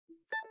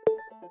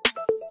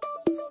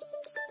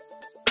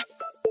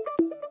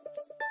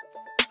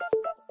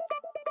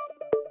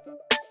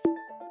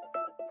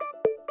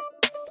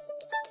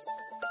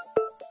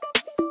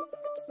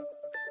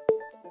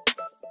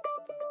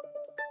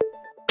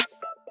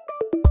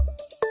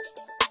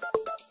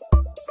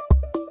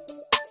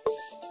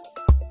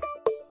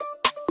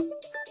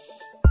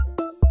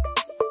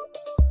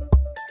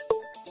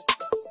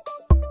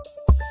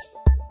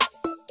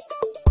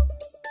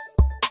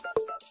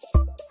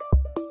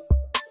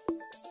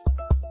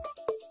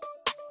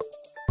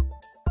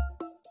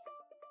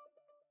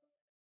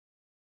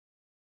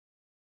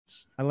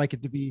I like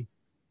it to be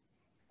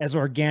as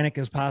organic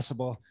as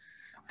possible.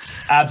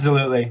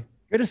 Absolutely.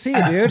 Good to see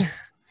you, dude.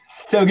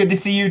 So good to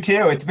see you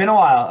too. It's been a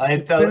while.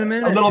 It's been a A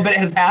minute. little bit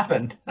has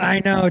happened.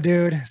 I know,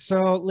 dude.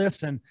 So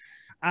listen,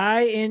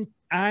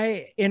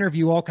 I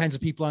interview all kinds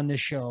of people on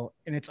this show,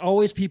 and it's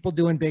always people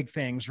doing big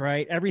things,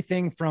 right?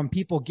 Everything from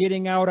people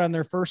getting out on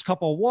their first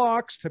couple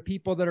walks to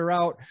people that are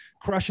out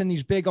crushing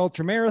these big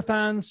ultra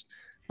marathons.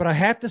 But I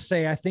have to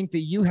say, I think that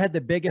you had the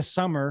biggest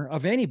summer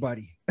of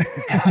anybody.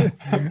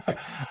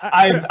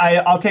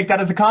 I'll take that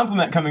as a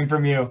compliment coming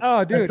from you.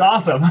 Oh, That's dude,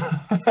 awesome.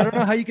 I don't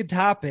know how you could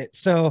top it.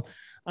 So,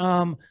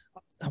 um,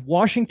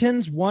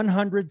 Washington's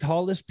 100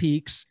 tallest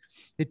peaks.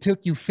 It took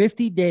you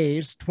 50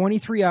 days,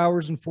 23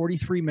 hours, and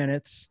 43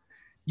 minutes.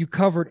 You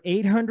covered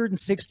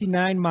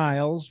 869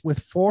 miles with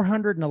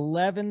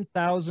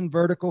 411,000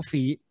 vertical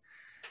feet.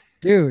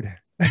 Dude,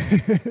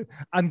 Yeah.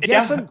 I'm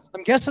guessing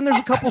there's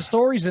a couple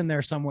stories in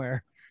there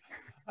somewhere.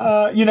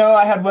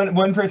 I had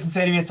one person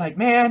say to me, it's like,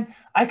 man,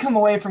 I come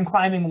away from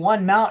climbing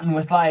one mountain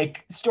with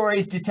like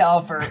stories to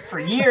tell for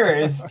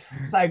years.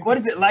 Like, what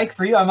is it like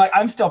for you? I'm like,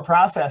 I'm still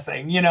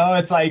processing, you're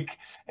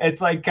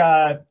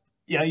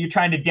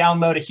trying to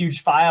download a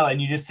huge file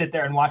and you just sit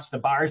there and watch the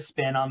bars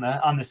spin on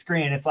the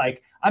screen. It's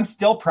like, I'm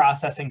still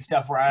processing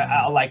stuff where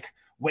I'll like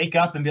wake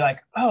up and be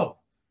like, oh,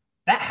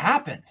 that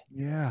happened.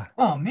 Yeah.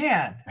 Oh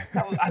man,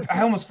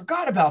 I almost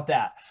forgot about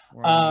that.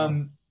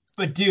 Wow.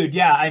 But dude,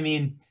 yeah, I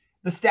mean,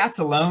 the stats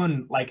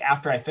alone, like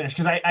after I finished,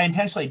 because I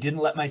intentionally didn't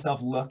let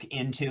myself look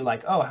into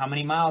like, oh, how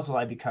many miles will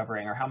I be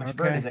covering or how much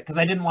vert is it? Because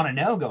I didn't want to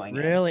know going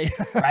in. Really?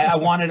 Right.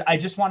 I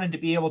just wanted to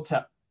be able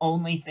to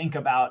only think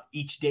about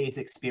each day's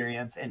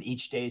experience and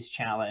each day's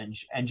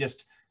challenge and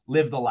just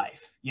live the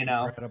life,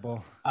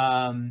 Incredible.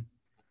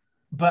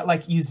 But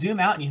like you zoom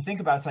out and you think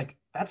about it, it's like,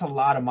 that's a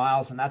lot of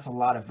miles and that's a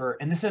lot of vert.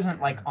 And this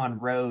isn't like on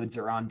roads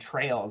or on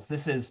trails.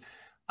 This is,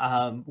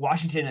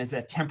 Washington is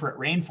a temperate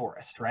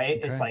rainforest, right?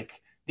 Okay. It's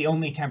like the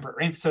only temperate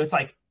rain. So it's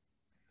like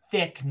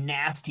thick,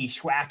 nasty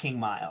schwacking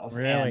miles.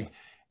 Really?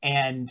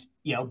 And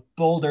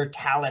boulder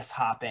talus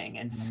hopping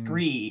and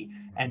scree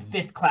and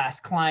fifth class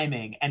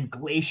climbing and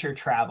glacier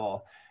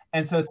travel.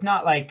 And so it's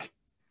not like,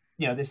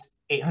 this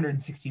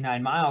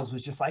 869 miles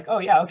was just like, oh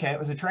yeah, okay, it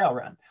was a trail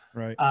run.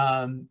 Right.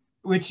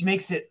 Which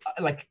makes it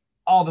like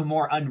all the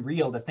more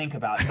unreal to think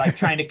about, like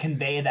trying to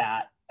convey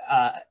that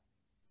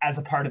as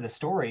a part of the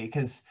story.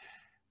 Cause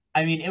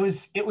I mean, it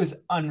was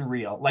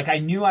unreal. Like I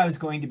knew I was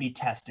going to be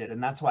tested,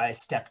 and that's why I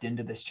stepped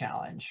into this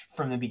challenge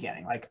from the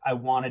beginning. Like I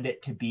wanted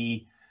it to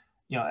be,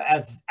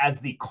 as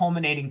the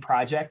culminating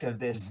project of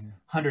this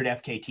 100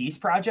 FKTs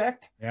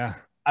project. Yeah.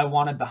 I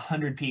wanted the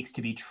 100 peaks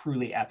to be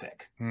truly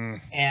epic.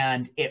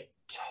 And it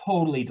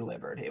totally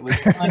delivered. It was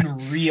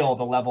unreal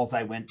the levels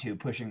I went to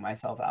pushing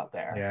myself out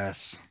there.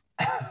 Yes.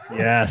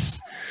 Yes.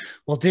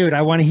 Well, dude,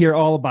 I want to hear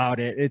all about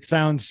it. It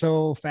sounds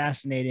so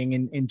fascinating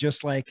and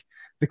just like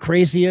the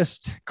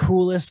craziest,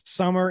 coolest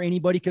summer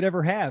anybody could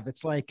ever have.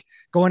 It's like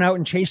going out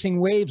and chasing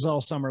waves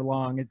all summer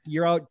long.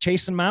 You're out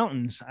chasing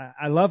mountains.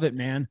 I love it,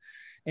 man.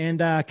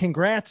 And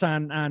congrats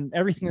on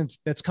everything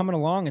that's coming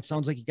along. It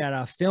sounds like you got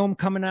a film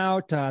coming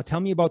out. Tell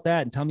me about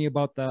that and tell me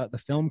about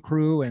the film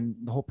crew and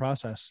the whole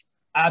process.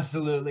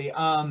 Absolutely.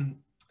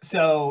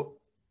 So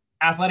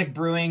Athletic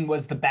Brewing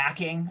was the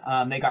backing.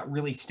 They got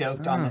really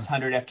stoked on this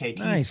 100 FKTs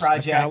nice.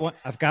 project.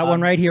 I've got one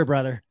right here,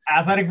 brother.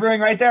 Athletic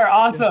Brewing right there.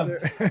 Awesome.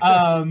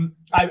 Yes,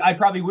 I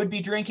probably would be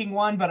drinking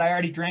one, but I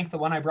already drank the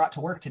one I brought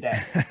to work today.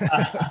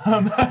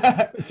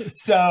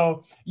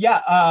 So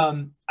yeah,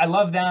 I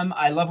love them.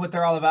 I love what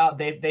they're all about.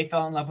 They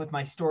fell in love with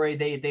my story.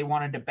 They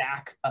wanted to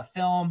back a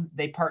film.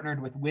 They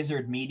partnered with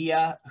Wizard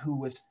Media, who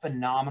was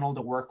phenomenal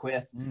to work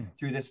with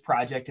through this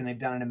project, and they've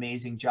done an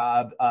amazing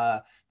job.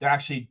 They're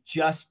actually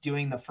just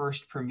doing the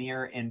first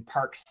premiere in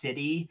Park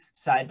City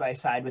side by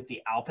side with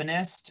The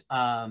Alpinist.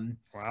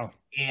 Wow.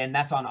 And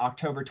that's on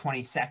October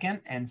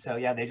 22nd. And so,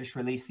 yeah, they just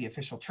released the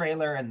official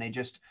trailer and they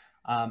just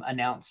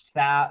announced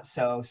that.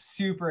 So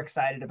super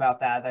excited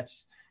about that.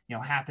 That's,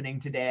 happening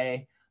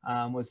today,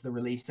 was the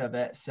release of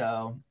it.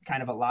 So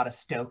kind of a lot of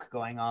stoke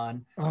going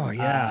on. Oh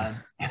yeah.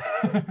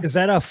 Is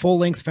that a full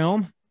length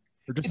film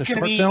or just a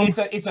short film?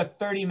 It's a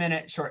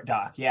 30-minute short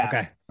doc.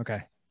 Yeah.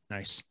 Okay.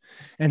 Nice.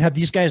 And have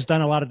these guys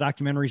done a lot of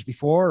documentaries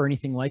before or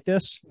anything like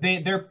this?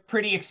 They're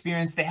pretty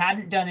experienced. They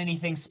hadn't done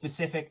anything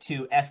specific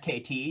to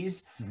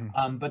FKTs,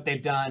 but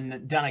they've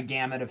done a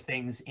gamut of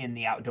things in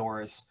the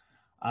outdoors.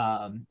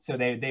 So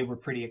they were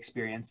pretty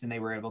experienced and they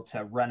were able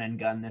to run and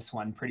gun this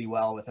one pretty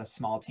well with a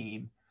small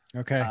team.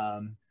 Okay.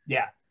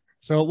 Yeah.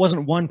 So it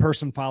wasn't one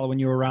person following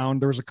you around.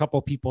 There was a couple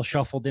of people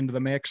shuffled into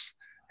the mix.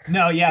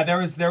 No, yeah, there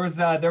was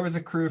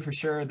a crew for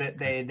sure that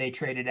they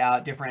traded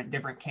out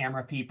different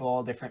camera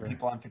people, different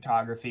people on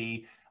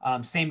photography.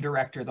 Same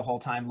director the whole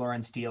time,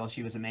 Lauren Steele.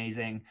 She was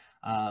amazing.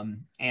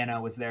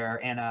 Anna was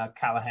there. Anna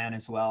Callahan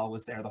as well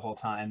was there the whole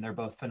time. They're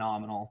both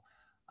phenomenal.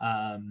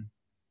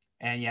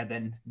 And yeah,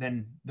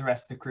 then the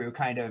rest of the crew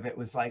kind of, it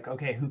was like,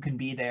 okay, who can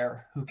be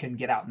there? Who can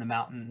get out in the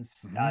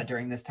mountains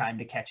during this time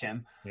to catch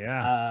him?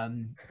 Yeah.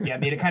 Yeah,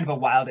 made it kind of a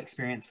wild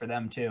experience for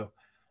them too.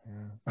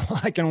 Yeah.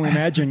 I can only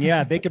imagine.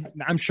 Yeah, they could.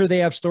 I'm sure they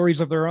have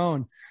stories of their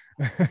own.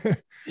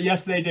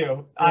 Yes, they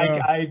do.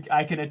 Yeah.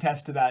 I can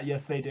attest to that.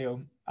 Yes, they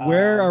do.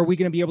 Where are we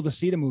going to be able to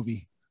see the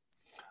movie?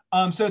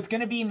 So it's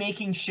going to be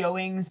making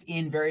showings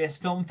in various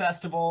film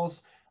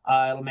festivals.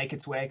 It'll make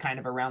its way kind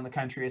of around the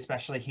country,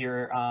 especially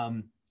here,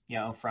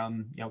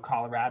 from,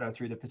 Colorado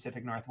through the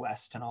Pacific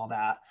Northwest and all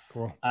that.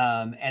 Cool.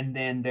 And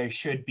then there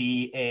should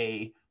be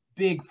a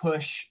big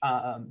push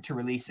to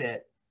release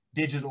it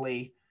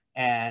digitally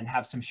and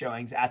have some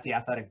showings at the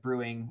athletic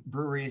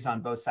breweries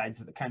on both sides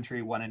of the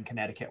country, one in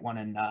Connecticut, one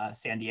in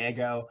San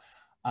Diego,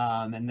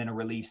 and then a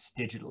release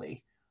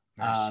digitally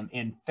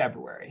in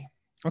February.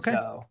 Okay.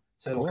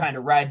 So it'll kind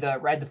of ride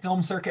the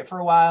film circuit for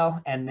a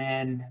while, and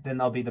then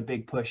there'll be the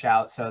big push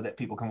out so that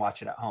people can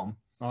watch it at home.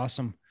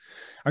 Awesome.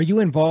 Are you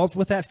involved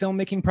with that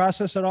filmmaking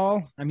process at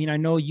all? I mean, I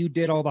know you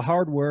did all the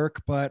hard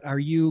work, but are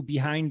you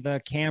behind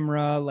the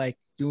camera, like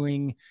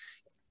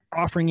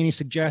offering any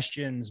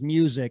suggestions,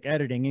 music,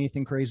 editing,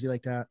 anything crazy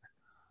like that?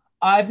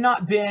 I've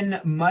not been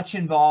much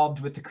involved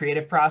with the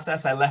creative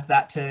process. I left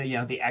that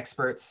to, the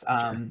experts,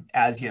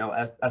 as,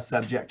 a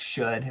subject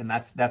should, and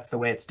that's the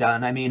way it's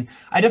done. I mean,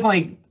 I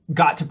definitely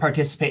got to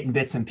participate in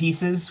bits and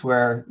pieces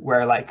where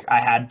like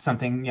I had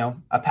something,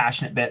 a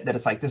passionate bit that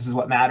it's like, this is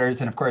what matters.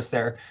 And of course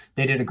they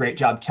did a great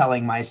job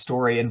telling my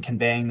story and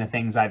conveying the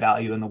things I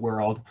value in the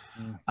world.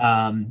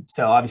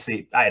 So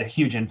obviously I had a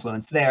huge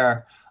influence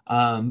there.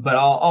 But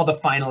all the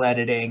final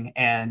editing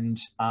and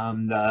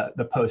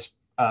the post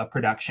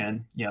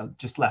production,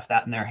 just left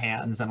that in their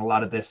hands. And a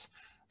lot of this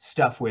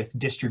stuff with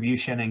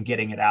distribution and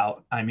getting it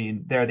out, I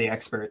mean, they're the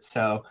experts.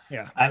 So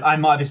yeah,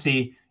 I'm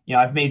obviously,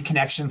 I've made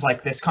connections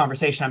like this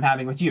conversation I'm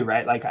having with you,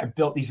 right? Like I've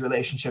built these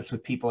relationships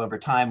with people over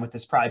time with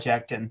this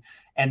project, and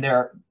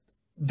they're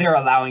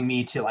allowing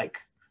me to like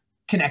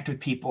connect with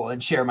people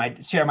and share my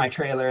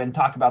trailer and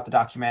talk about the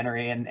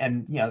documentary,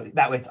 and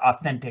that way it's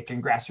authentic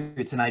and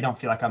grassroots, and I don't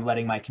feel like I'm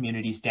letting my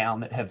communities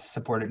down that have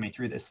supported me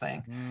through this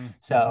thing.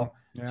 So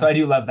I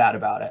do love that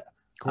about it.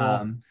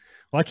 Cool.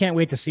 Well, I can't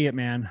wait to see it,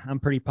 man. I'm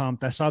pretty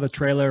pumped. I saw the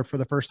trailer for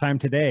the first time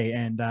today,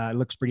 and it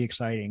looks pretty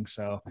exciting.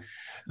 So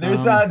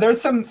there's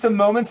some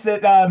moments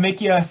that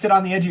make you sit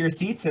on the edge of your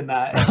seats in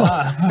that.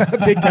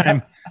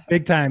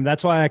 Big time.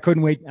 That's why I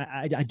couldn't wait.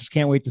 I just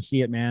can't wait to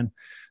see it, man.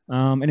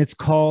 And it's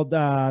called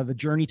The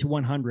Journey to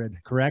 100,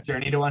 correct?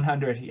 Journey to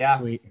 100, yeah.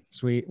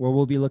 Sweet. Well,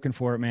 we'll be looking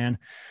for it, man.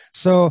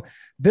 So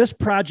this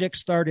project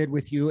started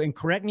with you, and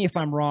correct me if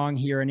I'm wrong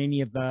here in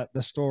any of the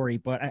story,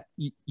 but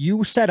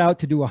you set out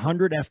to do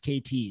 100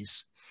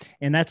 FKTs,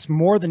 and that's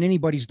more than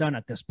anybody's done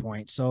at this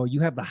point. So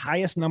you have the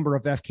highest number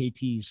of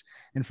FKTs,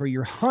 and for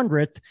your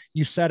 100th,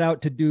 you set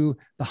out to do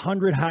the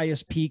 100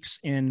 highest peaks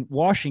in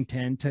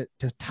Washington to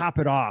top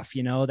it off.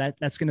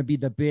 That's going to be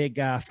the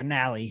big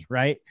finale,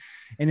 right?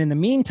 And in the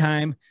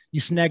meantime, you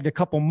snagged a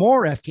couple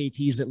more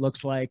FKTs, it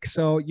looks like.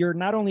 So you're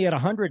not only at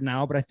 100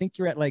 now, but I think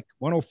you're at like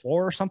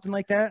 104 or something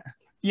like that.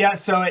 Yeah.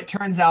 So it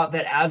turns out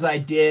that as I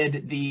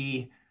did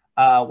the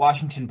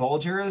Washington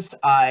Bulgers,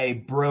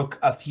 I broke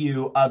a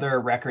few other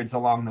records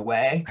along the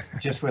way,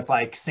 just with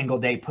like single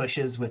day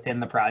pushes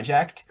within the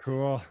project.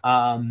 Cool.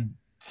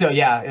 So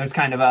yeah, it was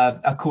kind of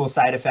a cool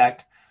side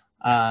effect.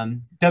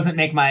 Doesn't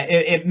make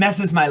it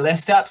messes my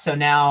list up. So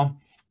now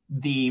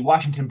the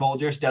Washington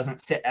Bulgers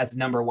doesn't sit as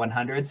number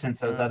 100,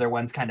 since those other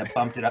ones kind of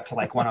bumped it up to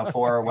like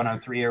 104 or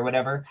 103 or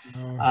whatever.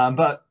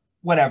 But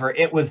whatever,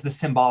 it was the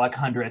symbolic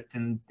 100th,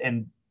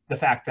 and the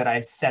fact that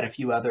I set a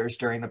few others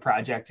during the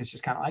project is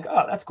just kind of like,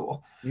 oh, that's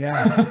cool.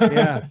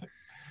 Yeah.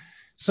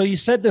 So you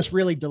said this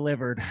really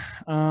delivered.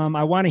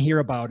 I want to hear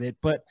about it,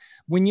 but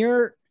when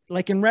you're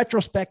like in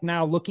retrospect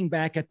now, looking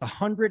back at the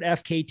 100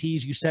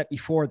 FKTs you set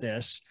before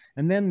this,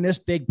 and then this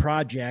big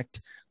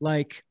project,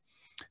 like,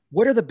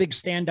 what are the big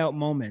standout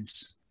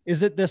moments?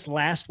 Is it this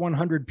last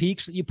 100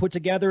 peaks that you put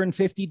together in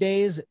 50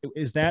 days?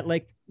 Is that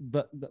like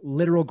the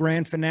literal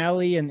grand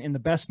finale and the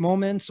best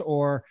moments?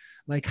 Or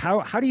like,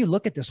 how do you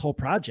look at this whole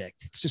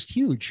project? It's just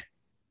huge.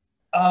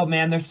 Oh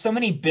man, there's so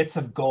many bits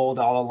of gold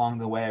all along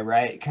the way,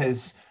 right?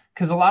 Because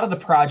a lot of the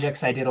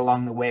projects I did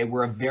along the way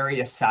were of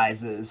various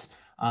sizes.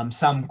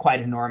 Some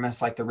quite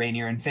enormous, like the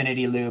Rainier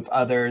Infinity Loop.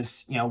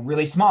 Others,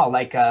 really small,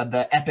 like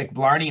the epic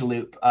Blarney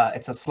Loop.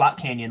 It's a slot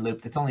canyon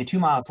loop that's only 2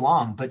 miles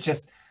long, but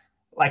just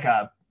like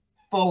a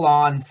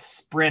full-on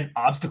sprint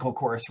obstacle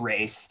course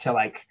race to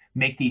like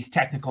make these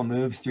technical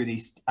moves through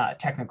these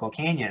technical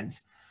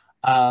canyons.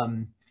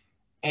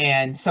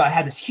 And so I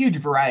had this huge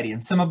variety,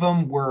 and some of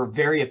them were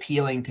very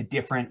appealing to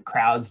different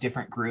crowds,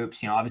 different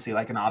groups. Obviously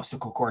like an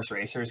obstacle course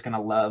racer is going to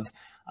love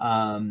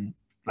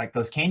like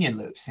those canyon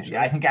loops. Sure.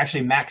 I think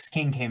actually Max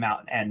King came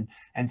out and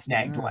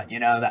snagged one,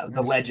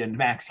 the legend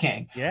Max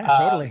King. Yeah,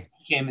 totally.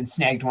 He came and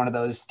snagged one of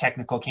those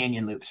technical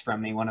canyon loops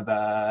from me, one of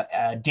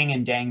the Ding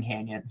and Dang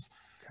canyons.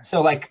 Okay.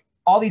 So like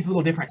all these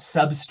little different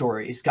sub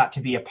stories got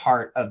to be a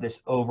part of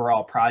this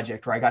overall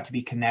project, where I got to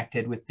be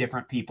connected with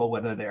different people,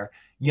 whether they're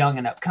young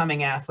and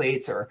upcoming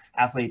athletes or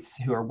athletes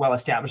who are well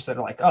established that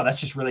are like, oh, that's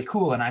just really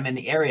cool, and I'm in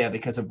the area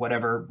because of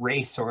whatever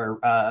race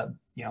or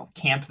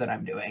camp that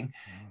I'm doing,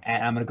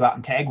 and I'm going to go out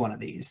and tag one of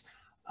these.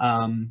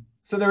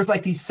 So there was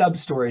like these sub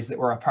stories that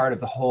were a part of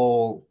the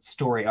whole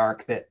story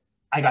arc that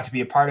I got to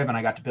be a part of, and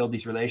I got to build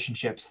these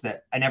relationships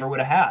that I never would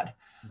have had.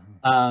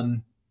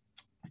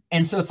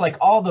 And so it's like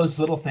all those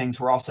little things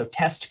were also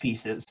test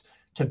pieces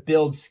to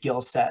build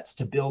skill sets,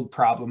 to build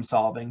problem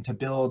solving, to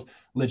build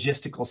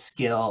logistical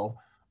skill,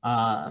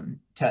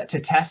 to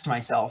test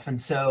myself. And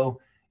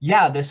so,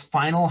 yeah, this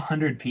final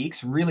 100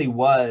 peaks really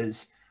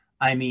was,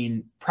 I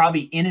mean,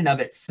 probably in and of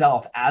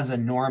itself as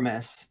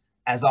enormous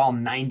as all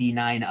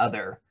 99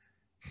 other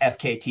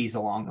FKTs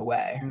along the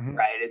way,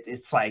 right?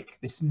 It's like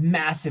this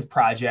massive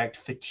project,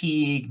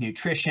 fatigue,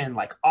 nutrition,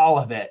 like all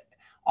of it,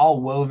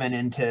 all woven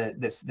into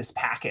this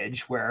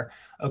package where,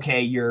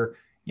 okay, you're,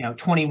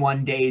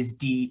 21 days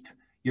deep,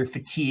 you're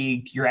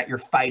fatigued, you're at your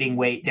fighting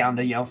weight down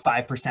to,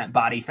 5%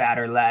 body fat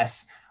or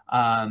less.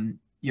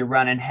 You're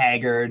running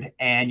haggard,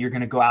 and you're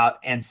going to go out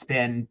and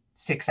spend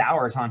 6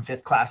 hours on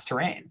 5th class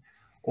terrain,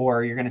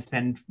 or you're going to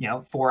spend,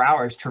 4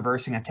 hours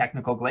traversing a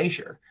technical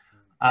glacier.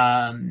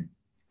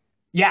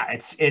 Yeah,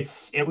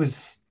 it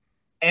was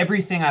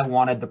everything I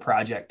wanted the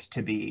project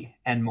to be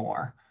and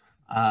more.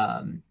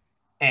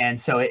 And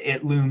so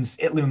it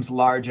looms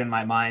large in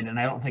my mind. And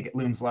I don't think it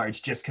looms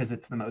large just because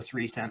it's the most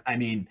recent. I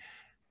mean,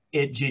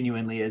 it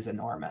genuinely is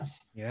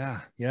enormous.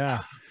 Yeah.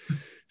 Yeah.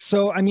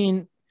 So, I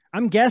mean,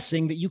 I'm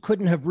guessing that you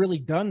couldn't have really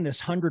done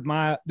this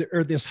 100-mile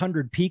or this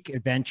 100 peak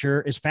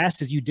adventure as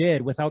fast as you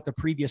did without the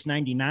previous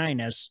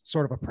 99 as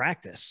sort of a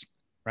practice,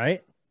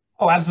 right?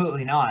 Oh,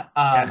 absolutely not.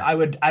 I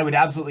would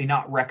absolutely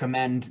not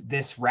recommend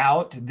this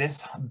route,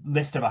 this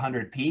list of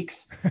 100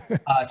 peaks,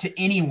 to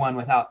anyone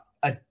without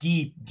a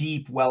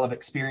deep well of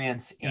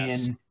experience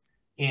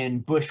in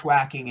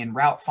bushwhacking, in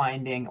route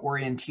finding,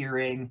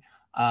 orienteering,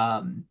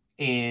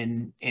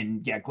 in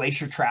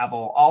glacier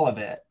travel, all of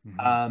it.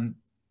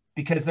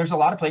 Because there's a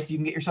lot of places you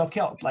can get yourself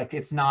killed. Like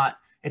it's not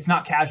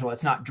casual.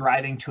 It's not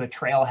driving to a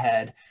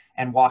trailhead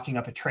and walking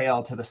up a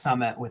trail to the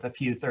summit with a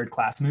few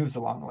 3rd-class moves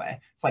along the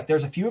way. It's like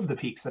there's a few of the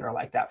peaks that are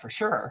like that for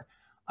sure.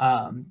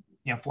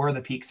 4 of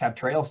the peaks have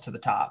trails to the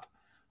top.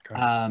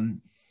 Okay.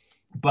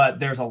 But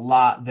there's a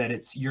lot that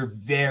you're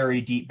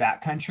very deep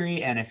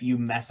backcountry, and if you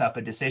mess up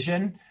a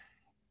decision,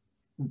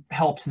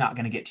 help's not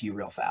going to get to you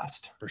real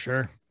fast. For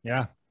sure.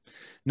 Yeah.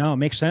 No, it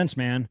makes sense,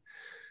 man.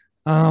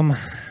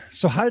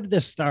 So how did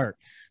this start?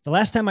 The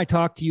last time I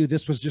talked to you,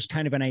 this was just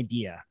kind of an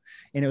idea,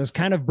 and it was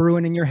kind of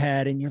brewing in your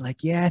head, and you're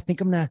like, yeah, I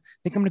think I'm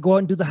gonna go out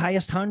and do the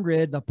highest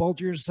 100, the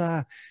Bulgers,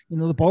 the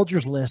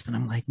Bulgers list. And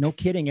I'm like, no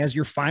kidding, as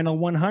your final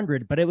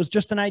 100, but it was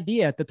just an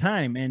idea at the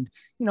time. And,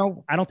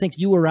 I don't think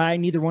you or I,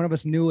 neither one of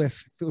us knew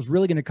if it was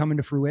really going to come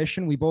into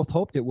fruition. We both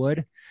hoped it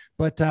would,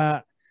 but,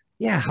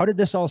 yeah. How did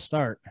this all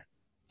start?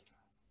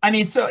 I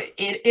mean, so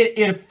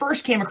it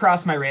first came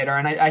across my radar,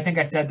 and I think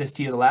I said this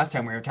to you the last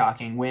time we were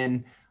talking,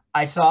 when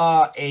I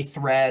saw a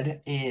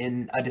thread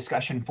in a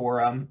discussion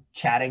forum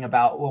chatting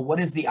about, well, what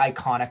is the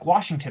iconic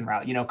Washington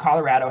route?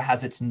 Colorado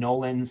has its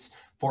Nolan's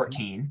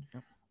 14,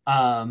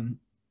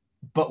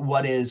 but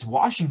what is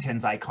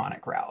Washington's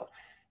iconic route?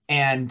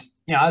 And,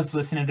 I was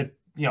listening to,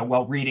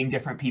 reading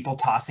different people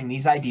tossing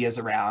these ideas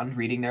around,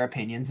 reading their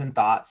opinions and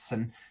thoughts,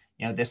 and,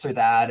 this or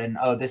that, and,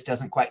 oh, this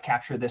doesn't quite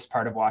capture this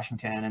part of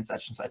Washington and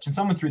such and such. And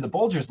someone threw the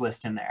Bulgers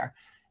list in there.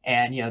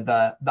 And,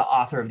 the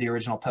author of the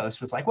original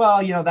post was like,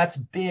 well, that's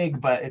big,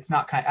 but it's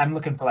not I'm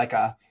looking for like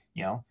a,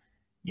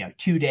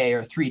 2-day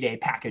or 3-day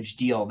package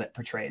deal that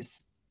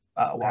portrays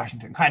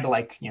Washington, kind of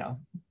like,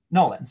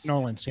 Nolan's.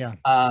 Yeah.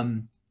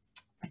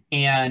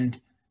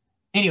 And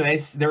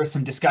anyways, there was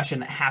some discussion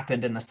that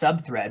happened in the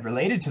sub thread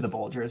related to the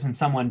Bulgers, and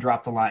someone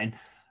dropped the line,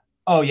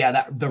 oh yeah,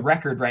 that the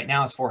record right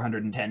now is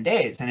 410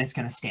 days and it's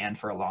going to stand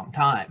for a long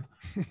time.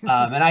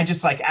 And I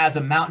just, like, as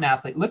a mountain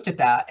athlete, looked at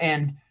that,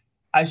 and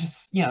I was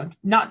just,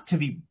 not to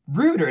be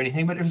rude or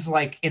anything, but it was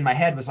like, in my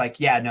head was like,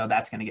 yeah, no,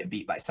 that's going to get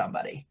beat by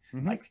somebody.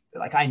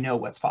 Like I know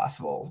what's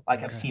possible.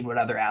 Like, I've seen what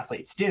other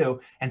athletes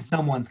do, and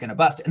someone's going to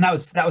bust it. And that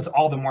was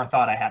all the more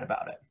thought I had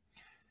about it.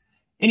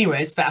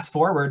 Anyways, fast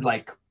forward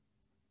like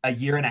a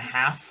year and a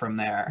half from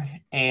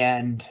there,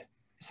 and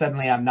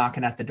suddenly I'm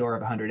knocking at the door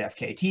of 100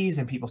 FKTs,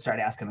 and people start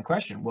asking the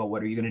question, well,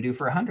 what are you going to do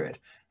for 100? And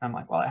I'm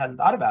like, well, I hadn't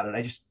thought about it.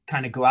 I just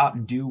kind of go out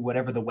and do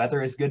whatever the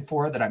weather is good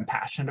for, that I'm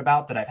passionate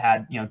about, that I've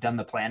had, done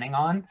the planning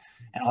on,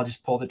 and I'll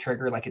just pull the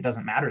trigger. Like, it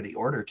doesn't matter the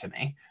order to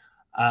me.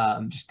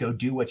 Just go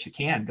do what you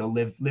can, go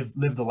live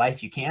the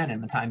life you can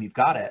in the time you've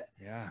got it.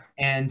 Yeah.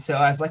 And so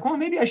I was like, well,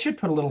 maybe I should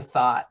put a little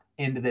thought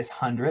into this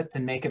 100th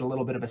and make it a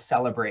little bit of a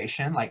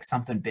celebration, like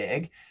something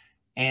big.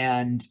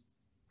 And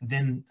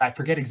then I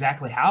forget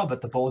exactly how, but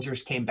the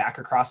Bulgers came back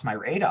across my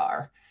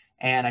radar,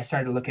 and I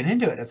started looking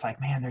into it. It's like,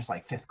 man, there's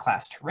like 5th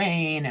class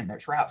terrain, and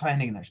there's route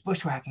finding, and there's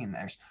bushwhacking, and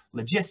there's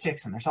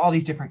logistics, and there's all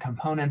these different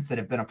components that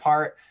have been a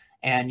part.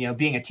 And,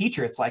 being a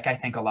teacher, it's like, I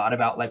think a lot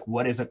about, like,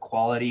 what is a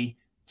quality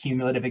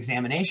cumulative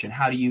examination?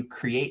 How do you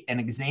create an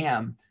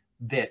exam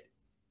that,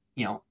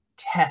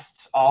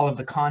 tests all of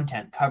the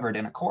content covered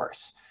in a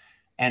course?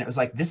 And it was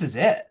like, this is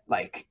it.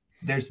 Like,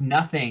 there's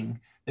nothing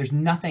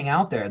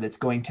out there that's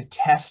going to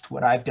test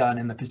what I've done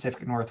in the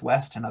Pacific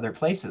Northwest and other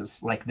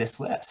places like this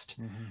list.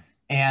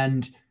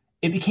 And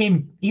it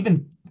became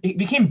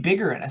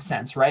bigger in a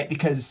sense, right?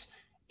 Because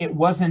it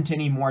wasn't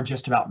anymore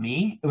just about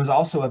me. It was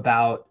also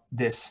about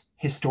this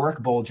historic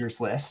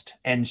Bulgers list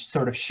and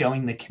sort of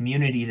showing the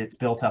community that's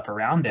built up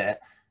around it,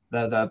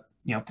 the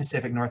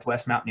Pacific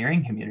Northwest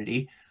mountaineering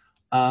community,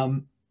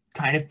 kind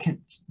of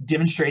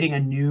demonstrating a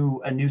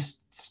new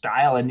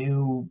style,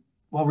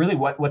 really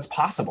what's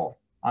possible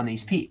on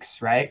these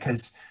peaks, right?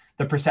 Because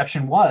the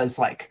perception was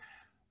like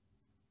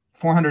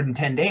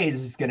 410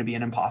 days is going to be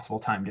an impossible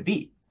time to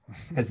beat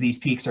because these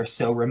peaks are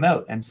so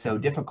remote and so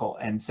difficult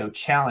and so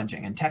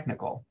challenging and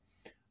technical.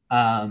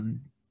 And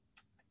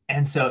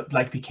so it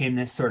like became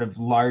this sort of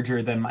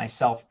larger than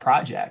myself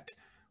project,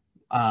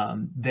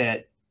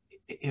 that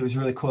it was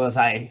really cool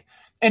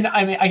and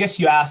I mean, I guess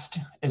you asked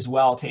as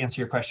well, to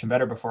answer your question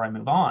better before I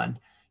move on,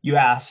 you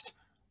asked,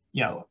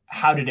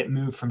 how did it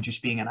move from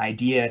just being an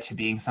idea to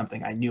being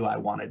something I knew I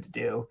wanted to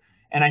do?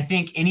 And I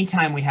think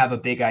anytime we have a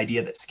big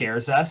idea that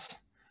scares us,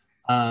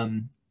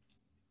 and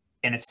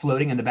it's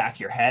floating in the back of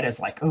your head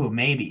as like, oh,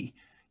 maybe,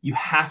 you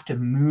have to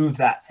move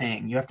that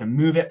thing. You have to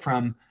move it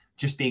from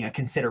just being a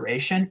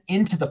consideration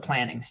into the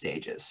planning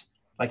stages.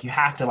 Like you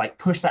have to like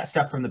push that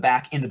stuff from the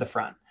back into the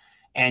front,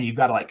 and you've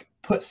got to like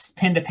put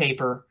pen to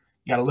paper.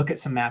 You got to look at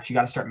some maps. You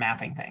got to start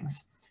mapping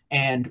things.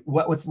 And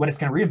what it's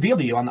going to reveal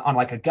to you on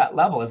like a gut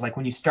level is like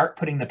when you start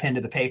putting the pen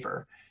to the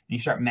paper and you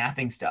start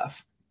mapping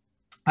stuff,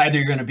 either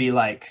you're going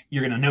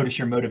to notice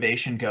your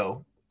motivation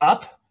go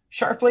up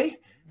sharply,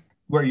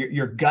 where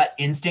your gut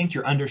instinct,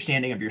 your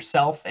understanding of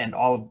yourself and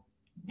all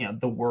of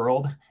the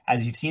world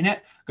as you've seen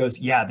it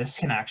goes, yeah, this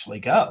can actually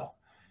go.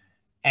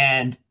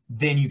 And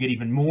then you get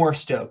even more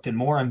stoked and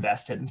more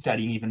invested in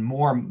studying even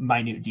more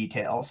minute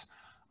details,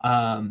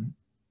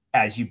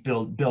 as you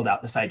build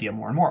out this idea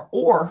more and more.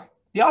 Or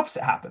the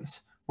opposite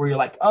happens, where you're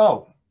like,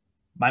 oh,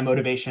 my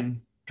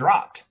motivation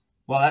dropped.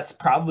 Well, that's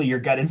probably your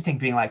gut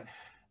instinct being like,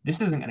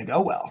 this isn't going to go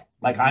well.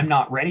 Like, I'm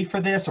not ready for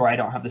this, or I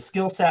don't have the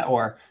skill set,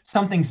 or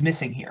something's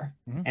missing here.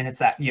 And it's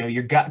that,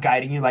 your gut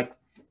guiding you, like,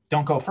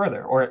 don't go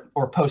further,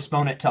 or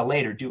postpone it till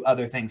later, do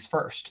other things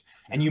first.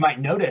 And you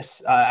might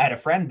notice, I had a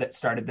friend that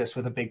started this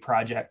with a big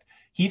project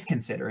he's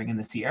considering in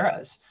the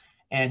Sierras.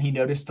 And he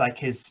noticed like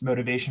his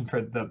motivation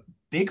for the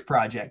big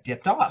project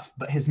dipped off,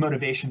 but his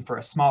motivation for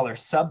a smaller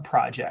sub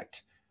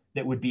project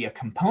that would be a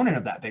component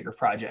of that bigger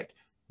project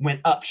went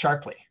up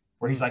sharply,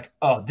 where he's like,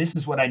 oh, this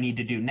is what I need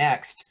to do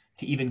next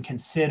to even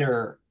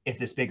consider if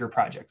this bigger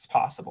project's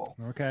possible.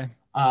 Okay.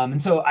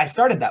 And so I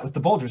started that with the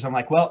Bulgers. I'm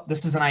like, well,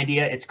 this is an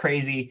idea. It's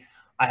crazy.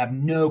 I have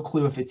no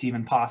clue if it's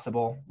even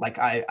possible. Like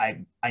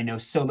I know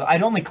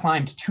I'd only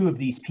climbed 2 of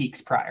these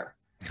peaks prior.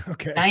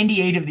 Okay.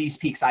 98 of these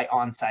peaks I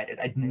on-sighted.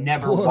 I'd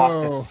never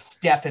walked a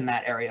step in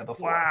that area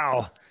before.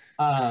 Wow.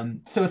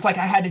 So it's like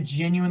I had to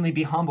genuinely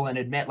be humble and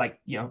admit, like,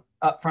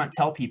 up front,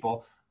 tell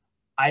people,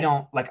 I'm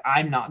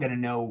not going to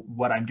know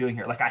what I'm doing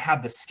here. Like, I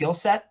have the skill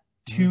set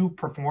to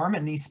perform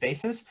in these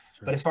spaces,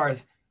 but as far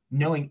as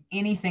knowing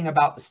anything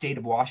about the state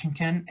of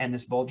Washington and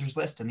this Bulgers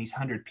list and these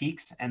 100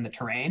 peaks and the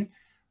terrain,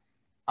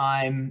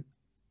 I am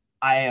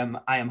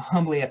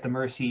humbly at the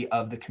mercy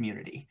of the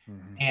community.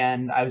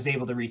 And I was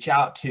able to reach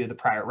out to the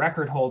prior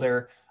record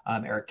holder,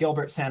 Eric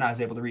Gilbertson. I was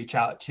able to reach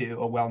out to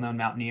a well-known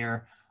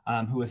mountaineer,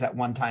 who was at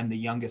one time the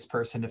youngest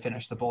person to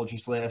finish the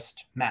Bulgers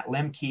list, Matt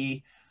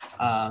Lemke.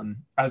 I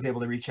was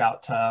able to reach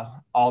out to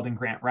Alden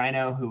Grant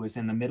Rhino, who was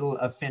in the middle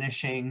of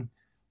finishing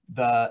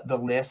the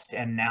list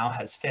and now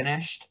has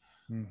finished,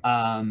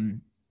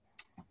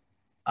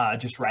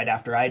 just right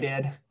after I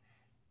did.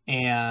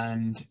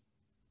 And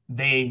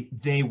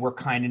they were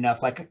kind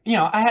enough, like,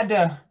 I had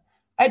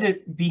to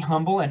be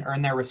humble and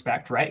earn their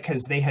respect, right?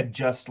 Because they had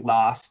just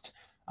lost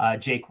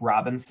Jake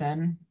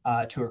Robinson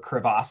to a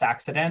crevasse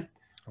accident.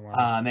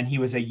 Wow. And he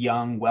was a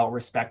young,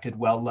 well-respected,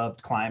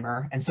 well-loved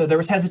climber. And so there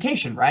was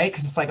hesitation, right?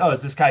 Because it's like, oh,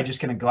 is this guy just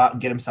going to go out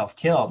and get himself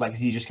killed? Like, is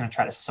he just going to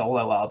try to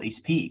solo all these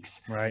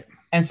peaks? Right.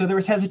 And so there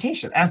was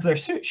hesitation, as there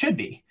should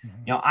be.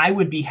 I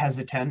would be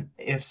hesitant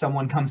if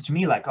someone comes to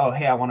me like, oh,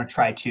 hey, I want to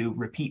try to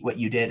repeat what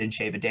you did and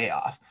shave a day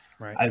off.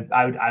 Right.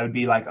 I would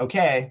be like,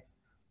 okay,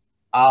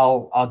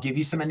 I'll give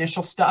you some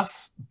initial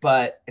stuff,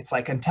 but it's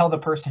like, until the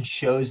person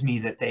shows me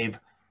that they've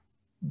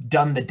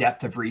done the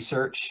depth of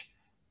research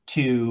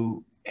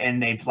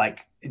and they've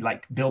like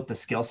built the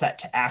skill set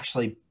to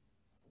actually,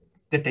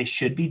 that they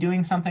should be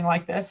doing something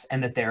like this,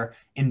 and that they're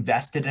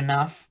invested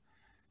enough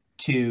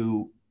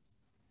to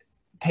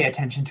pay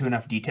attention to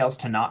enough details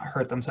to not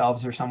hurt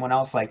themselves or someone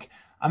else, like,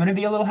 I'm going to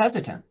be a little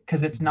hesitant,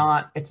 because it's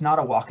not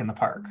a walk in the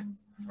park.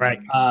 Right.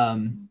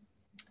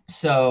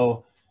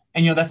 So,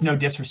 and, that's no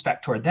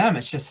disrespect toward them.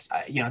 It's just,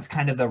 it's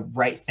kind of the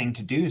right thing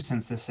to do,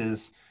 since this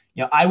is,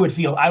 I would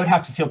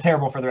have to feel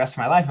terrible for the rest of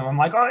my life if I'm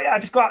like, oh yeah,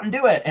 just go out and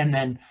do it. And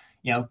then,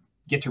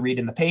 get to read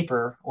in the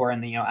paper or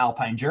in the,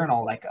 Alpine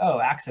Journal, like, oh,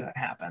 accident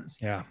happens.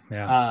 Yeah.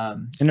 Yeah.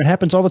 And it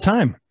happens all the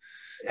time.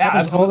 Yeah,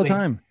 absolutely. All the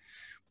time.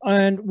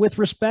 And with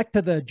respect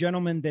to the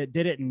gentleman that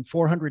did it in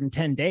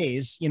 410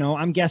 days, you know,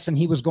 I'm guessing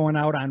he was going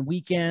out on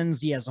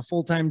weekends. He has a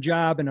full-time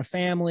job and a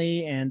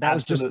family, and that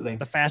was just Absolutely.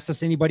 the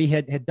fastest anybody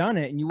had done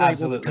it. And you were able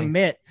to Absolutely.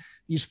 commit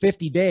these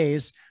 50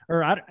 days,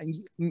 or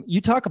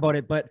you talk about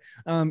it, but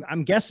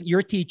I'm guessing you're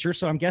a teacher,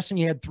 so I'm guessing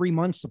you had 3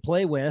 months to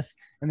play with,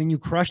 and then you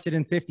crushed it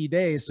in 50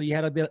 days. So you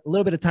had a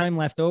little bit of time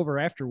left over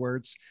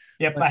afterwards.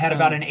 Yep. But I had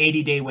about an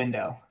 80-day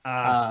window.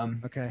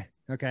 okay.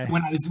 Okay.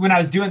 When I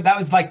was doing, that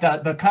was like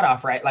the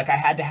cutoff, right? Like I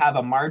had to have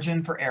a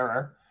margin for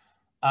error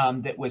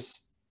that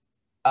was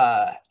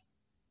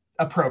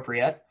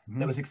appropriate,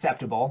 that was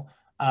acceptable.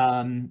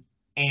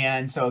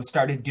 And so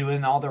started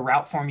doing all the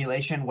route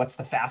formulation. What's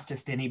the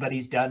fastest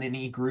anybody's done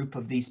any group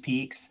of these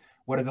peaks?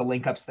 What are the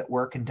link ups that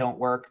work and don't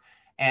work?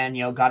 And,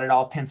 you know, got it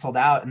all penciled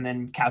out and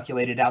then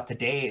calculated out the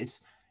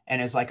days.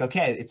 And it's like,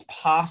 okay, it's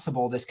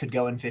possible this could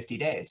go in 50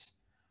 days.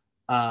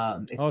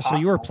 It's so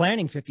you were possible.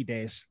 planning 50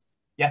 days.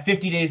 Yeah,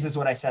 50 days is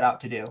what I set out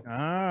to do.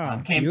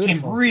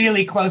 Came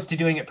really close to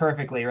doing it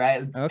perfectly,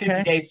 right? Okay.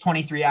 50 days,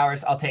 23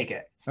 hours, I'll take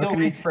it. Still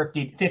reads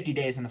 50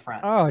 days in the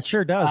front. Oh, it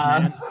sure does,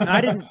 man.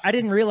 I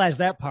didn't realize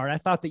that part. I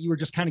thought that you were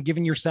just kind of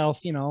giving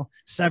yourself, you know,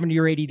 70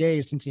 or 80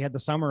 days since you had the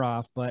summer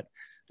off, but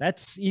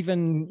that's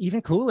even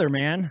cooler,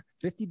 man.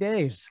 50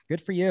 days.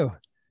 Good for you.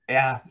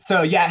 Yeah.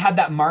 So yeah, it had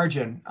that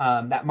margin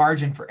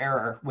for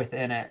error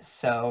within it.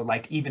 So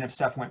like, even if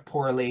stuff went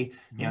poorly,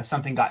 you know,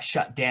 something got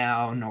shut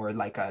down or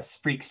like a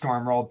freak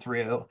storm rolled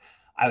through,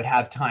 I would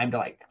have time to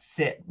like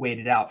wait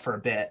it out for a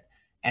bit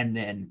and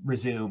then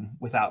resume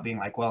without being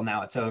like, well,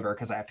 now it's over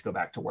because I have to go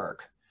back to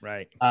work.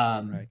 Right.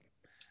 Right.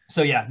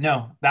 So yeah,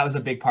 no, that was a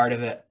big part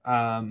of it.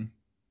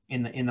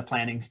 In the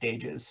planning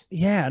stages.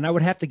 Yeah. And I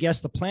would have to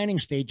guess the planning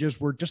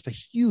stages were just a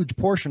huge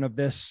portion of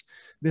this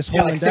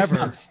whole endeavor. 6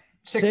 months.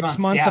 6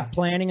 months of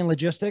planning and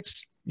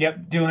logistics.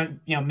 Yep. Doing,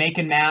 you know,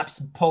 making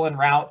maps, pulling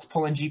routes,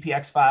 pulling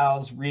GPX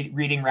files,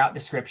 reading route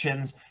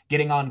descriptions,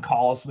 getting on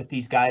calls with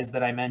these guys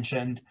that I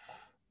mentioned.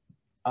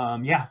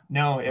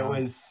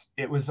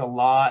 It was a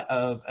lot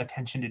of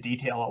attention to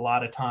detail, a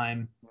lot of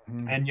time,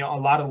 and, you know, a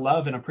lot of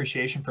love and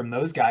appreciation from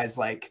those guys,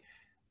 like,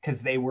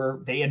 because they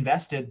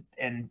invested,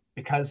 and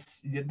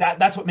because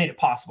that's what made it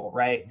possible,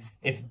 right?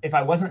 If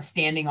I wasn't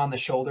standing on the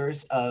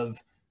shoulders of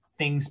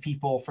things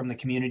people from the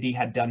community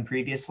had done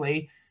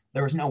previously,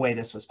 there was no way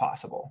this was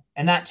possible.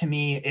 And that to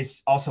me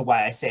is also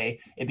why I say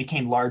it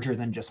became larger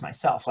than just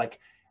myself. Like,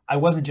 I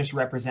wasn't just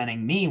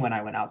representing me when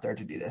I went out there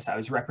to do this. I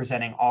was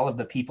representing all of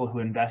the people who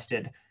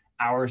invested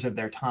hours of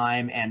their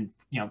time, and,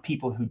 you know,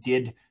 people who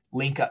did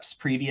link ups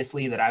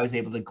previously that I was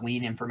able to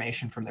glean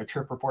information from their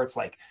trip reports.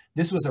 Like,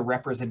 this was a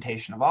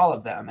representation of all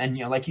of them. And,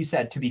 you know, like you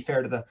said, to be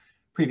fair to the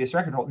previous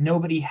record hold,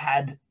 nobody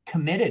had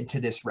committed to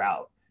this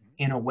route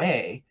in a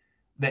way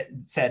that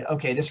said,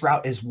 okay, this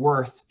route is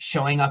worth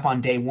showing up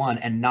on day one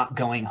and not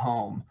going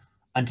home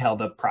until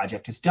the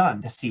project is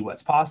done to see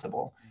what's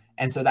possible.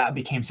 And so that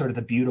became sort of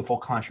the beautiful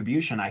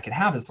contribution I could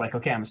have. It's like,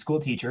 okay, I'm a school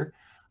teacher.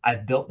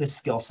 I've built this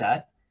skill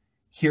set.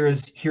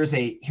 Here's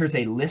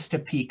a list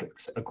of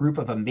peaks, a group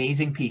of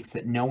amazing peaks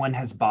that no one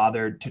has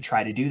bothered to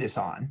try to do this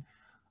on.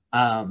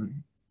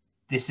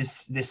 This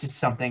is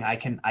something I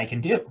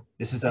can do.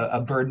 This is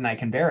a burden I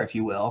can bear, if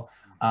you will.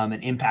 An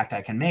impact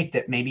I can make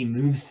that maybe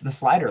moves the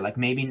slider. Like,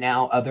 maybe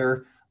now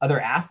other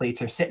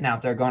athletes are sitting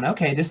out there going,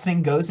 okay, this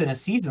thing goes in a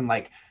season,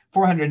 like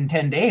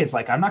 410 days.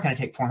 Like, I'm not going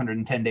to take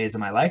 410 days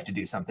of my life to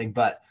do something,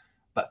 but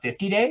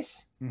 50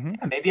 days,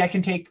 yeah, maybe I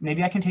can take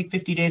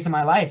 50 days of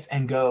my life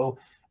and go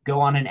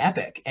on an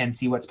epic and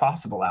see what's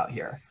possible out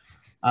here.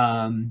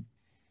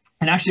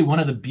 And actually, one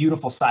of the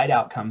beautiful side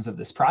outcomes of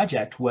this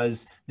project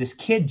was this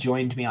kid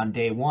joined me on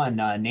day one,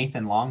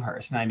 Nathan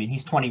Longhurst. And I mean,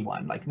 he's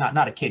 21, like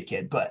not a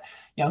kid, but,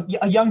 you know,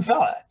 a young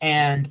fella.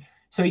 And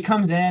so he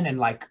comes in, and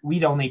like,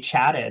 we'd only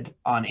chatted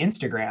on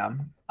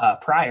Instagram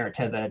prior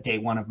to the day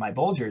one of my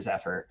Bulgers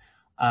effort.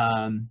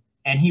 And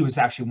he was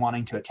actually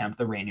wanting to attempt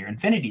the Rainier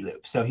Infinity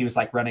Loop. So he was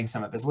like running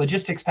some of his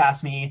logistics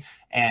past me,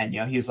 and,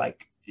 you know, he was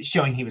like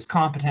showing he was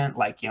competent,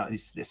 like, you know,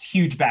 this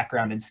huge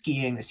background in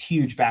skiing, this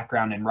huge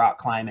background in rock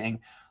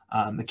climbing.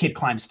 The kid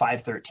climbs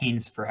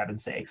 513s, for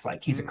heaven's sakes.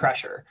 Like, he's a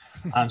crusher.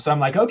 So I'm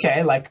like,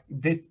 okay, like,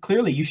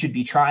 clearly you should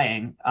be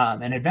trying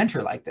an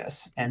adventure like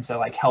this. And so,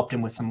 like, helped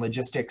him with some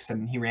logistics,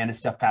 and he ran his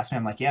stuff past me.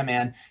 I'm like, yeah,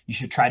 man, you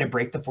should try to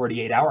break the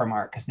 48-hour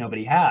mark, because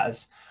nobody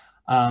has.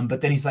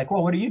 But then he's like,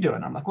 well, what are you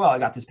doing? I'm like, well, I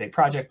got this big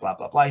project, blah,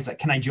 blah, blah. He's like,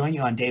 can I join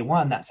you on day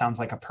one? That sounds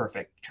like a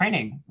perfect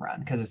training run,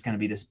 because it's going to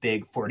be this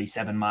big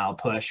 47-mile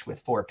push with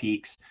 4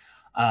 peaks.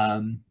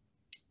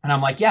 And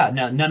I'm like, yeah,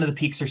 no, none of the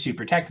peaks are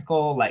super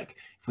technical. Like,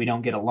 if we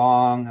don't get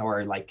along,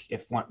 or like,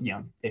 if one, you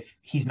know, if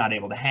he's not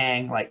able to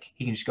hang, like,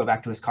 he can just go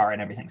back to his car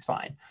and everything's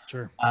fine.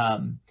 Sure.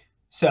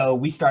 So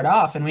we start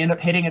off and we end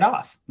up hitting it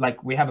off.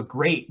 Like, we have a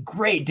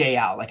great day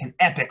out, like an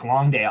epic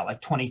long day out,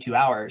 like 22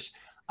 hours.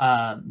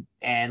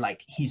 And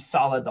like, he's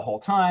solid the whole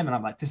time. And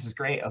I'm like, this is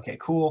great. Okay,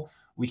 cool.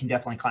 We can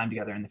definitely climb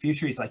together in the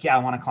future. He's like, yeah, I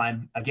want to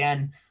climb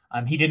again.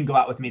 He didn't go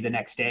out with me the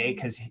next day,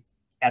 because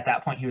at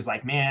that point he was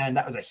like, man,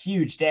 that was a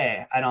huge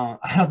day. I don't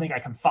think I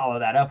can follow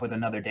that up with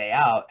another day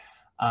out.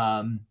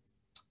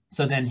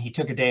 So then he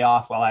took a day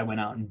off while I went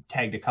out and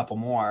tagged a couple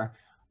more.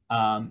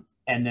 And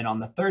then on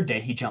the third day,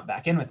 he jumped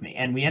back in with me.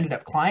 And we ended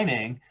up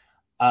climbing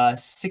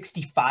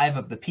 65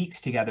 of the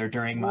peaks together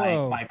during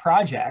my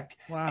project.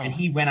 Wow. And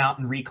he went out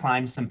and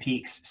reclimbed some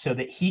peaks so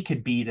that he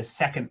could be the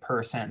second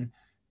person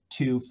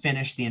to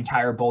finish the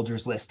entire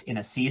Bulgers list in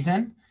a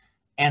season.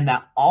 And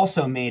that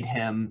also made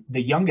him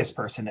the youngest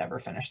person to ever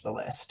finish the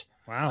list.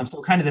 Wow.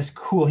 So kind of this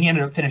cool, he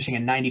ended up finishing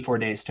in 94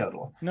 days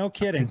total. No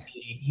kidding.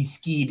 He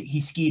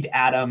skied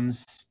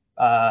Adams,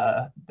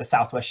 the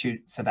Southwest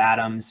Chutes of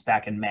Adams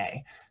back in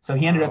May. So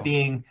he ended up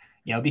being,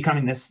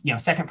 becoming this,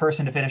 second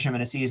person to finish him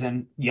in a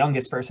season,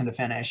 youngest person to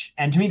finish.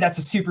 And to me, that's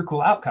a super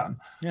cool outcome.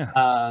 Yeah.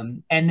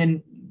 And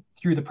then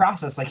through the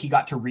process, like he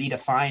got to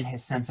redefine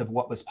his sense of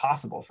what was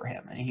possible for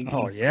him. And he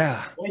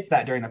voiced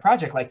that during the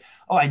project, like,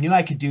 oh, I knew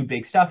I could do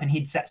big stuff. And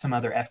he'd set some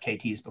other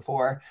FKTs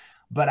before,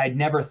 but I'd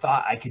never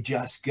thought I could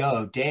just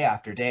go day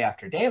after day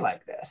after day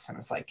like this. And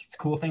it's like, it's a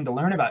cool thing to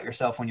learn about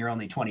yourself when you're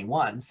only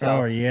 21.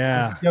 So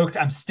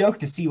I'm stoked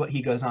to see what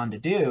he goes on to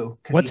do.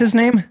 What's his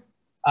name?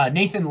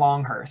 Nathan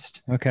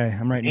Longhurst. Okay,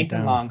 I'm writing Nathan it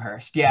down.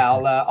 Longhurst. Yeah,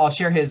 okay. I'll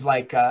share his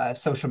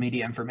social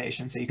media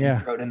information so you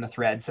can throw it in the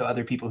thread so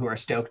other people who are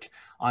stoked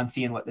on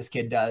seeing what this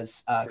kid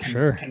does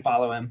can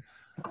follow him.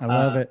 I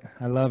love it.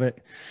 I love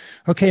it.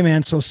 Okay,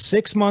 man. So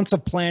 6 months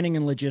of planning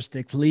and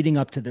logistics leading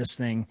up to this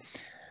thing.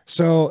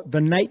 So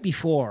the night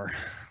before,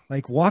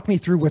 like, walk me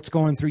through what's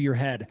going through your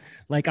head.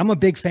 Like, I'm a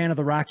big fan of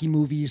the Rocky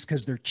movies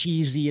because they're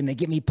cheesy and they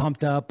get me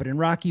pumped up. But in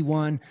Rocky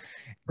 1,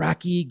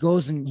 Rocky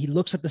goes and he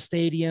looks at the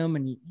stadium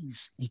and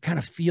he kind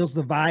of feels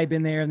the vibe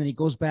in there. And then he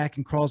goes back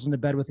and crawls into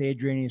bed with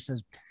Adrian and he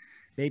says,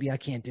 baby, I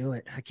can't do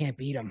it. I can't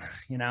beat him.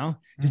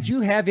 Did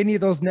you have any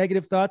of those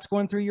negative thoughts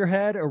going through your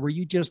head, or were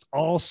you just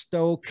all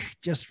stoke,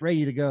 just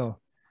ready to go?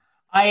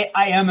 I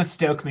am a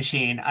stoke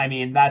machine. I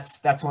mean,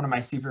 that's one of my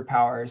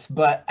superpowers,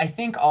 but I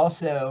think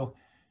also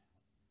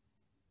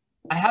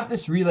I have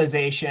this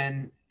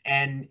realization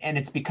and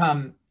it's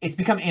become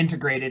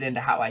integrated into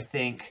how I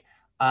think.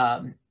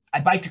 I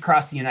biked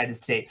across the United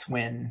States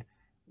when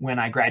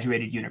I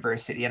graduated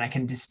university, and I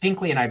can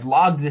distinctly, and I've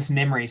logged this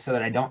memory so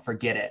that I don't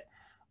forget it.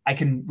 I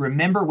can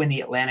remember when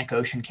the Atlantic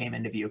Ocean came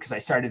into view because I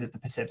started at the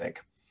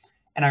Pacific.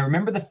 And I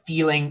remember the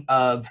feeling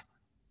of,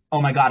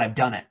 oh my God, I've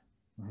done it.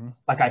 Mm-hmm.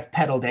 Like I've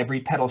pedaled every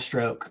pedal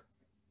stroke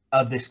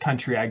of this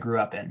country I grew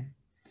up in.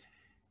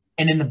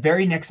 And in the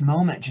very next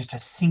moment, just a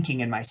sinking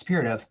in my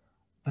spirit of,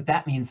 but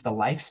that means the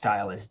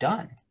lifestyle is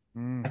done.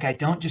 Mm. Like I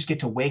don't just get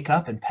to wake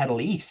up and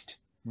pedal east.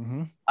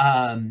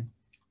 Mm-hmm.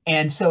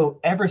 And so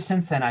ever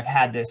since then, I've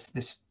had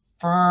this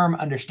firm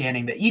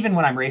understanding that even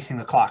when I'm racing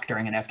the clock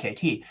during an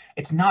FKT,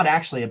 it's not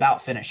actually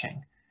about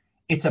finishing.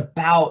 It's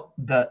about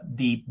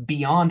the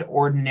beyond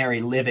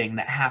ordinary living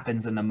that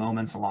happens in the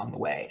moments along the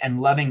way and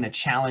loving the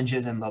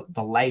challenges and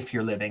the life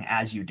you're living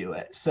as you do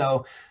it.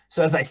 So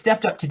as I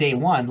stepped up to day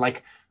one,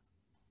 like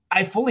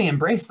I fully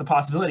embraced the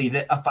possibility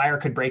that a fire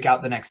could break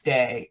out the next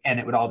day and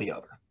it would all be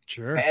over.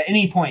 Sure. At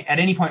any point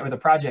with a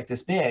project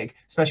this big,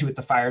 especially with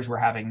the fires we're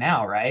having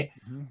now, right?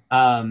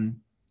 Mm-hmm.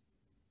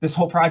 This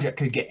whole project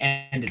could get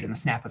ended in the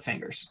snap of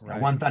fingers.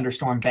 Right. One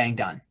thunderstorm, bang,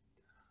 done.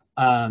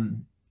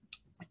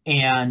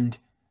 And,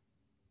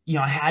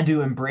 I had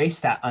to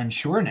embrace that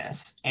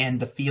unsureness and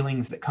the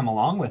feelings that come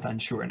along with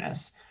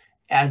unsureness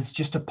as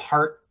just a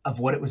part of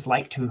what it was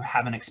like to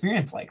have an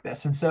experience like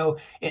this. And so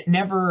it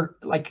never,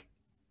 like,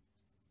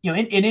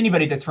 in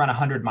anybody that's run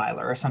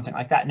 100-miler or something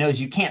like that knows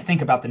you can't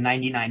think about the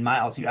 99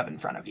 miles you have in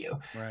front of you.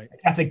 Right.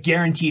 That's a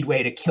guaranteed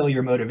way to kill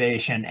your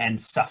motivation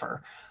and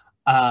suffer.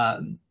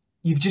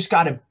 You've just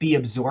got to be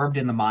absorbed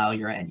in the mile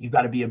you're in. You've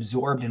got to be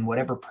absorbed in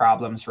whatever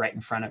problem's right in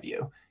front of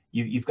you.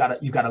 You've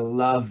got to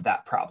love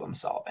that problem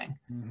solving.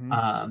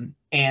 Mm-hmm.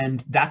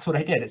 And that's what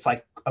I did. It's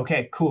like,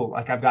 okay, cool.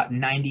 Like I've got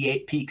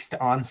 98 peaks to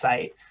on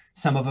site.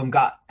 Some of them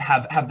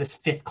have this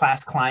 5th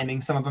class climbing.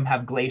 Some of them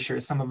have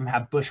glaciers. Some of them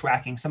have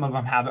bushwhacking. Some of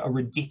them have a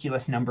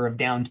ridiculous number of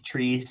downed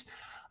trees.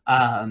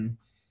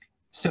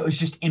 So it's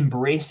just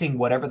embracing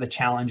whatever the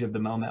challenge of the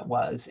moment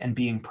was and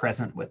being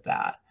present with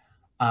that.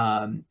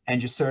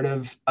 And just sort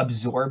of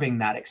absorbing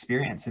that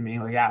experience and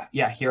being like,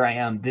 yeah, here I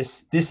am.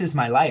 This is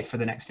my life for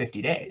the next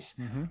 50 days.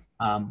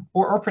 Mm-hmm.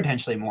 Or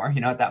potentially more,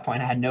 at that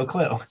point I had no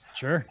clue.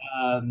 Sure.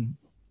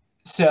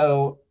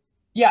 So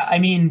yeah, I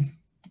mean,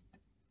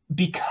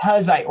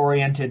 because I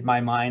oriented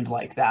my mind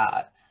like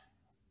that,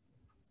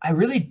 I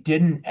really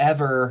didn't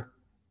ever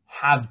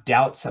have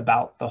doubts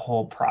about the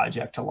whole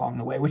project along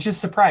the way, which is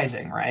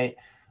surprising, right?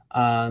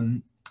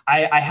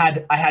 I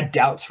had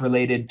doubts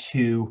related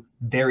to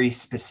very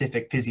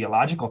specific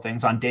physiological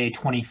things. On day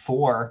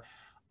 24,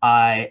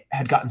 I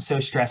had gotten so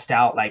stressed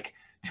out, like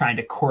trying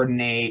to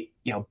coordinate,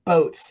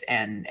 boats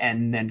and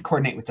then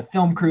coordinate with the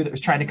film crew that was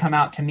trying to come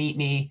out to meet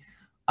me.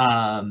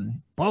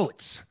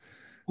 Boats.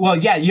 Well,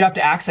 yeah, you have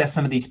to access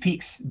some of these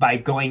peaks by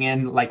going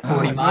in like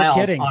 40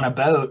 miles on a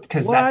boat,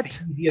 because that's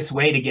the easiest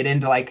way to get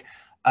into like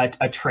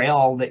a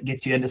trail that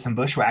gets you into some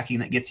bushwhacking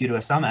that gets you to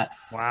a summit.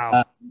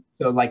 Wow.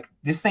 So like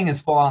this thing is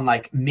full on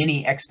like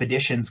mini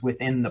expeditions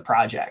within the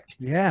project.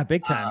 Yeah,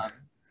 big time.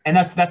 and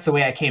that's the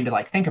way I came to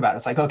like think about it.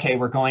 It's like, okay,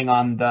 we're going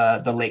on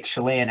the Lake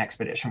Chelan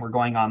expedition. We're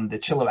going on the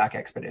Chilliwack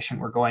expedition.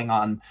 We're going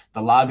on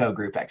the Lago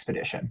group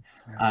expedition.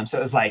 Yeah. So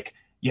it was like,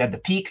 you had the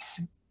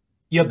peaks,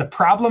 you had the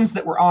problems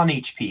that were on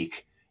each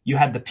peak. You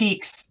had the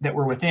peaks that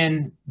were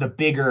within the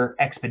bigger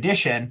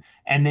expedition.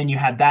 And then you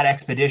had that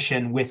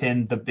expedition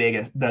within the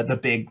big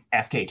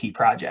FKT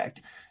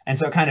project. And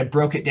so it kind of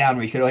broke it down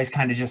where you could always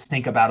kind of just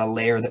think about a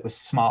layer that was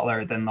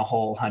smaller than the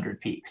whole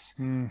 100 peaks.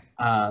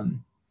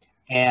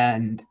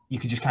 And you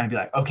could just kind of be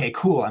like, okay,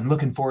 cool. I'm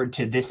looking forward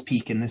to this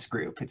peak in this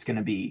group. It's going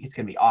to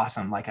be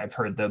awesome. Like, I've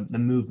heard the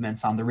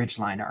movements on the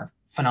ridgeline are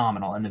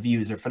phenomenal and the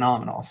views are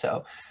phenomenal.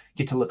 So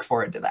get to look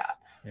forward to that.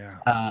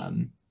 Yeah.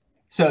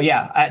 So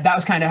yeah, that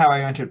was kind of how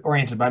I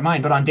oriented my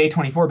mind. But on day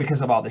 24,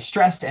 because of all the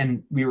stress,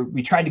 and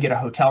we tried to get a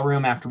hotel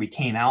room after we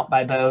came out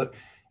by boat,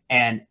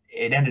 and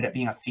it ended up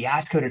being a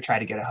fiasco to try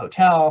to get a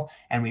hotel.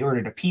 And we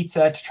ordered a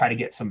pizza to try to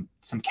get some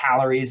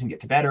calories and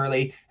get to bed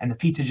early. And the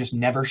pizza just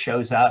never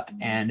shows up.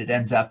 And it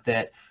ends up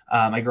that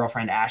my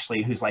girlfriend,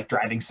 Ashley, who's like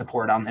driving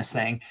support on this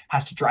thing,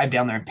 has to drive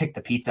down there and pick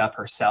the pizza up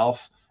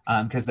herself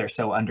because they're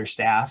so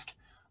understaffed.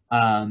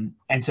 And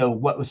so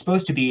what was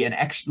supposed to be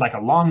like a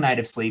long night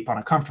of sleep on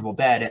a comfortable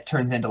bed, it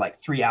turns into like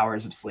 3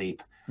 hours of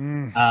sleep.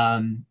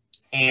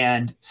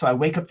 And so I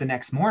wake up the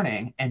next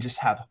morning and just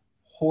have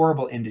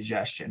horrible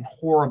indigestion,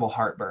 horrible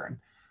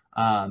heartburn.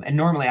 And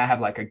normally I have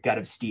like a gut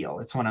of steel.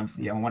 It's one of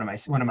my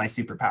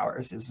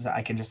superpowers is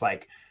I can just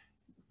like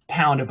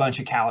pound a bunch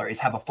of calories,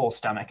 have a full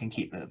stomach, and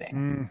keep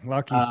moving.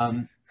 Lucky.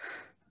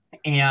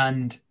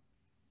 And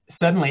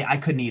suddenly I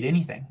couldn't eat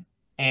anything.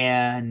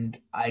 And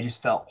I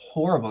just felt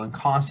horrible and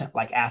constant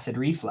like acid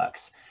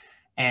reflux.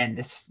 And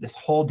this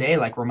whole day,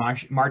 like, we're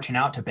marching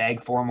out to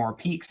bag 4 more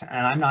peaks,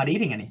 and I'm not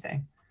eating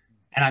anything.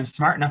 And I'm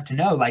smart enough to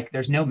know, like,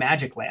 there's no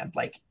magic land.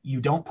 Like, you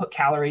don't put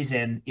calories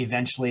in,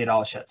 eventually it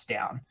all shuts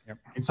down. Yep.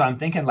 And so I'm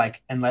thinking,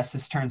 like, unless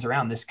this turns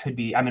around, this could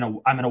be, I'm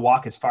gonna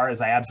walk as far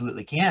as I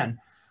absolutely can.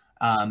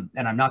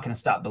 And I'm not going to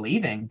stop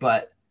believing,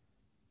 but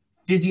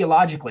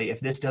physiologically, if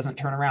this doesn't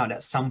turn around,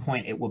 at some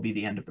point it will be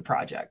the end of the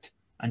project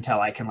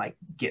until I can like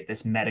get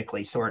this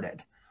medically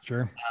sorted.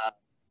 Sure.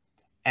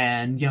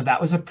 And,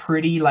 that was a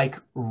pretty like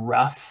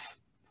rough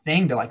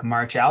thing to like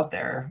march out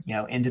there,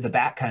 into the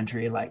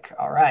backcountry. Like,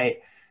 all right,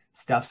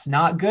 stuff's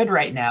not good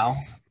right now.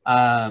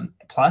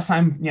 Plus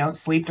I'm,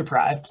 sleep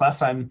deprived.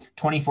 Plus I'm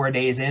 24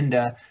 days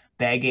into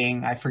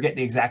bagging. I forget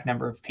the exact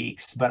number of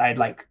peaks, but I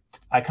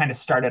kind of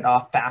started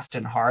off fast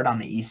and hard on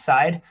the east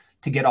side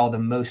to get all the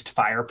most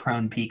fire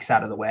prone peaks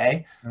out of the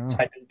way. Oh. So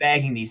I'd been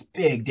bagging these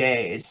big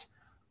days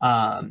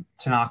to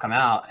knock them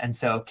out. And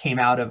so came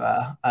out of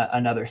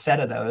another set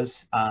of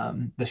those,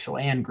 the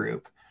Chelan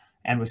group,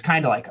 and was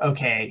kind of like,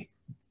 okay,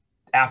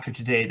 after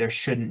today, there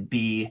shouldn't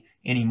be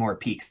any more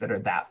peaks that are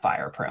that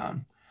fire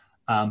prone.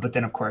 But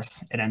then of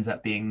course it ends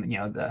up being,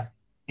 the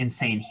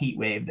insane heat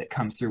wave that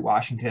comes through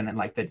Washington and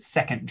like the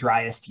second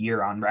driest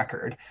year on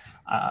record.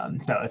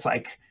 So it's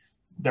like,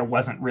 there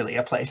wasn't really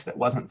a place that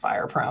wasn't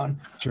fire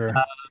prone. Sure.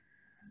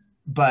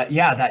 But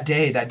yeah, that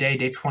day,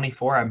 day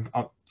 24, I'm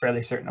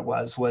fairly certain it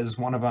was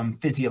one of them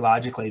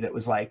physiologically that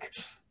was like,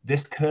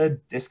 this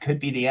could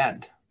be the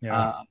end.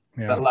 Yeah.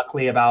 But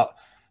luckily about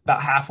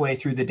halfway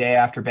through the day,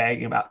 after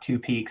bagging about 2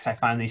 peaks, I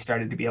finally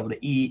started to be able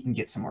to eat and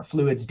get some more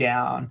fluids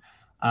down.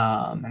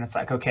 And it's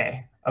like,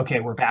 okay,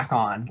 we're back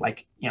on.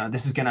 Like,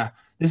 this is gonna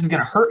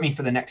hurt me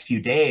for the next few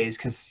days.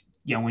 'Cause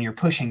when you're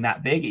pushing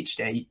that big each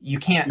day, you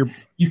can't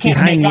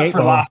make up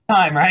for lost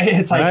time, right?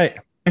 It's like,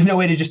 there's no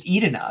way to just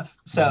eat enough.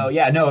 So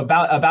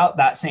about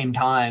that same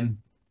time,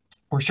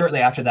 or shortly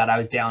after that, I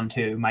was down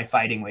to my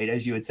fighting weight,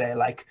 as you would say,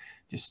 like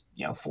just,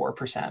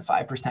 4%,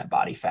 5%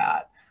 body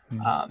fat.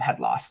 Had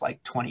lost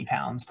like 20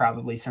 pounds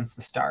probably since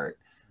the start.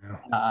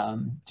 Yeah.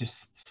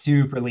 Just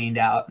super leaned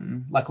out,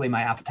 and luckily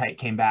my appetite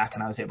came back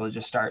and I was able to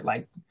just start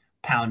like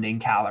pounding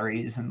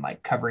calories and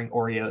like covering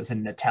Oreos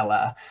and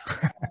Nutella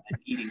and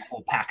eating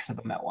whole packs of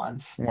them at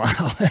once.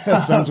 Wow.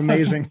 That sounds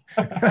amazing.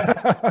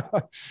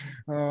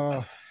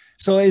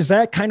 So is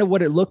that kind of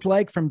what it looked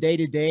like from day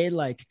to day?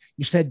 Like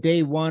you said,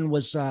 day 1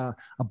 was a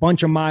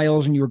bunch of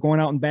miles and you were going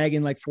out and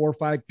bagging like 4 or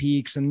 5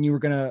 peaks, and you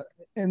were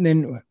and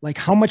then like,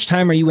 how much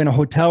time are you in a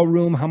hotel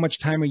room? How much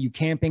time are you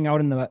camping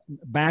out in the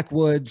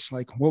backwoods?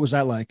 Like, what was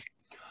that like?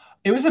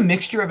 It was a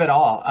mixture of it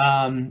all.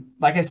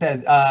 Like I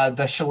said,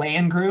 the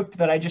Chelan group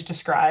that I just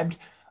described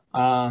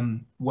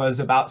was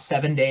about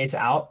 7 days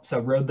out. So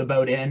rode the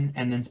boat in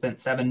and then spent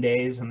 7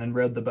 days and then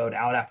rode the boat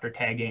out after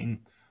tagging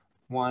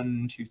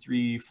 9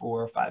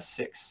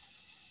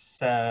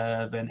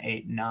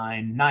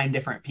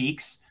 different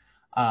peaks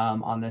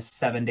on this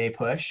 7-day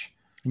push.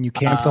 And you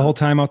camped the whole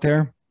time out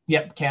there?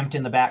 Yep. Camped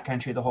in the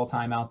backcountry the whole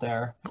time out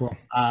there. Cool.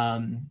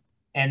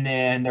 And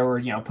then there were,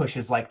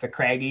 pushes like the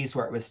Craggies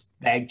where it was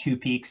bag 2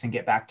 peaks and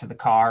get back to the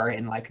car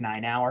in like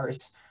 9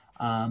 hours.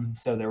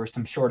 So there were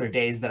some shorter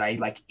days that I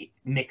like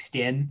mixed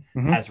in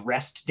as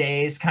rest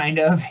days, kind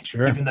of,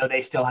 even though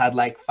they still had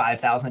like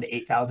 5,000 to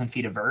 8,000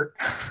 feet of vert.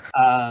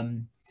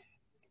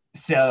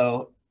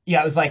 So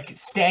yeah, it was like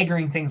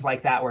staggering things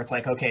like that, where it's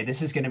like, okay,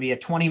 this is going to be a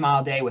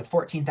 20-mile day with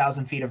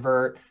 14,000 feet of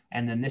vert.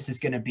 And then this is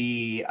going to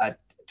be a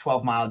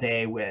 12-mile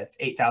day with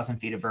 8,000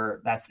 feet of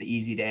vert. That's the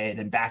easy day.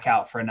 Then back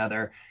out for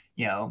another,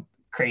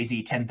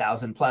 crazy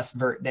 10,000 plus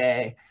vert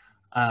day.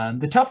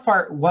 The tough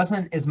part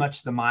wasn't as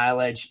much the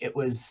mileage. It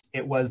was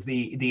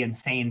the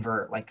insane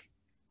vert, like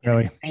an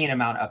Really? insane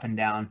amount up and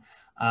down.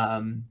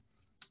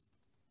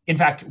 In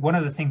fact, one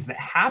of the things that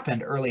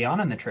happened early on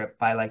in the trip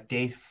by like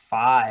day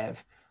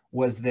 5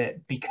 was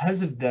that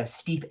because of the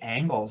steep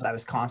angles I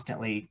was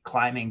constantly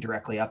climbing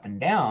directly up and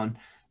down,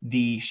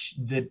 the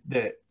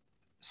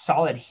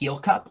solid heel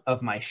cup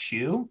of my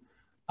shoe,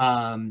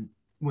 when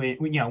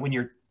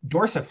you're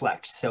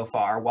dorsiflexed so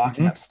far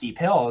walking up steep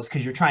hills,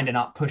 because you're trying to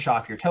not push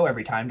off your toe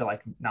every time to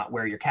like not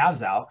wear your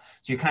calves out,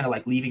 so you're kind of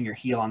like leaving your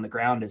heel on the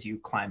ground as you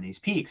climb these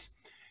peaks.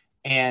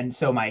 And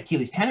so my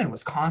Achilles tendon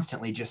was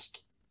constantly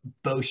just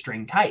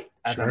bowstring tight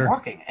as I'm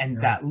walking, and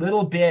that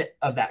little bit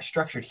of that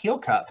structured heel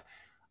cup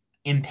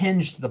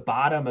impinged the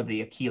bottom of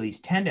the Achilles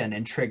tendon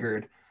and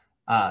triggered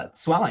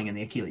swelling in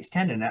the Achilles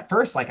tendon. At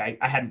first, like I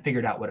hadn't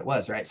figured out what it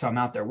was, right? So I'm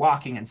out there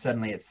walking, and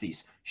suddenly it's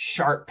these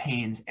sharp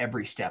pains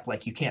every step,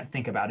 like you can't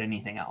think about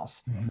anything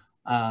else.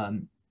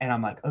 And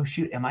I'm like, oh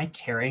shoot, am I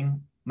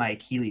tearing my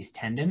Achilles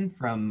tendon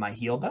from my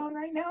heel bone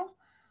right now?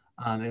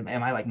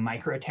 Am I like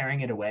micro tearing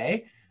it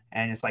away?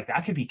 And it's like,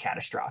 that could be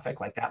catastrophic.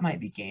 Like that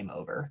might be game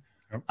over.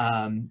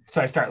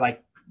 So I start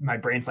like, my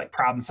brain's like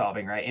problem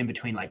solving, right? In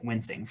between like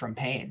wincing from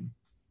pain.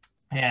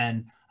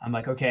 And I'm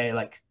like, okay,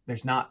 like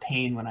there's not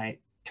pain when I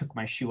took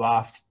my shoe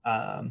off.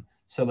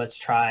 So let's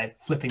try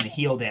flipping the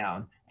heel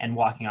down and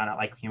walking on it.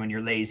 Like when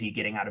you're lazy,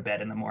 getting out of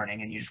bed in the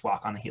morning and you just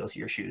walk on the heels of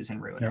your shoes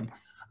and ruin them.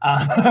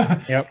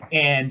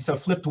 And so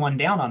flipped one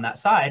down on that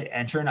side,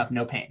 and sure enough,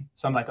 no pain.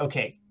 So I'm like,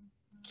 okay,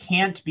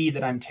 can't be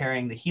that I'm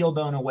tearing the heel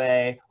bone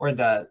away or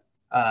the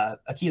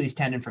Achilles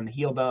tendon from the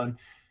heel bone.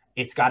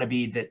 It's got to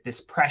be that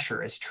this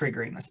pressure is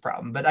triggering this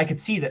problem. But I could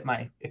see that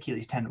my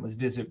Achilles tendon was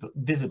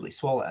visibly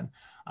swollen.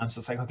 So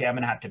it's like, okay, I'm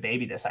going to have to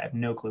baby this. I have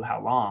no clue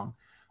how long.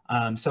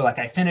 So like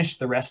I finished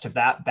the rest of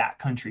that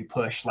backcountry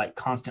push, like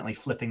constantly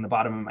flipping the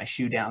bottom of my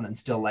shoe down and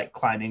still like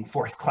climbing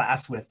 4th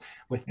class with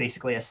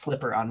basically a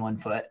slipper on one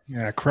foot.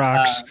 Yeah,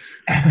 Crocs.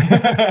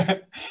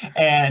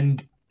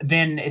 And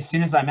then as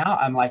soon as I'm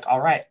out, I'm like,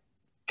 all right,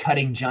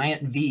 cutting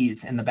giant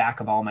V's in the back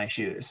of all my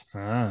shoes.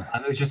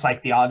 It was just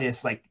like the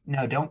obvious, like,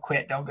 no, don't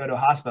quit. Don't go to a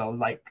hospital.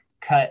 Like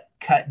cut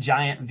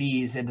giant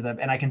V's into them.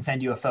 And I can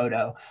send you a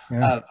photo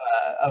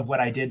of what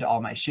I did to all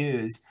my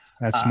shoes.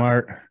 That's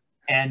smart.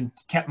 And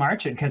kept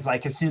marching, because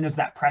like as soon as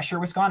that pressure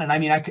was gone, and I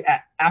mean,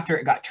 after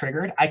it got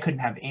triggered, I couldn't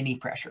have any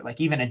pressure.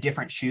 Like even a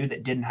different shoe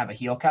that didn't have a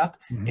heel cup,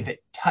 if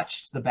it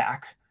touched the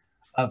back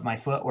of my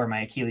foot where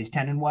my Achilles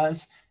tendon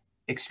was,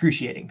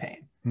 excruciating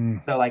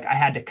pain. So like I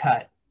had to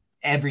cut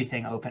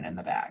everything open in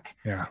the back.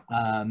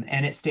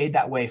 And it stayed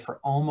that way for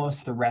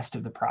almost the rest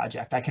of the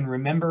project. I can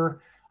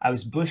remember I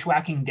was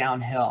bushwhacking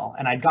downhill,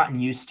 and I'd gotten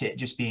used to it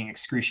just being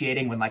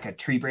excruciating when like a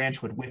tree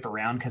branch would whip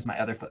around because my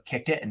other foot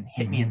kicked it and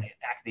hit me in the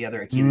back of the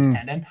other Achilles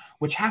tendon,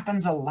 which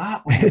happens a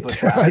lot when you're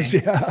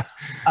bushwhacking.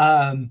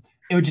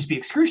 It would just be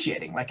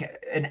excruciating, like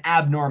an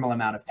abnormal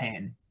amount of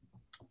pain.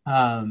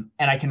 And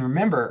I can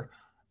remember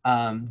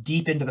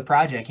deep into the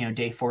project,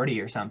 day 40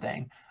 or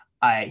something,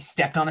 I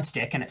stepped on a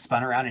stick and it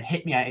spun around and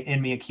hit me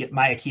in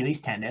my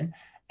Achilles tendon.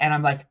 And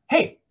I'm like,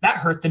 hey, that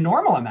hurt the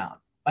normal amount.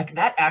 Like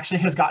that actually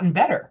has gotten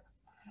better.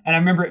 And I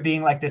remember it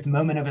being like this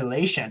moment of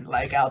elation,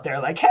 like out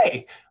there, like,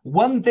 hey,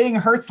 one thing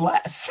hurts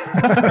less.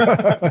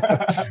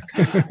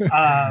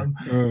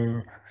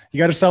 You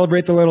got to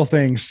celebrate the little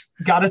things.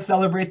 Got to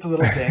celebrate the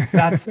little things.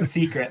 That's the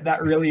secret.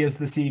 That really is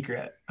the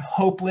secret.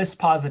 Hopeless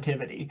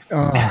positivity.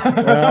 Well,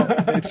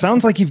 it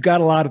sounds like you've got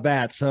a lot of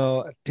that.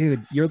 So,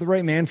 dude, you're the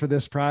right man for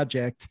this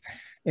project.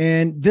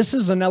 And this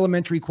is an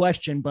elementary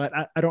question, but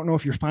I don't know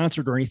if you're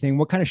sponsored or anything.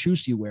 What kind of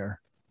shoes do you wear?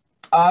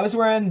 I was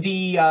wearing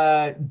the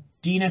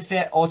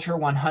Dynafit Ultra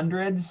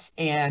 100s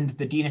and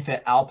the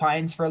Dynafit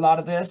Alpines for a lot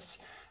of this.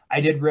 I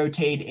did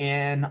rotate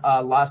in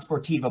La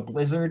Sportiva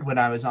Blizzard when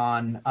I was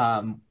on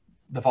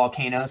the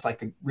volcanoes, like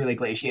the really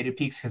glaciated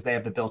peaks, because they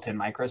have the built-in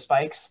micro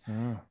spikes.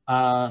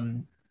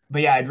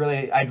 But yeah, I'd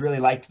really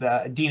liked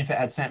the Dynafit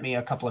had sent me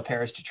a couple of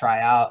pairs to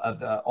try out of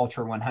the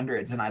Ultra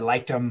 100s, and I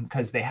liked them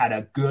because they had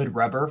a good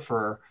rubber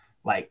for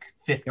like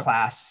 5th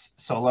class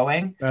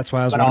soloing. That's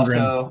why I was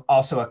wondering.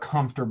 Also a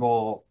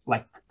comfortable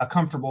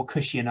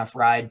cushy enough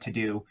ride to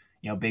do,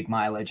 big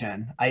mileage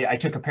in. I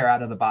took a pair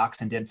out of the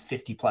box and did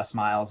 50 plus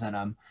miles in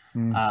them,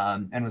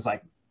 and was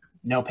like,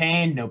 no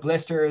pain, no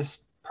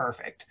blisters,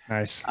 perfect.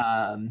 Nice.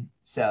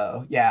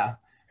 So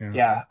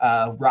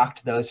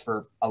rocked those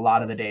for a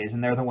lot of the days,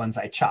 and they're the ones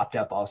I chopped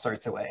up all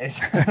sorts of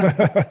ways.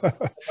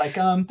 Like,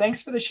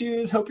 thanks for the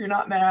shoes. Hope you're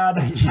not mad.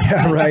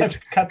 Yeah, right. I've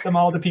cut them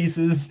all to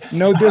pieces.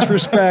 No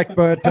disrespect,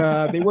 but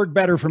they work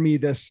better for me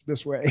this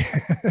way.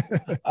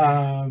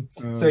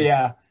 So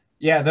yeah.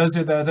 Yeah, those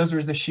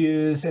were the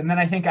shoes. And then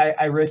I think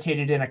I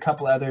rotated in a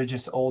couple other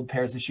just old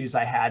pairs of shoes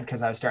I had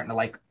because I was starting to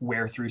like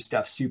wear through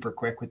stuff super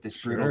quick with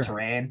this brutal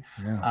terrain.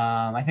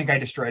 Yeah. I think I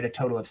destroyed a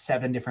total of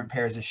 7 different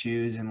pairs of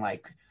shoes and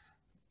like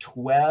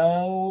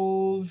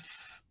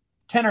 12,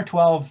 10 or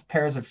 12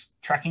 pairs of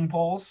trekking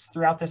poles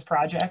throughout this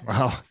project.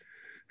 Wow.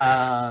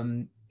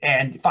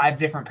 And 5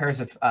 different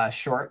pairs of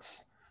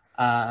shorts.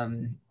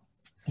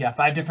 Yeah,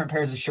 5 different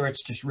pairs of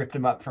shorts, just ripped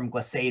them up from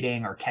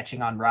glissading or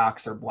catching on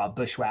rocks or while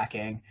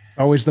bushwhacking.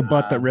 Always the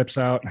butt that rips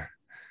out.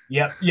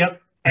 Yep.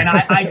 And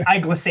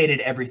I glissaded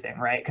everything,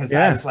 right? Because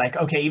I was like,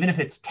 okay, even if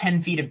it's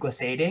 10 feet of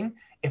glissading,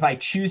 if I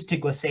choose to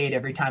glissade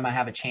every time I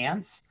have a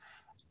chance,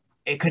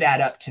 it could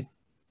add up to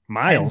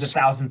miles, tens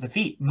of thousands of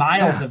feet,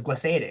 miles of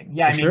glissading.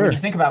 Yeah, I mean, when you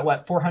think about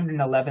what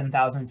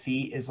 411,000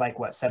 feet is like,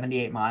 what,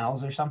 78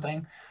 miles or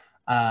something?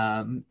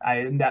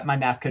 That my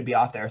math could be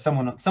off there.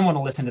 Someone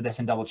will listen to this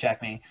and double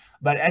check me,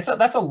 but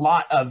that's a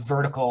lot of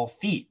vertical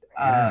feet.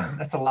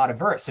 That's a lot of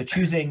vert. So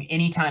choosing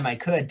anytime I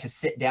could to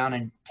sit down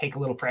and take a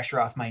little pressure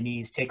off my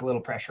knees, take a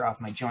little pressure off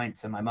my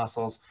joints and my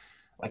muscles.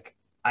 Like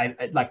I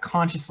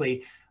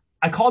consciously,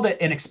 I called it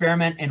an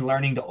experiment in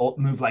learning to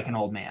move like an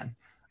old man.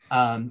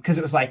 Cause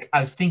it was like, I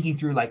was thinking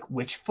through like,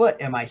 which foot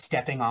am I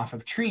stepping off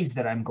of trees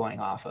that I'm going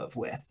off of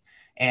with?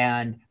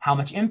 And how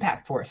much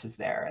impact force is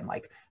there? And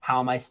like, how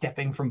am I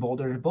stepping from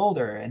boulder to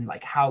boulder? And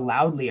like, how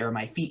loudly are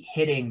my feet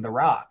hitting the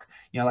rock?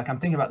 You know, like I'm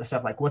thinking about the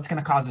stuff, like what's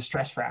going to cause a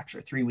stress fracture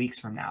 3 weeks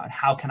from now? And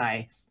how can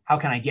I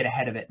get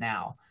ahead of it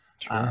now?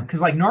 Cause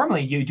like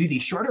normally you do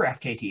these shorter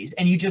FKTs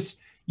and you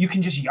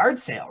can just yard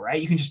sail, right?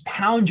 You can just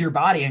pound your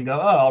body and go,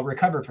 oh, I'll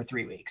recover for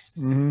 3 weeks.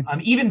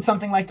 Even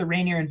something like the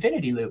Rainier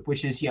Infinity Loop,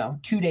 which is,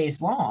 2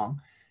 days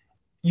long,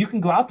 you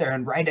can go out there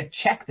and write a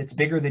check that's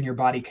bigger than your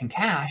body can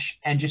cash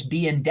and just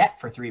be in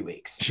debt for 3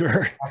 weeks.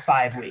 Sure. Or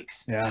 5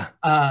 weeks. Yeah.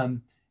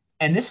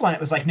 And this one, it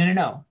was like,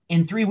 no.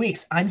 In 3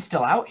 weeks, I'm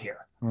still out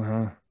here.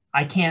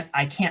 I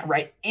can't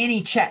write any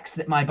checks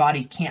that my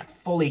body can't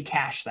fully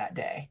cash that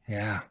day.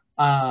 Yeah.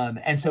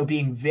 And so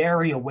being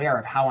very aware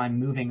of how I'm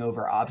moving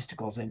over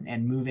obstacles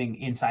and moving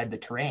inside the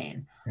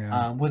terrain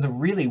was a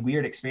really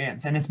weird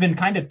experience. And it's been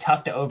kind of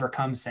tough to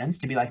overcome since,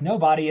 to be like, no,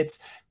 body, it's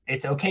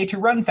okay to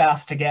run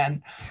fast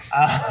again.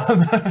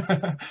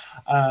 Because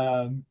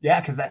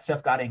that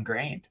stuff got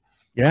ingrained.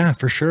 Yeah,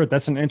 for sure.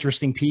 That's an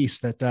interesting piece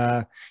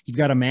that you've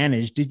got to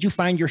manage. Did you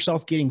find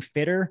yourself getting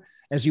fitter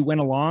as you went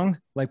along?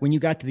 Like when you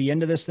got to the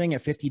end of this thing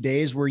at 50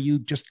 days, were you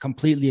just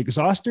completely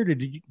exhausted, or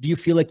do you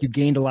feel like you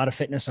gained a lot of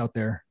fitness out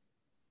there?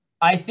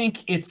 I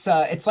think it's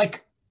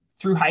like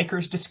through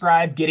hikers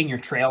describe, getting your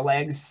trail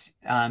legs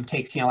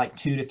takes, like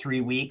 2 to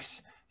 3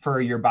 weeks for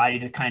your body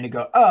to kind of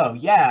go, oh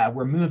yeah,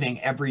 we're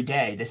moving every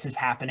day. This is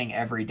happening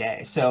every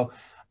day. So,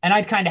 and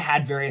I'd kind of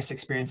had various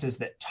experiences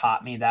that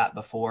taught me that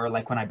before.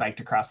 Like when I biked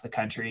across the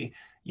country,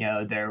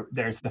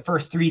 there's the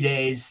first 3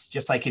 days,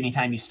 just like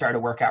anytime you start a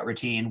workout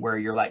routine where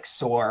you're like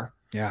sore.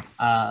 Yeah.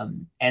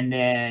 And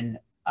then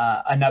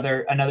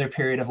another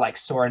period of like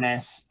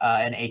soreness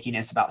and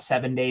achiness about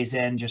 7 days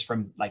in, just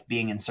from like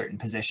being in certain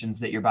positions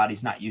that your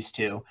body's not used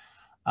to.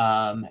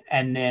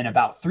 And then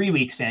about 3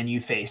 weeks in, you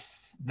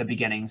face the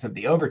beginnings of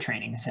the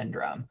overtraining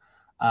syndrome,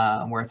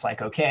 where it's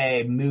like,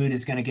 okay, mood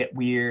is going to get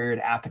weird.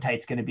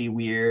 Appetite's going to be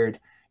weird.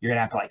 You're going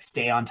to have to like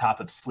stay on top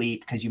of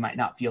sleep because you might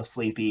not feel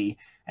sleepy.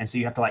 And so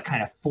you have to like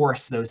kind of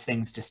force those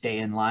things to stay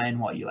in line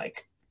while you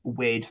like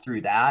wade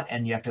through that.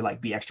 And you have to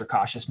like be extra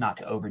cautious not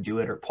to overdo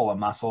it or pull a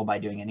muscle by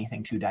doing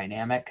anything too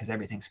dynamic because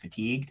everything's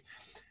fatigued.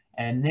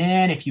 And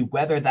then if you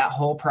weather that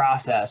whole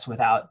process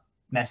without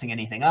messing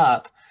anything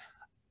up,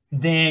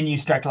 then you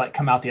start to like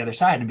come out the other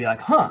side and be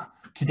like,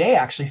 today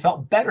actually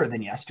felt better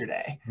than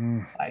yesterday.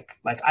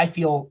 Like I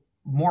feel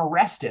more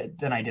rested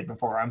than I did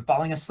before. I'm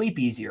falling asleep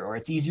easier, or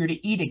it's easier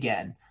to eat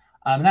again.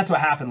 And that's what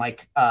happened.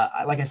 Like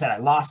I said, I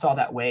lost all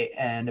that weight.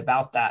 And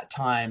about that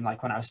time,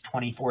 like when I was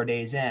 24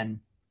 days in,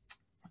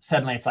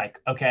 suddenly it's like,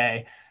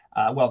 okay,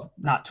 well,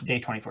 not day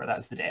 24. That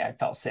was the day I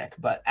felt sick.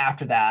 But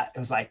after that, it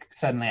was like,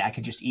 suddenly I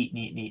could just eat and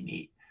eat and eat and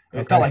eat.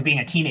 It felt like being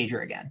a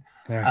teenager again.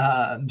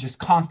 Just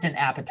constant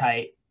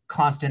appetite,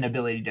 constant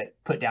ability to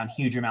put down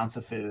huge amounts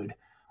of food.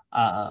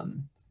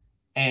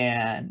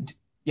 And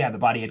yeah, the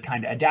body had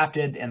kind of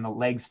adapted and the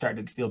legs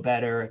started to feel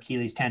better.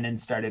 Achilles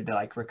tendons started to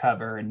like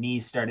recover and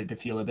knees started to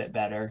feel a bit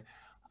better.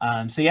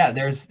 So yeah,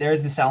 there's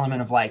this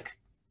element of like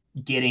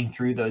getting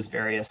through those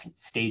various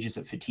stages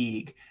of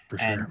fatigue. For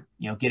sure.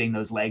 And, getting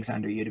those legs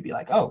under you to be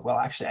like, oh, well,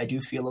 actually I do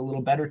feel a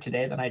little better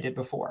today than I did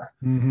before.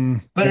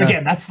 But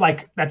again,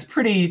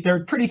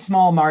 they're pretty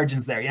small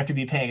margins there. You have to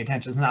be paying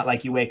attention. It's not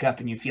like you wake up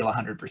and you feel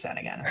 100%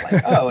 again. It's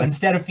like, oh,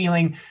 instead of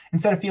feeling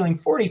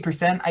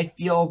 40%, I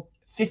feel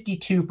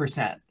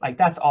 52%. Like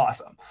that's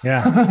awesome.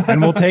 Yeah.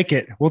 And we'll take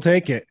it.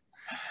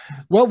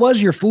 What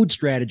was your food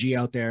strategy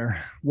out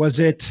there? Was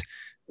it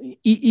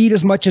eat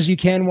as much as you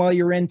can while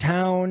you're in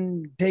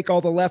town, take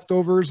all the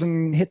leftovers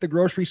and hit the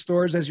grocery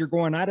stores as you're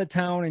going out of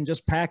town and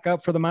just pack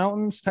up for the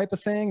mountains type of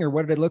thing? Or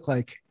what did it look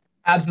like?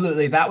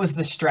 Absolutely. That was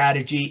the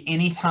strategy.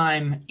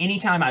 Anytime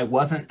I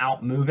wasn't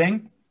out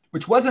moving,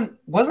 which wasn't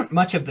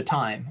much of the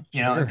time.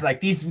 You know, it's like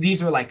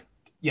these were like,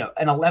 you know,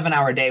 an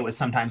 11-hour day was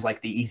sometimes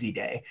like the easy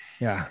day.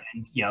 Yeah.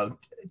 And, you know,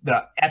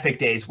 the epic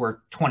days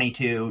were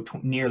 22,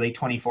 nearly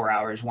 24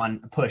 hours,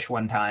 one push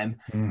one time.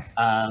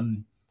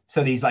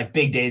 So these like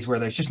big days where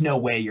there's just no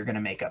way you're going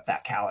to make up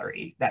that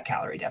calorie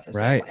deficit.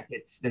 Right. Like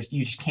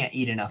you just can't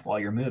eat enough while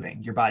you're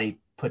moving. Your body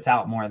puts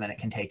out more than it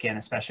can take in,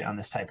 especially on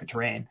this type of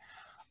terrain.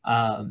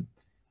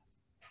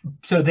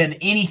 So then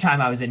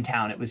anytime I was in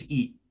town, it was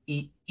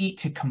eat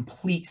to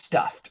complete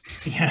stuffed,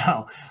 you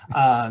know,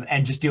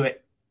 and just do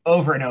it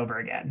over and over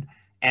again.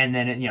 And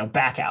then, you know,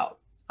 back out.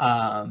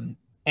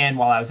 And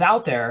while I was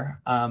out there,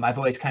 I've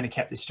always kind of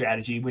kept this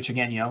strategy, which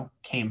again, you know,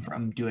 came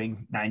from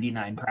doing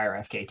 99 prior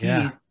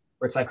FKT,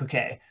 where it's like,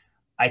 okay,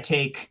 I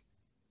take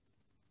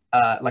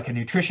like a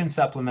nutrition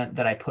supplement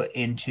that I put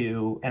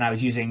into, and I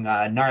was using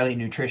Gnarly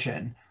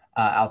Nutrition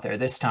out there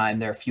this time.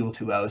 They're Fuel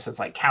 2O. So it's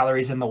like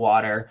calories in the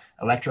water,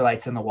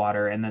 electrolytes in the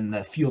water. And then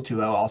the Fuel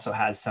 2O also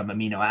has some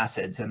amino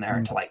acids in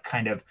there to like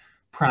kind of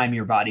prime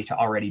your body to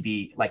already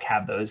be like,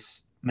 have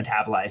those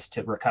metabolized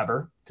to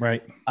recover.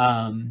 Right.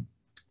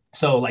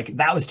 So like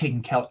that was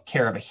taking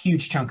care of a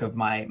huge chunk of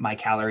my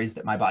calories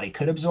that my body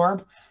could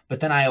absorb. But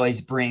then I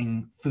always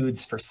bring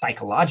foods for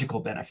psychological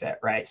benefit,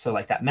 right? So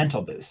like that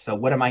mental boost. So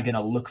what am I going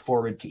to look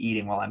forward to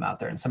eating while I'm out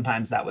there? And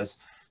sometimes that was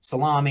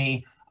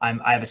salami.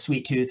 I have a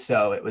sweet tooth,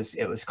 so it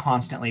was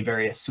constantly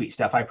various sweet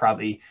stuff. I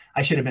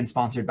should have been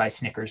sponsored by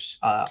Snickers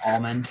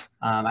almond.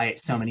 I ate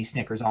so many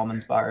Snickers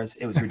almonds bars.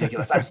 It was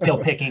ridiculous. I'm still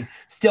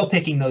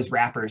picking those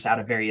wrappers out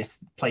of various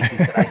places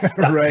that I stuffed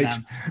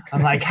them.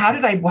 I'm like,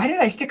 why did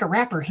I stick a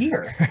wrapper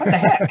here? What the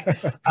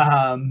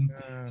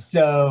heck?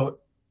 So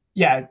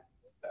yeah,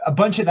 a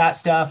bunch of that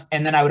stuff.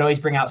 And then I would always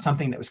bring out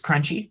something that was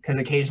crunchy, because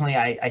occasionally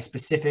I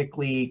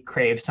specifically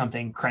crave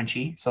something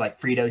crunchy. So like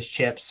Fritos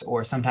chips,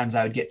 or sometimes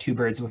I would get two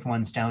birds with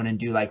one stone and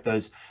do like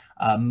those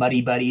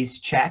Muddy Buddies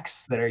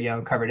checks that are, you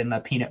know, covered in the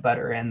peanut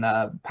butter and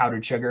the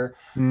powdered sugar.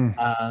 You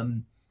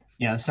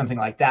know, something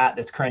like that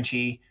that's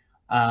crunchy.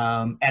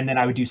 And then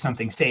I would do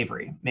something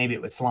savory. Maybe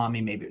it was salami,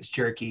 maybe it was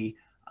jerky.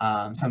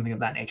 Something of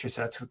that nature.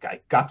 So that's, I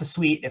got the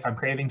sweet if I'm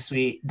craving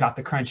sweet, got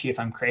the crunchy if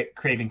I'm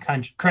craving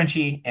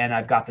crunchy, and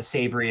I've got the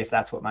savory if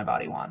that's what my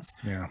body wants.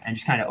 Yeah. And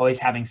just kind of always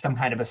having some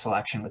kind of a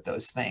selection with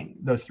those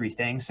three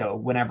things. So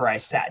whenever I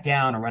sat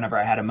down or whenever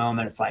I had a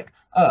moment, it's like,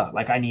 oh,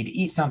 like I need to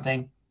eat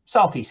something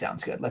salty.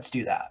 Sounds good. Let's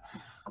do that.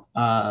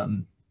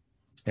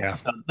 Yeah.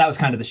 So that was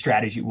kind of the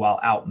strategy while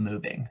out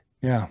moving.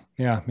 Yeah.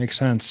 Yeah. Makes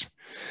sense.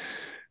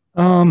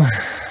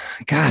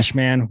 Gosh,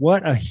 man,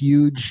 what a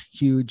huge,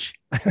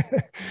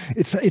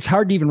 it's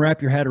hard to even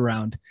wrap your head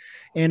around.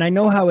 And I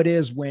know how it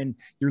is when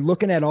you're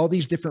looking at all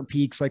these different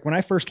peaks. Like when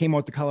I first came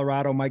out to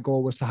Colorado, my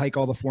goal was to hike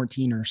all the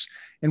 14ers.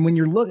 And when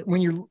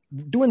you're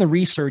doing the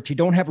research, you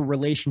don't have a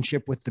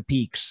relationship with the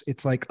peaks.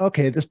 It's like,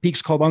 okay, this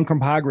peak's called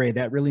Uncompahgre.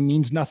 That really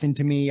means nothing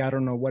to me. I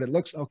don't know what it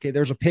looks. Okay,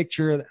 there's a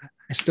picture.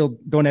 I still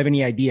don't have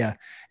any idea.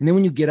 And then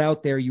when you get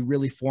out there, you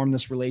really form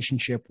this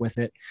relationship with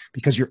it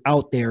because you're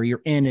out there,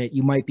 you're in it.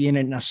 You might be in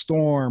it in a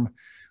storm.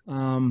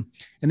 And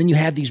then you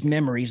have these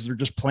memories. They're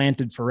just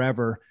planted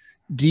forever.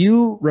 Do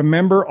you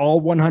remember all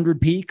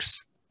 100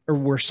 peaks, or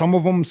were some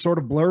of them sort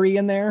of blurry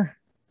in there?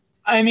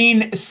 I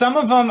mean, some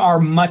of them are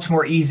much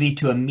more easy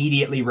to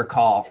immediately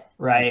recall,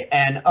 right?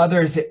 And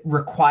others, it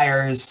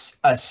requires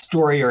a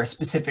story or a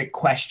specific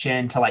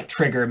question to like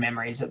trigger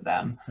memories of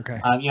them.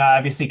 Okay. You know, I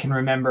obviously can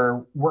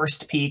remember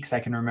worst peaks. I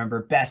can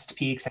remember best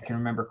peaks. I can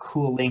remember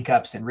cool link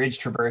ups and ridge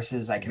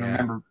traverses. I can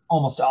remember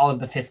almost all of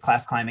the 5th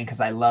class climbing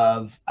because I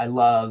love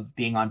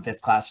being on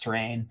 5th class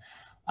terrain.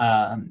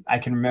 I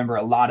can remember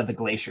a lot of the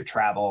glacier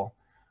travel.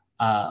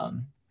 I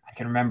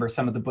can remember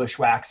some of the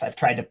bushwhacks. I've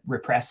tried to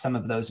repress some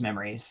of those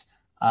memories.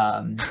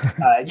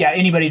 Yeah,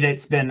 anybody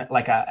that's been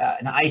like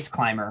an ice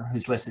climber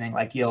who's listening,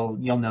 like you'll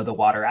know the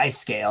water ice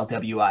scale,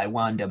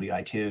 WI1,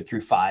 WI2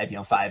 through 5. You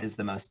know, 5 is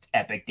the most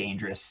epic,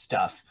 dangerous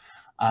stuff.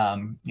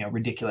 You know,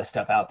 ridiculous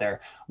stuff out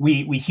there.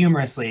 We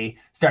humorously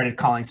started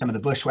calling some of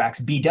the bushwhacks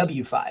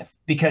BW5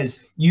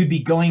 because you'd be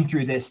going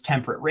through this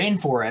temperate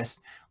rainforest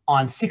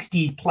on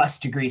 60 plus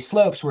degree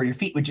slopes where your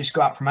feet would just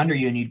go out from under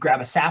you, and you'd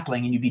grab a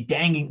sapling and you'd be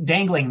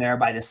dangling there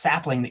by the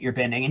sapling that you're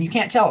bending. And you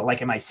can't tell,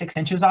 like, am I 6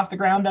 inches off the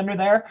ground under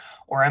there,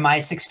 or am I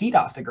 6 feet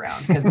off the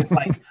ground? Because it's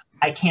like,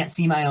 I can't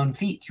see my own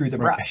feet through the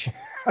brush.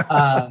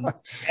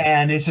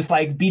 And it's just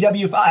like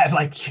BW5,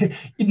 like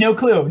no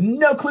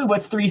clue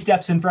what's 3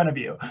 steps in front of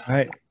you.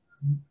 Right.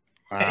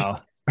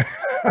 Wow.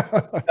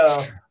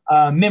 So,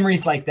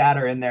 memories like that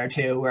are in there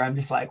too, where I'm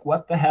just like,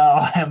 what the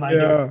hell am I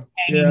doing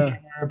hanging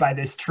here by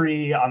this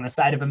tree on the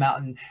side of a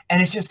mountain?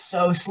 And it's just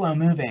so slow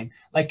moving.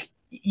 Like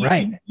you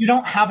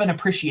don't have an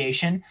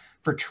appreciation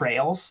for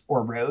trails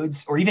or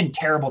roads or even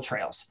terrible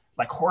trails,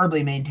 like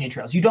horribly maintained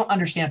trails. You don't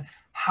understand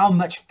how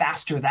much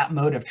faster that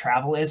mode of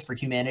travel is for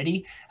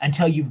humanity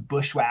until you've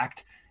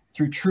bushwhacked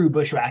through true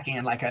bushwhacking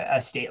in like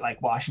a state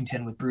like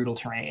Washington with brutal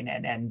terrain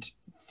and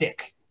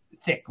thick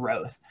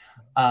growth.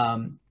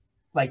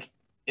 Like,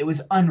 it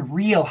was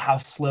unreal how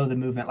slow the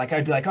movement. Like,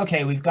 I'd be like,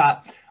 okay, we're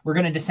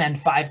going to descend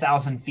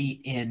 5,000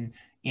 feet in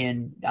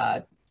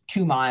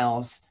 2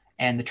 miles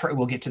and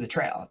we'll get to the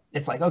trail.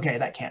 It's like, okay,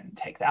 that can't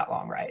take that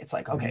long, right? It's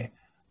like, okay,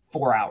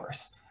 4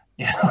 hours.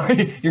 You know,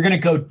 you're going to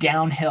go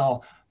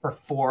downhill for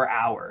 4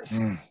 hours.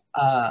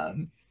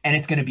 And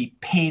it's going to be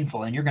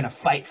painful and you're going to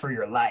fight for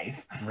your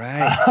life.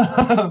 Right.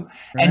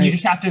 And you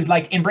just have to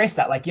like embrace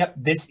that. Like, yep,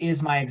 this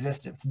is my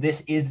existence.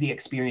 This is the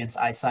experience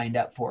I signed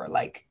up for.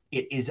 Like,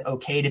 it is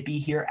okay to be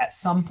here. At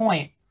some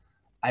point,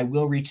 I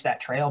will reach that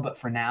trail, but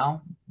for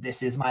now,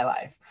 this is my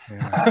life.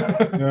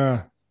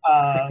 Yeah.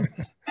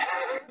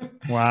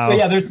 Wow. So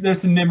yeah,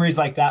 there's some memories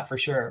like that for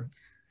sure.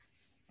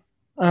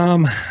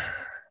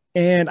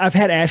 And I've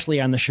had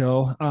Ashley on the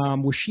show.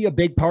 Was she a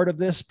big part of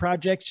this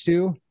project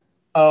too?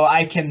 Oh,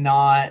 I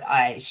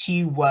cannot.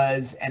 She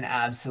was an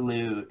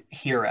absolute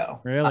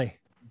hero. Really?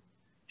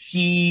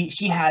 She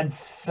had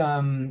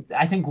some,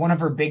 I think one of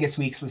her biggest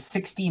weeks was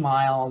 60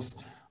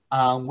 miles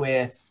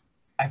with,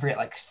 I forget,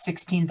 like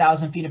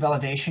 16,000 feet of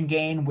elevation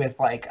gain with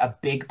like a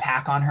big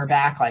pack on her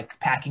back, like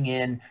packing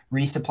in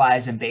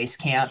resupplies and base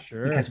camp.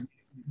 Sure. Because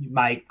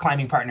my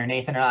climbing partner,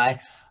 Nathan, and I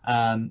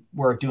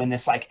were doing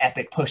this like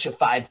epic push of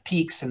 5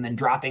 peaks and then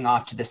dropping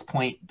off to this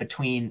point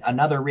between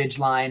another ridge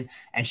line.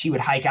 And she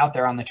would hike out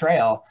there on the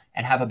trail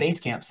and have a base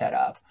camp set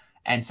up.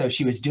 And so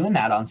she was doing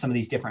that on some of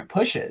these different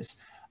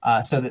pushes.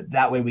 So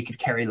that way we could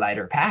carry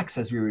lighter packs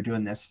as we were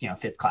doing this,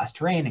 5th class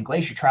terrain and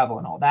glacier travel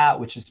and all that,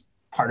 which is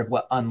part of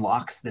what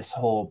unlocks this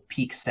whole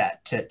peak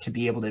set to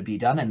be able to be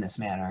done in this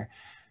manner.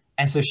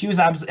 And so she was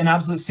an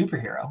absolute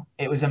superhero.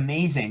 It was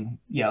amazing,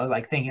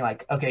 like thinking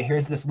like, okay,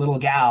 here's this little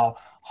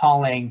gal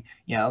hauling,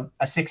 a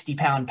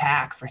 60-pound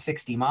pack for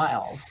 60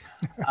 miles.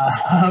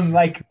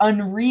 Like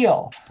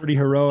unreal. Pretty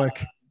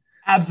heroic.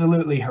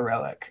 Absolutely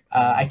heroic.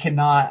 I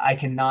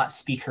cannot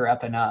speak her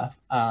up enough.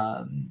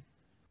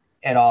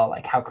 At all,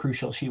 like how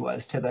crucial she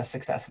was to the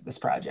success of this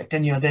project.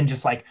 And then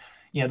just like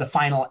the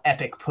final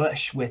epic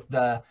push with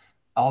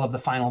all of the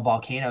final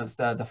volcanoes,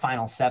 the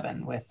final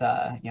 7 with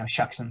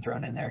Shuckson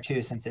thrown in there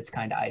too, since it's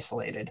kind of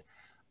isolated.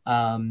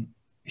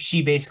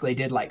 She basically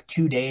did like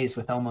 2 days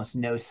with almost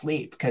no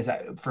sleep, because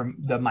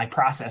my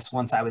process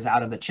once I was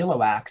out of the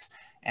Chilliwax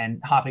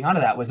and hopping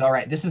onto that was, all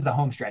right, this is the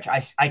home stretch.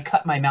 I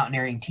cut my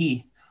mountaineering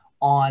teeth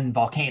on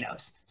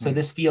volcanoes. So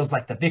this feels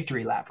like the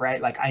victory lap, right?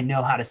 Like I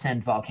know how to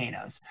send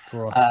volcanoes.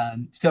 Cool.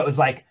 So it was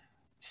like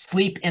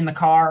sleep in the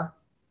car,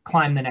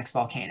 climb the next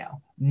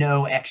volcano.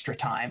 No extra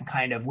time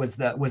kind of was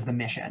the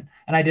mission.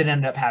 And I did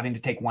end up having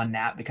to take 1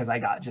 nap because I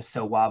got just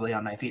so wobbly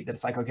on my feet that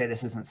it's like, okay,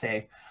 this isn't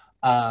safe.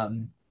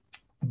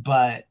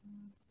 But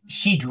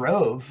she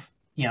drove,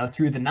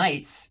 through the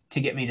nights to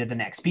get me to the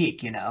next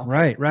peak,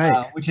 Right.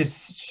 Which is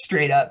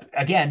straight up,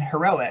 again,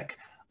 heroic.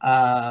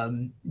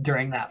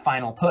 During that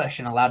final push,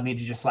 and allowed me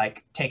to just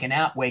like take a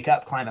nap, wake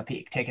up, climb a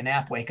peak, take a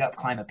nap, wake up,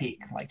 climb a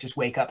peak, like just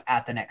wake up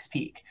at the next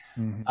peak.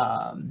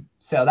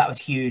 So that was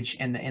huge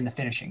in the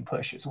finishing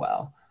push as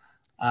well.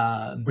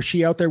 Was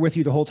she out there with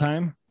you the whole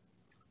time?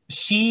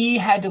 She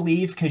had to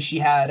leave because she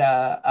had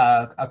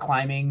a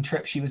climbing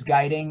trip she was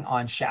guiding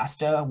on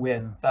Shasta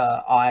with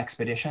Awe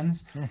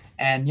Expeditions.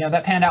 And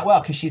that panned out well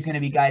because she's going to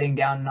be guiding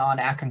down on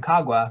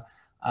Aconcagua,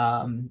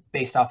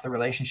 based off the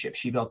relationship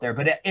she built there.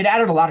 But it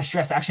added a lot of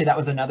stress. Actually, that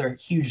was another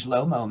huge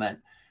low moment.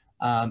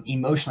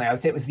 Emotionally, I would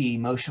say it was the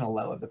emotional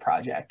low of the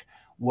project.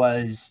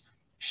 Was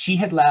she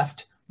had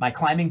left, my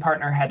climbing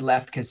partner had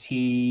left because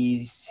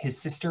his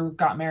sister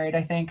got married,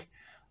 I think.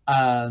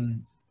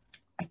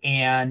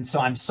 And so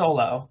I'm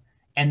solo,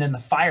 and then the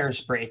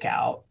fires break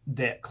out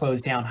that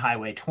close down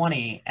Highway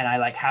 20. And I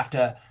like have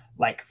to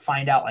like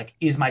find out, like,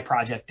 is my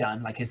project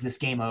done? Like, is this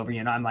game over?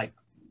 I'm like,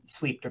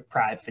 sleep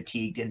deprived,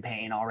 fatigued, in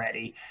pain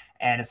already.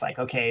 And it's like,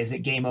 okay, is it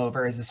game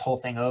over? Is this whole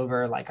thing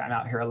over? Like, I'm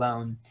out here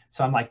alone.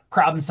 So I'm like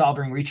problem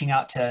solving, reaching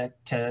out to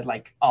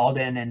like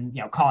Alden and,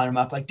 calling him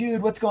up like,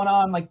 dude, what's going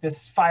on? Like,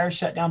 this fire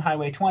shut down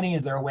Highway 20.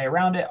 Is there a way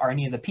around it? Are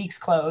any of the peaks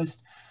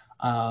closed?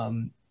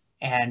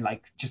 And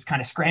like just kind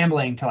of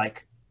scrambling to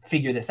like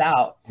figure this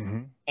out,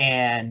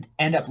 and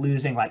end up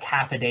losing like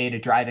half a day to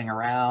driving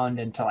around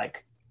and to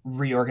like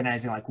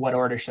reorganizing, like, what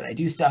order should I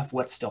do stuff?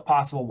 What's still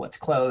possible? What's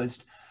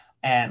closed?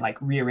 And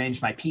like rearrange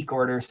my peak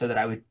order so that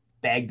I would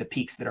bag the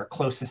peaks that are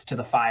closest to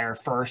the fire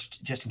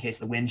first, just in case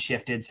the wind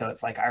shifted. So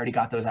it's like, I already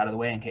got those out of the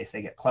way in case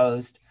they get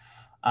closed.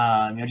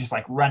 Just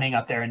like running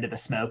up there into the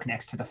smoke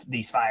next to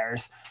these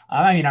fires.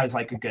 I was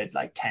like a good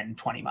like 10,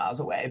 20 miles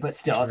away, but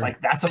still, It's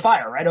like, that's a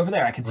fire right over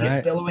there. I can see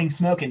it billowing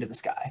smoke into the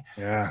sky.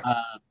 Yeah.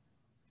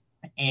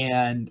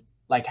 And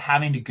like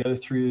having to go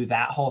through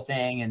that whole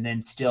thing and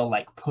then still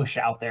like push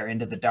out there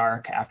into the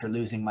dark after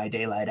losing my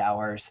daylight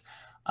hours.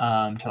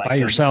 To like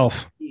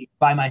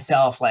by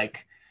myself,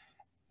 like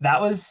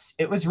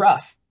it was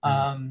rough.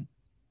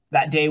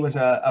 That day was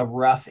a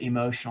rough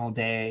emotional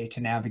day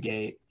to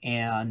navigate.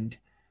 And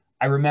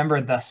I remember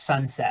the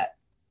sunset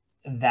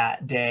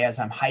that day as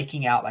I'm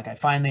hiking out, like I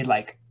finally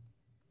like,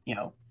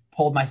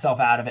 pulled myself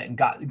out of it and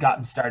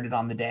gotten started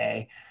on the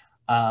day.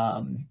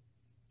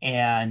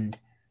 And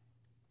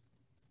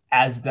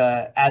as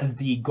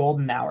the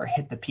golden hour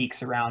hit the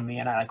peaks around me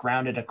and I like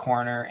rounded a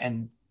corner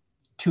and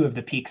two of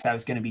the peaks I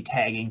was going to be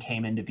tagging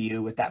came into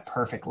view with that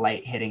perfect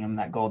light hitting them,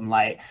 that golden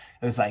light.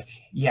 It was like,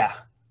 yeah,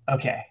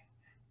 okay,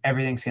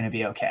 everything's going to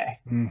be okay.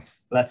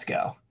 Let's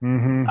go.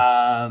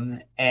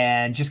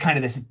 And just kind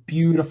of this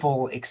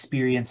beautiful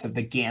experience of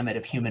the gamut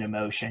of human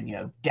emotion, you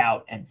know,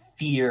 doubt and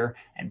fear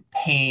and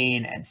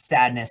pain and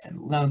sadness and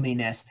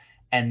loneliness.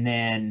 And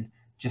then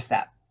just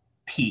that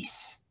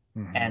peace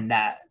and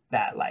that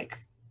like,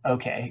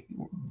 okay,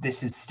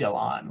 this is still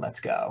on. Let's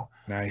go.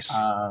 Nice.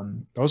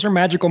 Those are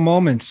magical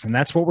moments, and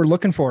that's what we're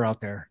looking for out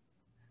there.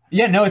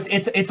 Yeah, no,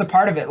 it's a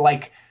part of it.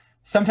 Like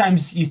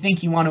sometimes you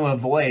think you want to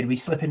avoid, we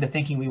slip into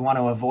thinking we want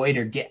to avoid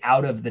or get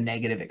out of the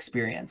negative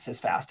experience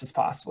as fast as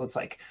possible. It's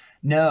like,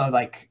 no,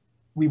 like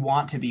we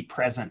want to be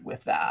present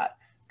with that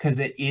because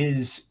it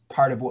is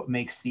part of what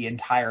makes the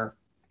entire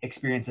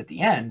experience at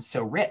the end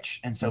so rich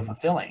and so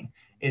fulfilling,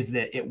 is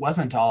that it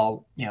wasn't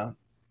all, you know,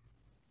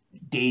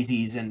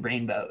 daisies and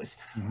rainbows.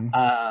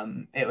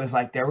 It was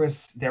like there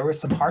was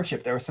some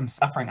hardship, there was some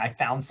suffering. I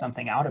found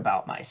something out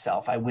about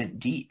myself. I went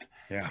deep.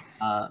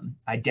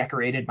 I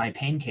decorated my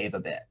pain cave a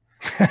bit.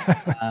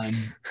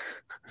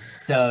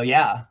 So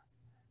yeah.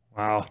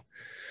 Wow.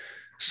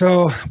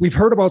 So we've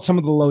heard about some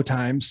of the low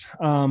times,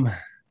 and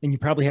you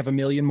probably have a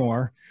million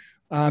more.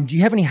 Do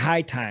you have any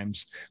high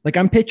times? Like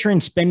I'm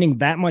picturing spending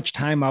that much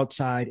time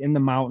outside in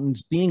the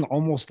mountains, being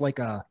almost like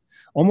a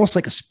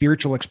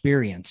spiritual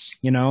experience,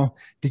 you know?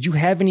 Did you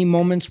have any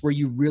moments where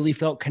you really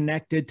felt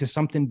connected to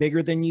something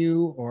bigger than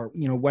you, or,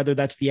 you know, whether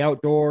that's the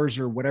outdoors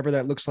or whatever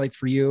that looks like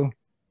for you?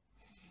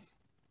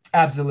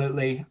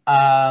 Absolutely.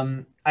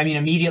 I mean,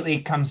 immediately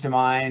what comes to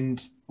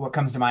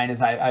mind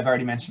is I've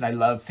already mentioned, I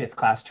love fifth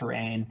class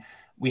terrain.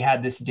 We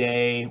had this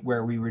day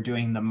where we were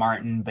doing the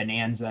Martin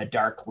Bonanza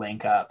Dark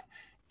link up,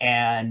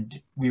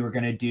 and we were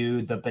going to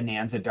do the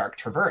Bonanza Dark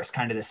Traverse,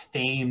 kind of this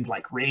famed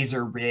like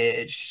Razor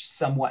Ridge,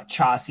 somewhat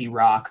chossy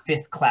rock,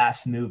 fifth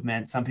class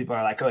movement. Some people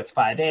are like, oh, it's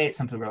 5.8.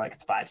 Some people are like,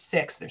 it's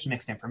 5.6. There's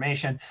mixed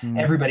information.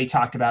 Everybody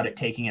talked about it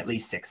taking at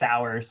least 6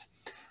 hours.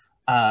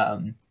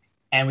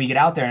 And we get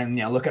out there and,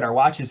 you know, look at our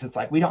watches. It's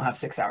like, we don't have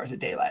 6 hours of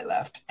daylight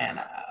left. And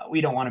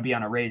we don't want to be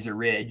on a Razor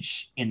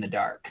Ridge in the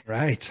dark.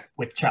 Right.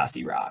 With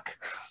chossy rock.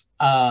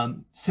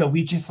 So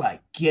we just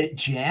like get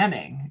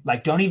jamming,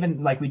 like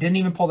we didn't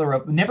even pull the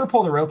rope, never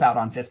pull the rope out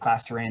on fifth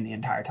class terrain the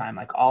entire time.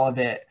 Like all of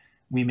it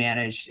we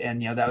managed.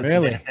 And, you know, that was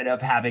the benefit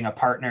of having a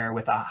partner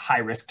with a high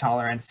risk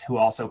tolerance who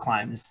also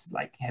climbs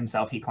like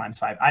himself. He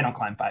climbs I don't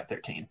climb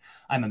 513.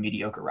 I'm a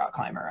mediocre rock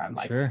climber. I'm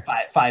like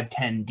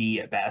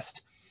 510D at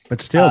best. But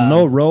still,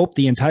 no rope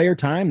the entire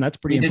time. That's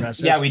pretty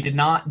impressive. Yeah, we did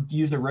not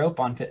use a rope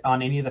on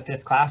any of the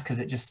fifth class because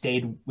it just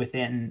stayed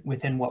within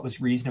what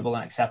was reasonable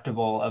and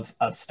acceptable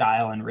of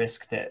style and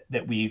risk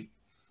that we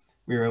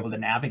were able to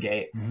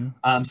navigate.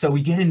 So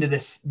we get into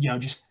this, you know,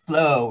 just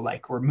flow,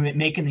 like we're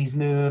making these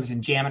moves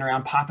and jamming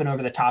around, popping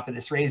over the top of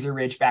this Razor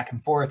Ridge back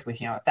and forth with,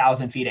 you know,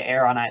 1,000 feet of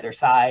air on either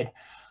side.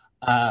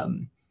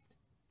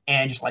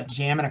 And just like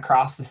jamming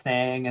across this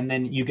thing. And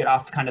then you get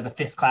off kind of the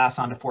fifth class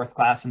onto fourth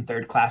class and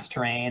third class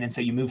terrain. And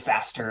so you move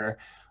faster.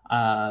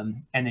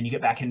 And then you get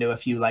back into a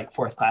few like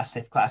fourth class,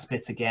 fifth class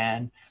bits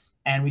again.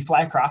 And we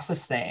fly across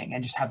this thing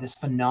and just have this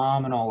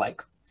phenomenal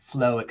like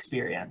flow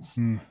experience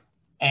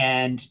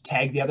and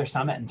tag the other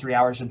summit in 3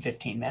 hours and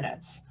 15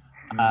 minutes.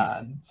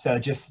 So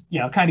just,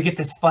 you know, kind of get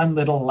this fun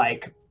little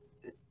like,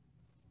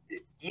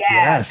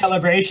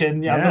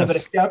 celebration, you know, a little bit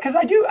of stuff. Cause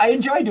I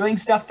enjoy doing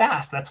stuff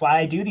fast. That's why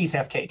I do these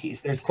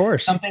FKTs. There's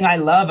something I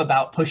love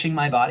about pushing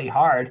my body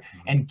hard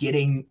and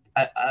getting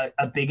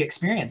a big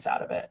experience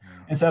out of it.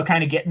 And so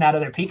kind of getting out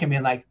of their peak and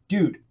being like,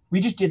 dude, we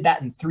just did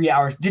that in 3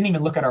 hours. Didn't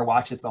even look at our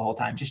watches the whole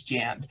time, just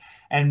jammed.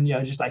 And, you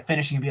know, just like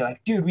finishing and be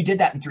like, dude, we did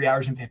that in 3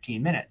 hours and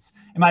 15 minutes.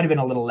 It might've been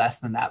a little less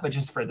than that, but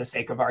just for the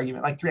sake of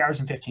argument, like 3 hours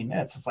and 15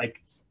 minutes, it's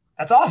like,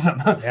 that's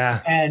awesome.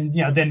 Yeah. And,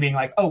 you know, then being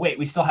like, oh, wait,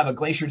 we still have a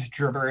glacier to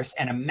traverse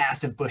and a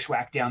massive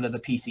bushwhack down to the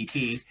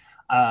PCT.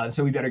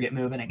 So we better get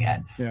moving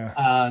again. Yeah.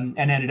 And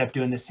ended up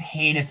doing this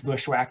heinous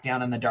bushwhack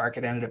down in the dark.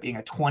 It ended up being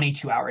a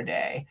 22-hour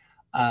day.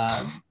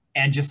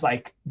 And just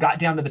like got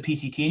down to the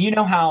PCT. And you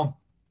know how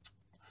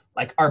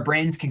like our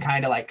brains can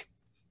kind of like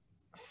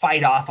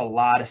fight off a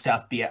lot of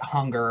stuff, be it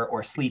hunger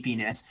or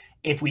sleepiness,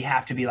 if we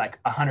have to be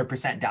like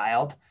 100%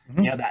 dialed.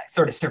 You know, that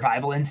sort of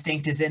survival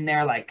instinct is in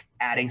there, like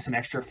adding some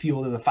extra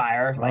fuel to the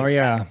fire,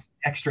 like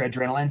extra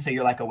adrenaline. So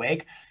you're like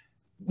awake.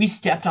 We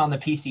stepped on the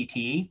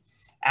PCT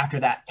after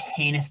that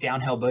heinous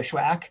downhill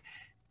bushwhack.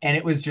 And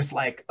it was just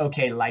like,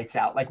 okay, lights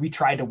out. Like we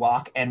tried to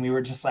walk and we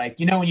were just like,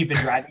 you know, when you've been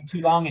driving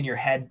too long and your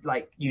head,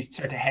 like you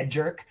start to head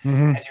jerk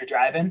as you're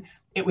driving,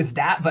 it was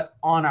that, but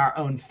on our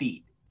own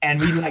feet. And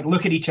we like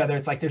look at each other.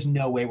 It's like, there's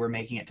no way we're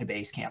making it to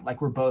base camp.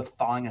 Like we're both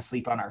falling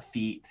asleep on our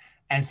feet.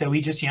 And so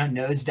we just, you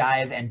know,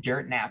 nosedive and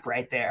dirt nap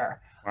right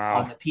there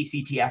on the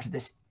PCT after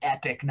this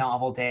epic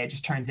novel day. It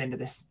just turns into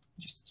this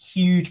just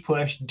huge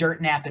push,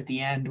 dirt nap at the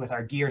end with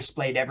our gear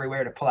splayed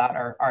everywhere to pull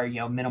out our you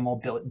know, minimal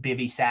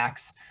bivy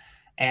sacks.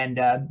 And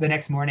the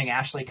next morning,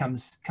 Ashley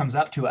comes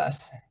up to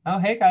us. Oh,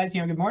 hey guys,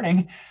 you know, good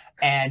morning.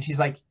 And she's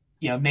like,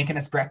 you know, making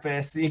us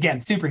breakfast. Again,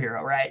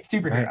 superhero, right?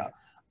 Superhero.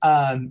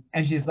 And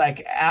she's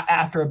like,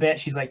 after a bit,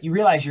 she's like, you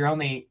realize you're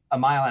only 1.5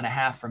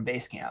 miles from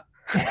base camp.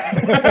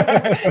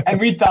 And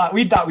we thought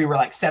we were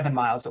like 7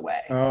 miles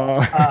away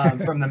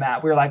from the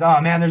map. We were like, oh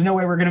man, there's no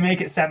way we're gonna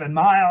make it 7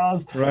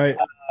 miles. Right.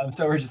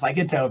 So we're just like,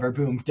 it's over,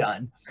 boom,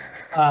 done.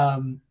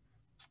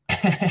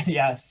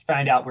 Yes,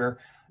 find out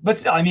but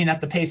still, I mean,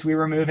 at the pace we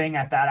were moving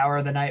at that hour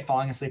of the night,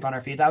 falling asleep on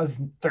our feet, that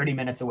was 30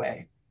 minutes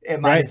away.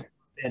 It might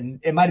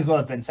as well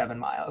have been 7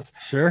 miles.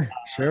 Sure.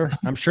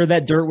 I'm sure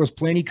that dirt was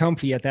plenty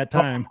comfy at that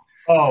time.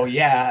 Oh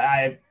yeah,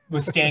 I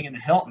was staying in the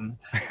Hilton.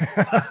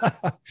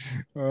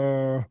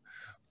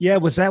 Yeah,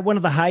 was that one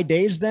of the high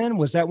days then?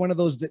 Was that one of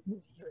those that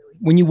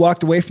when you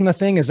walked away from the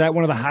thing, is that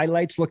one of the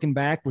highlights looking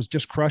back, was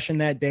just crushing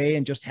that day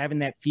and just having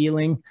that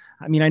feeling?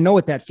 I mean, I know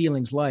what that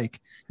feeling's like.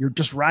 You're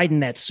just riding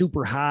that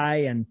super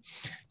high and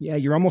yeah,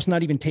 you're almost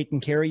not even taking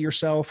care of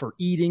yourself or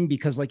eating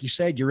because like you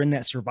said, you're in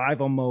that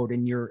survival mode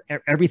and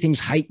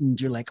everything's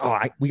heightened. You're like, oh,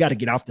 we got to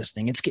get off this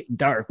thing. It's getting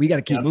dark. We got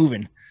to keep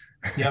moving.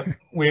 Yep.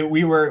 We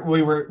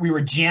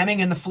were jamming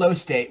in the flow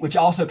state, which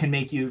also can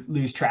make you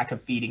lose track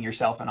of feeding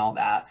yourself and all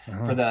that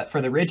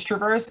for the ridge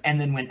traverse.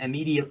 And then went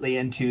immediately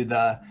into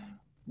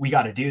we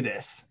got to do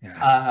this.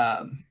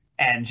 Yeah.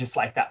 And just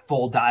like that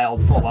full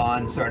dialed, full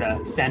on sort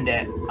of send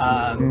it.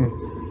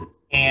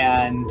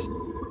 And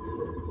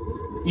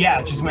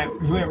yeah, just went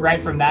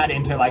right from that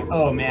into like,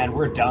 oh man,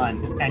 we're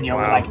done. And, you know,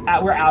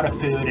 we're out of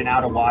food and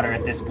out of water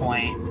at this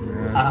point.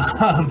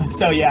 Yeah.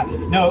 So yeah,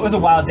 no, it was a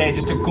wild day,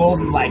 just a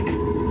golden, like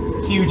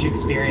huge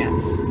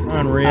experience.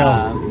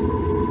 Unreal.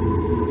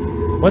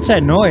 What's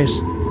that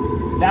noise?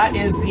 That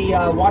is the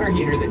water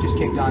heater that just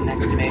kicked on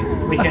next to me.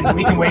 We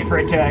can wait for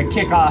it to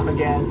kick off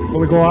again.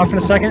 Will it go off in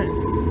a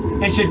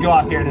second? It should go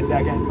off here in a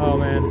second. Oh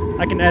man,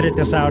 I can edit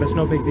this out. It's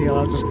no big deal.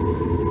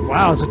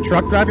 Wow, is a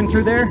truck driving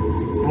through there?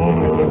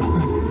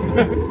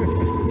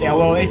 Yeah,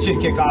 well, it should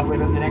kick off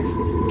within the next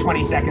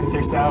 20 seconds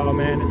or so. Oh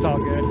man, it's all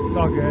good. It's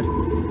all good.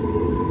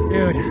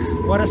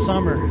 Dude, what a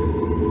summer.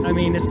 I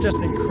mean, it's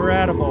just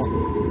incredible.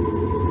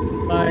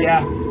 Like,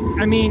 yeah.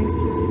 I mean,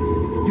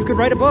 you could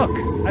write a book.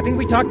 I think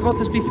we talked about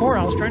this before.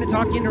 I was trying to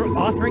talk you into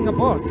authoring a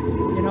book,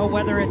 you know,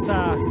 whether it's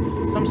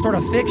some sort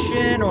of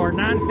fiction or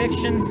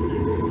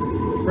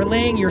nonfiction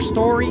relaying your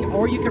story,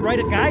 or you could write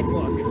a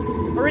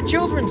guidebook or a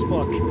children's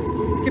book.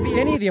 It could be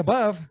any of the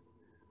above.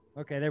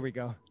 Okay, there we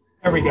go.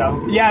 There we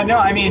go. Yeah, no,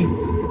 I mean,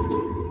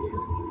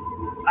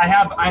 I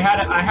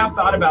have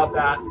thought about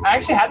that. I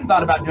actually hadn't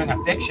thought about doing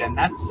a fiction.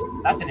 That's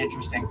an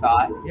interesting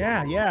thought.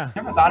 Yeah.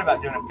 Never thought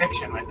about doing a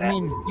fiction with it. I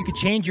mean, you could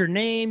change your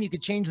name. You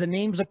could change the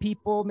names of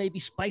people. Maybe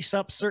spice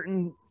up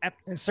certain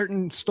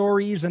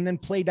stories and then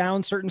play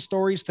down certain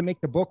stories to make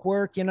the book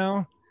work. You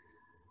know.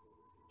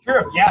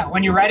 True. Yeah.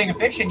 When you're writing a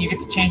fiction, you get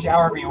to change it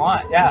however you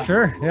want. Yeah.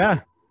 Sure. Yeah.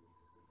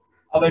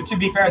 Although to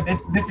be fair,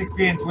 this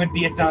experience would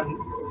be its own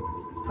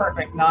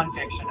perfect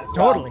nonfiction as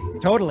well.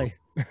 Totally.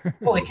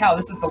 Holy cow,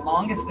 this is the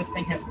longest this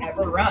thing has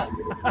ever run.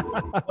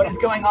 What is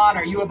going on?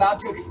 Are you about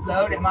to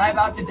explode? Am I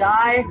about to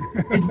die?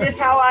 Is this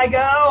how I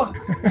go?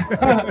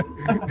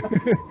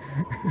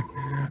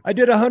 I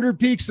did 100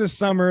 peaks this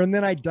summer and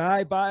then I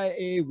die by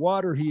a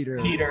water heater.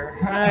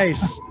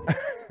 Nice.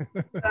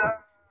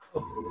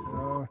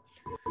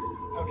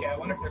 Okay, I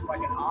wonder if there's like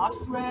an off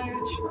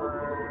switch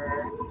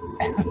or...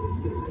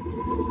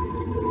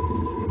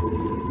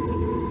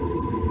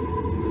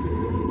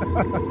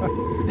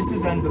 This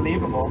is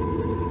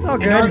unbelievable. It's all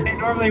good. It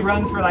normally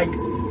runs for like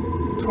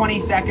 20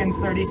 seconds,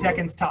 30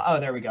 seconds. Oh,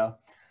 there we go.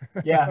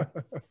 Yeah.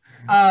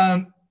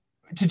 To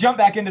jump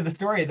back into the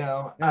story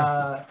though,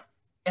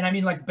 and I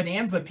mean like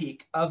Bonanza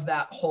Peak of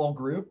that whole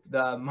group,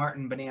 the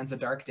Martin Bonanza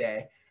Dark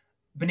Day,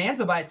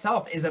 Bonanza by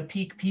itself is a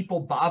peak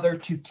people bother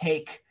to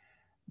take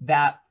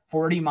that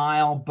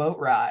 40-mile boat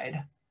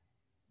ride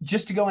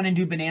just to go in and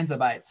do Bonanza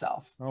by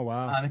itself. Oh,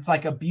 wow. It's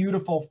like a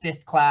beautiful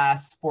 5th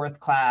class, 4th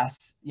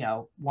class, you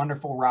know,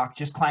 wonderful rock,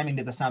 just climbing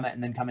to the summit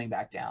and then coming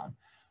back down.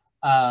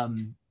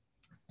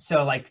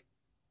 So like,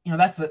 you know,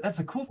 that's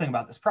the cool thing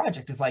about this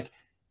project is like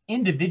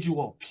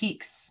individual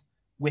peaks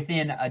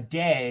within a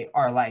day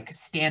are like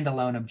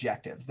standalone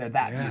objectives. They're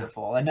that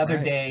beautiful. Another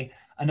day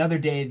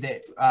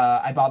that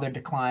I bothered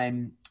to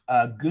climb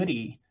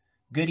Goody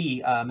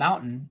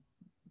Mountain,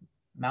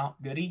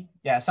 Mount Goody,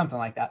 yeah, something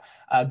like that.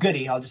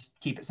 Goody, I'll just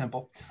keep it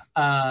simple.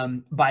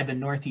 By the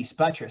Northeast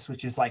Buttress,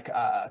 which is like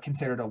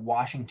considered a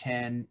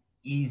Washington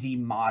easy,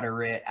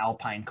 moderate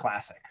alpine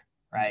classic,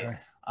 right?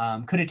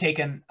 Okay. Could have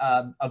taken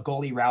a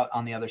goalie route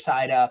on the other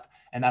side up,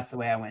 and that's the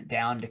way I went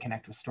down to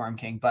connect with Storm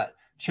King, but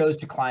chose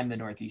to climb the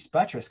Northeast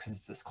Buttress because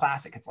it's this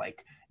classic. It's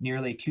like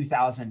nearly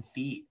 2,000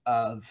 feet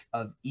of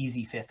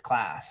easy 5th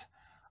class.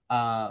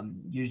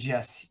 You're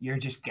just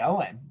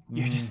going.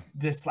 You're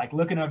just like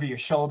looking over your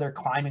shoulder,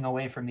 climbing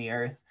away from the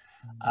earth.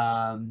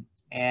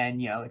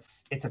 And you know,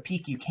 it's a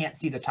peak you can't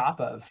see the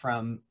top of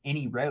from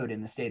any road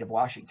in the state of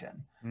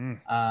Washington.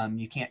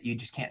 You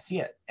just can't see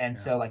it. And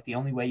so like the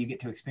only way you get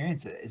to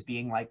experience it is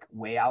being like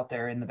way out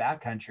there in the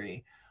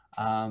backcountry,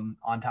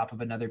 on top of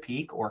another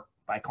peak or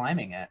by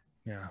climbing it.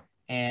 Yeah.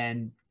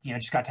 and, you know,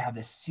 just got to have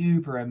this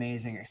super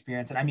amazing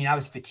experience. And I mean, I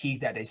was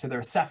fatigued that day, so there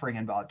was suffering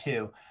involved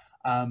too.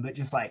 But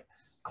just like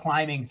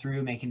climbing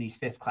through, making these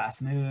 5th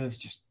class moves,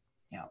 just,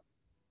 you know,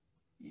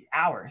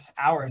 hours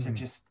of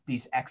just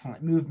these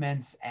excellent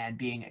movements and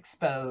being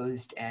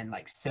exposed and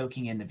like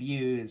soaking in the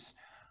views.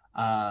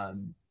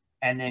 And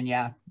then,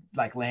 yeah,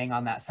 like laying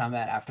on that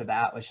summit after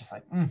that was just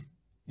like,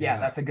 yeah,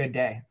 that's a good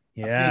day.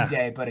 Yeah. A big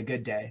day, but a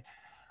good day.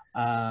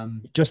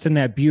 Just in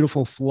that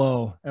beautiful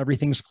flow,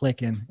 everything's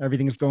clicking,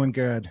 everything's going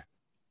good.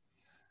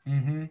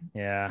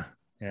 Yeah.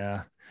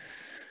 Yeah.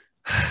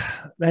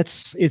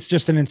 It's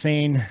just an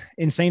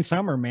insane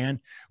summer, man.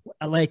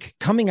 Like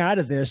coming out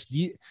of this,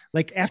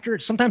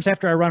 sometimes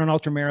after I run an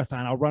ultra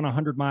marathon, I'll run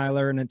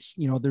 100-miler, and it's,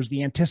 you know, there's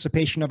the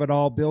anticipation of it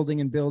all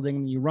building and building,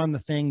 and you run the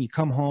thing, you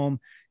come home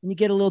and you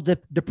get a little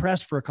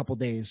depressed for a couple of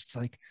days. It's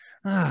like,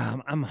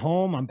 I'm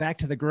home, I'm back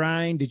to the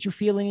grind. Did you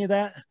feel any of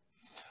that?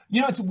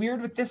 You know, it's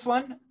weird with this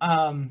one.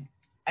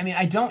 I mean,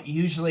 I don't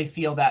usually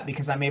feel that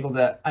because I'm able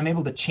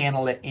to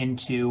channel it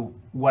into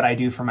what I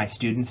do for my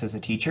students as a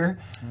teacher.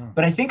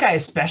 But I think I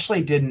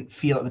especially didn't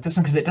feel it with this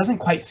one because it doesn't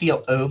quite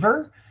feel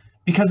over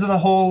because of the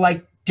whole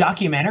like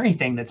documentary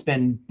thing that's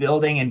been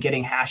building and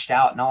getting hashed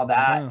out and all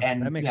that.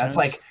 And that makes sense.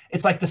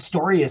 It's like the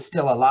story is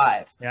still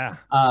alive. Yeah.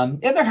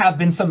 And there have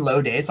been some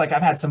low days. Like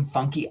I've had some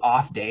funky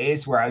off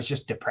days where I was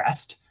just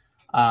depressed.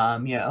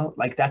 You know,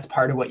 like that's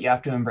part of what you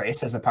have to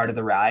embrace as a part of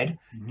the ride.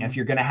 You know, if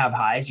you're going to have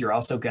highs, you're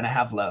also going to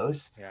have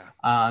lows.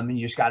 And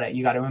you just got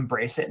to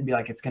embrace it and be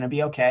like, it's going to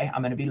be okay.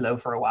 I'm going to be low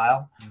for a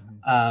while.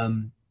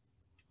 And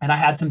I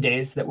had some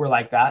days that were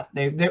like that.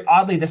 They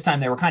oddly, this time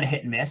they were kind of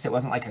hit and miss. It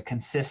wasn't like a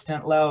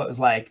consistent low. It was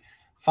like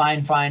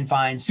fine,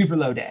 super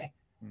low day,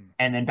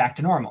 and then back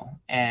to normal,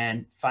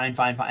 and fine.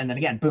 And then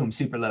again, boom,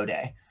 super low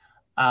day.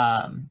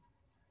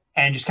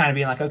 And just kind of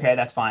being like, okay,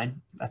 that's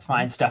fine.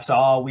 Stuff's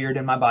all weird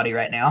in my body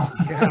right now.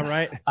 Yeah,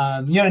 right.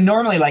 You know,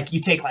 normally like you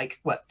take like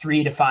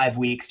 3 to 5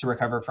 weeks to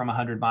recover from a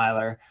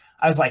 100-miler.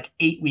 I was like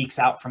 8 weeks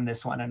out from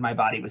this one and my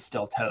body was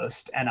still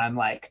toast. And I'm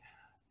like,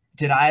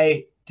 did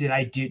I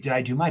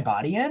do my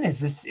body in? Is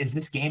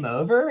this game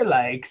over?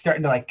 Like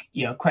starting to like,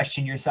 you know,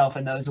 question yourself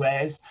in those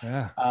ways.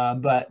 Yeah.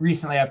 But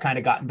recently I've kind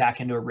of gotten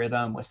back into a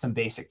rhythm with some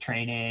basic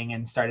training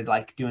and started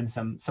like doing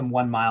some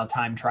 1-mile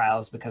time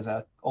trials because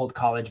a old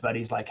college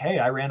buddy's like, hey,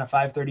 I ran a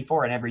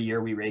 5:34, and every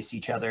year we race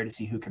each other to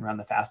see who can run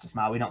the fastest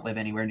mile. We don't live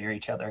anywhere near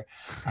each other.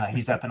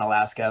 He's up in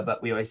Alaska,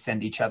 but we always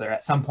send each other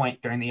at some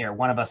point during the year.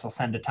 One of us will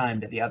send a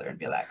time to the other and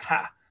be like,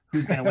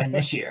 who's going to win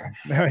this year?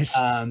 Nice.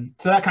 So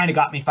that kind of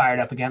got me fired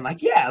up again.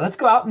 Like, yeah, let's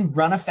go out and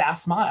run a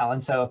fast mile.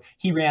 And so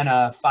he ran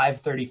a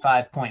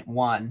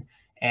 5:35.1.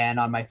 And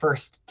on my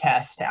first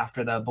test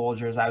after the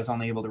Bulgars, I was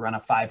only able to run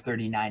a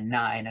 5:39.9.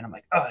 And I'm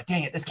like, oh,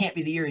 dang it, this can't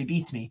be the year he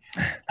beats me.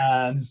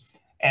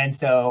 And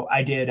so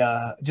I did,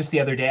 just the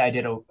other day, I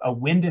did a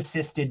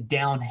wind-assisted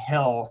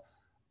downhill,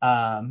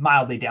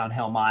 mildly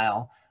downhill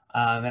mile.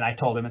 And I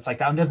told him, it's like,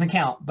 that one doesn't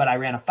count, but I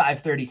ran a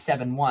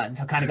 5:37.1.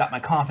 So kind of got my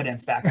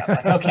confidence back up.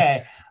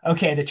 Like,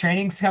 okay, the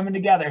training's coming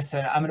together. So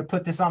I'm going to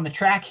put this on the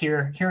track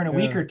here in a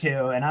week or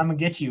two, and I'm going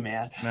to get you,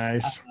 man.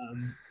 Nice.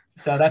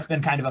 So that's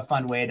been kind of a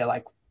fun way to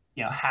like,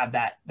 you know, have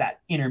that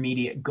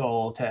intermediate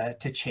goal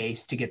to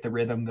chase, to get the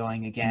rhythm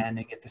going again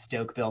and get the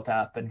stoke built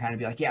up and kind of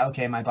be like, yeah,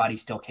 okay, my body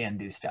still can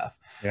do stuff.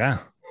 Yeah.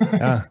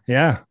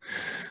 Yeah.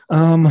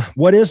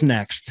 What is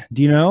next?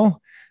 Do you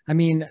know? I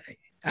mean,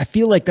 I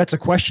feel like that's a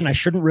question I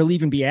shouldn't really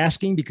even be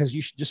asking because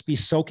you should just be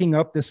soaking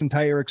up this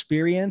entire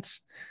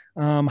experience.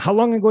 How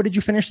long ago did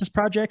you finish this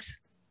project?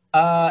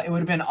 It would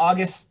have been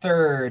August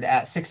 3rd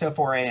at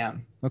 6:04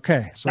 a.m.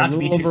 Okay. So not a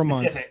little to be too over a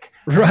month. specific.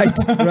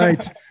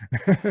 Right.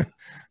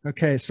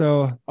 Okay.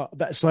 So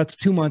that's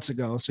 2 months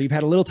ago. So you've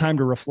had a little time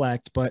to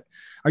reflect, but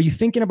are you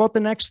thinking about the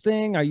next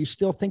thing? Are you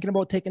still thinking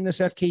about taking this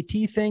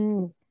FKT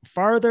thing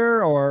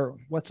farther, or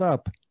what's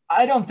up?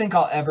 I don't think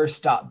I'll ever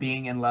stop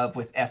being in love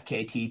with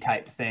FKT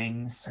type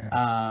things.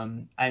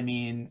 I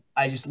mean,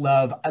 I just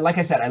love, like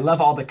I said, I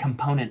love all the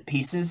component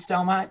pieces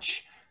so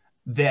much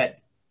that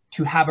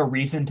to have a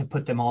reason to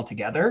put them all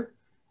together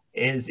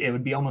it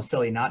would be almost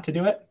silly not to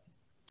do it.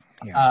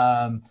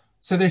 Yeah.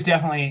 So there's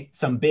definitely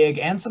some big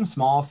and some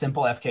small,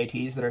 simple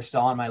FKTs that are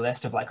still on my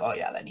list of like, oh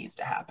yeah, that needs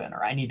to happen,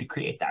 or I need to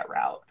create that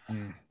route.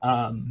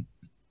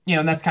 You know,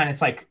 and that's kind of,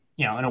 it's like,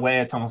 you know, in a way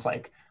it's almost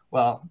like,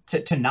 well,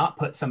 to not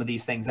put some of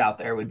these things out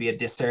there would be a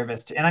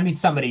disservice to, and I mean,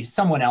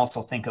 someone else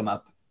will think them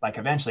up like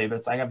eventually, but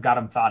it's like, I've got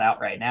them thought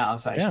out right now.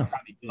 So I should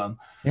probably do them.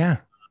 Yeah.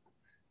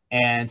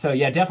 And so,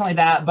 yeah, definitely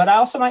that, but I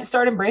also might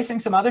start embracing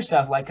some other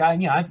stuff. Like,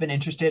 you know, I've been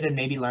interested in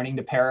maybe learning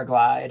to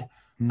paraglide.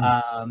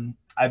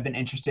 I've been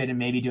interested in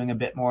maybe doing a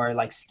bit more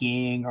like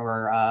skiing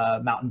or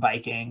mountain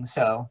biking.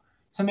 So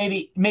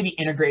maybe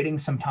integrating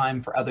some time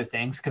for other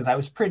things. Cause I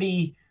was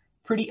pretty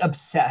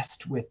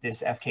obsessed with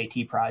this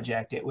FKT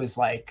project. It was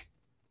like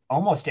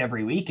almost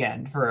every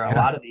weekend for a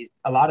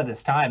lot of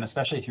this time,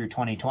 especially through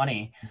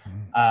 2020.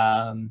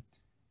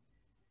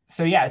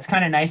 So yeah, it's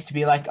kind of nice to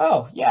be like,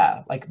 oh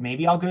yeah, like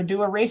maybe I'll go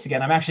do a race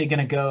again. I'm actually going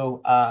to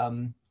go,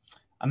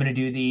 I'm going to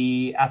do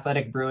the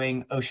Athletic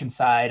Brewing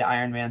Oceanside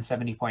Ironman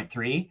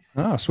 70.3.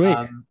 Oh, sweet.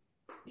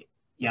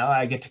 You know,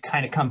 I get to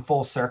kind of come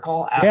full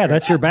circle after Yeah,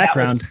 that's that. your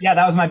background.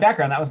 That was my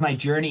background. That was my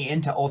journey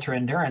into ultra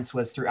endurance,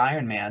 was through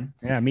Ironman.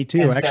 Yeah, me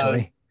too, And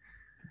actually.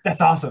 so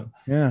that's awesome.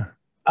 Yeah.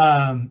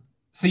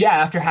 So yeah,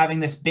 after having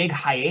this big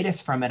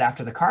hiatus from it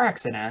after the car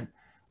accident,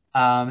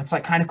 it's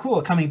like kind of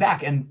cool coming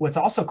back. And what's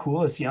also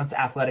cool is, you know, it's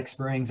Athletics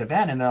Brewing's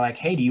event, and they're like,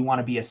 hey, do you want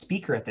to be a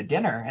speaker at the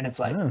dinner? And it's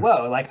like,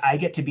 whoa, like I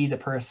get to be the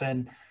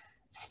person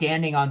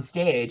standing on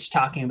stage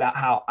talking about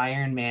how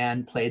Iron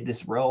Man played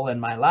this role in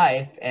my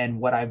life and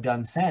what I've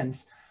done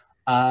since.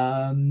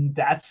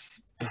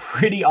 That's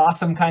pretty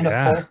awesome, kind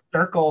of full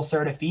circle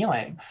sort of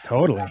feeling.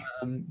 Totally.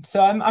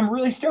 So I'm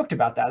really stoked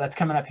about that. That's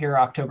coming up here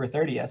October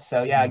 30th.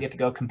 So yeah, I get to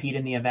go compete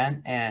in the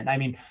event. And I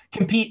mean,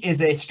 compete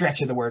is a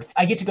stretch of the word.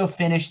 I get to go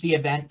finish the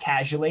event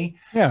casually.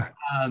 Yeah.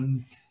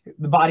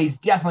 The body's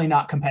definitely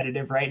not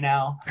competitive right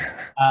now.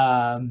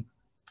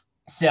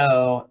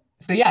 So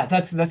yeah,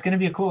 that's going to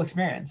be a cool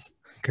experience.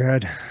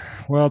 Good.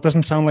 Well, it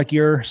doesn't sound like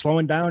you're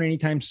slowing down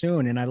anytime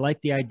soon. And I like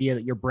the idea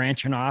that you're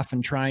branching off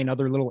and trying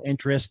other little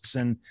interests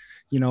and,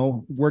 you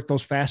know, work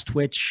those fast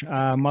twitch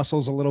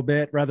muscles a little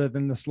bit rather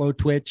than the slow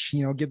twitch,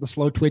 you know, give the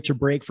slow twitch a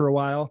break for a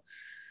while.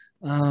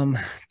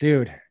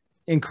 Dude,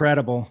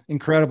 incredible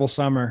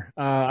summer.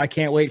 I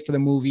can't wait for the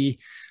movie.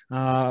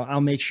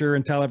 I'll make sure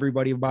and tell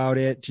everybody about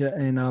it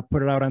and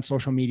put it out on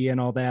social media and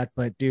all that.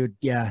 But dude,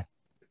 yeah,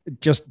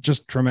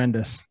 just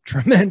tremendous.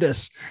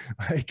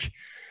 Like,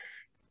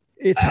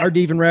 it's hard to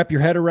even wrap your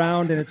head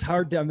around, and it's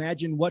hard to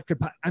imagine what could,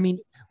 I mean,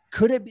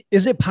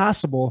 is it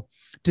possible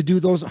to do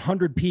those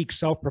 100 peaks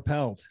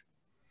self-propelled?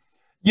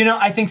 You know,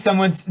 I think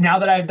that's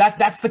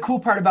the cool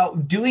part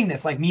about doing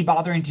this, like me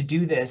bothering to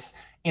do this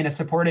in a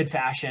supported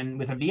fashion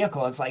with a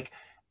vehicle. It's like,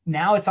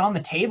 now it's on the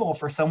table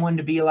for someone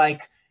to be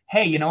like,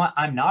 hey, you know what?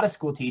 I'm not a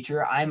school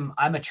teacher. I'm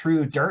a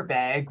true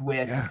dirtbag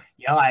with,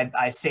 you know,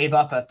 I save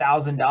up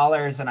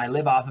 $1,000 and I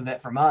live off of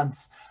it for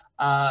months.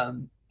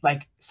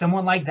 Like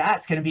someone like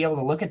that's going to be able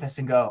to look at this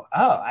and go,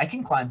 oh, I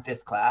can climb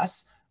 5th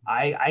class.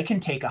 I can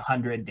take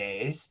 100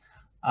 days.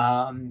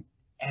 And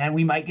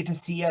we might get to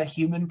see a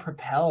human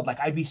propelled. Like,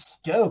 I'd be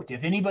stoked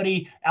if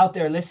anybody out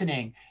there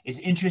listening is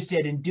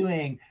interested in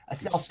doing a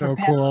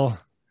self-propelled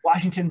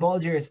Washington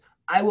Bulgers.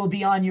 I will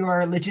be on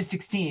your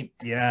logistics team.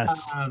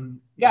 Yes.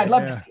 I'd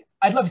love to see it.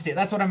 I'd love to see it.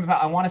 That's what I'm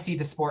about. I want to see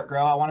the sport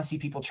grow. I want to see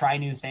people try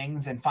new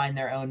things and find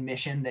their own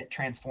mission that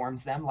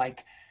transforms them.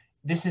 Like,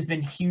 this has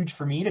been huge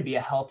for me to be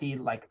a healthy,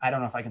 like, I don't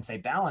know if I can say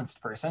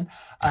balanced person,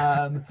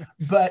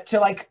 but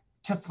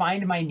to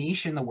find my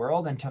niche in the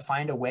world and to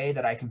find a way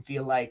that I can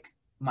feel like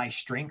my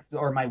strength,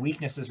 or my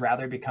weaknesses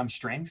rather, become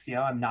strengths. You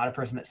know, I'm not a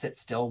person that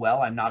sits still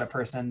well. I'm not a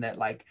person that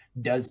like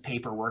does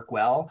paperwork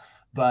well,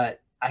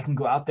 but I can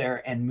go out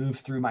there and move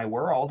through my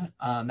world.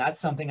 That's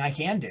something I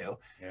can do.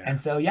 Yeah. And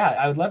so, yeah,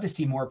 I would love to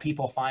see more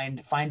people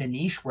find a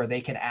niche where they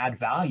can add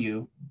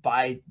value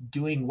by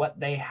doing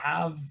what they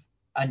have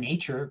a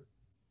nature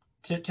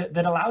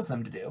that allows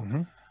them to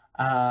do.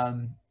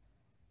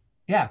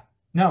 Yeah,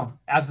 no,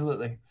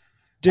 absolutely.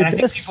 I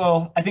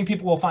think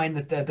people will find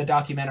that the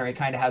documentary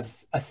kind of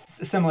has a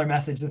similar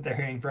message that they're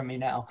hearing from me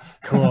now.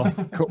 Cool.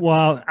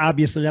 Well,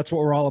 obviously that's what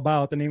we're all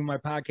about. The name of my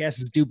podcast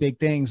is Do Big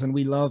Things, and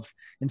we love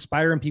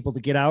inspiring people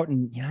to get out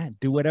and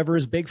do whatever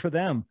is big for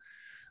them.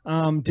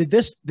 Did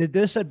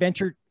this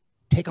adventure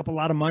take up a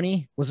lot of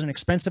money? Was it an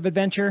expensive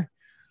adventure,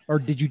 or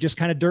did you just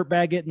kind of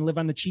dirtbag it and live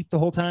on the cheap the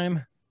whole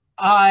time?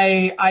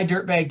 I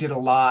dirtbagged it a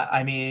lot.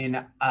 I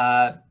mean,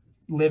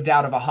 lived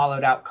out of a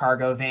hollowed out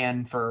cargo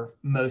van for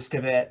most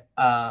of it.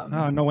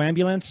 No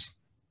ambulance?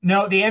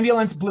 No, the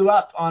ambulance blew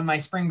up on my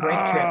spring break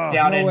trip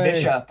down in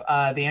Bishop.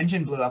 The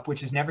engine blew up,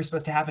 which is never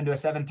supposed to happen to a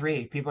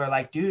 7.3. People are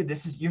like, dude,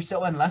 you're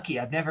so unlucky.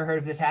 I've never heard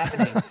of this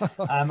happening.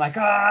 I'm like,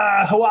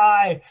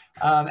 why?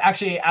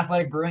 Actually,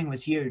 Athletic Brewing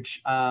was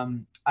huge.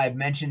 I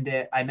mentioned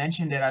it.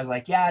 I was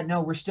like, yeah,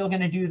 no, we're still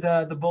going to do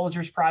the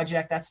Bulgers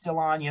project. That's still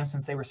on,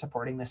 since they were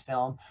supporting this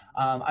film.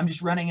 I'm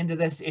just running into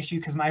this issue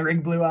because my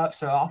rig blew up.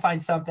 So I'll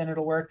find something,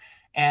 it'll work.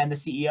 And the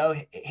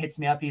CEO hits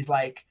me up. He's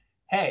like,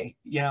 hey,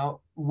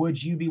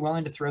 would you be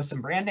willing to throw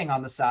some branding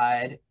on the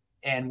side,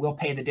 and we'll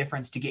pay the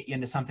difference to get you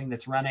into something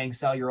that's running,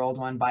 sell your old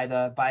one, buy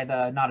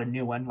the, not a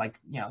new one, like,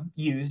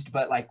 used,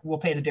 but like, we'll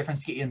pay the difference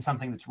to get you in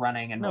something that's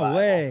running and reliable. No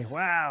way.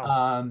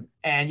 Wow.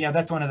 And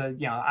that's one of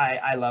the,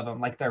 I love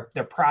them. Like their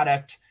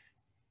product,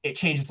 it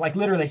changes. Like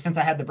literally since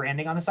I had the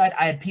branding on the side,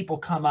 I had people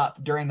come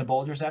up during the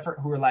Bulgers effort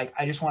who were like,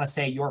 I just want to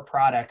say your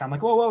product. I'm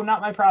like, whoa,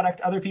 not my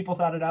product. Other people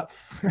thought it up.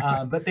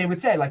 But they would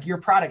say like, your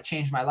product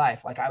changed my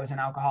life. Like I was an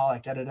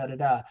alcoholic,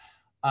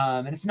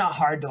 and it's not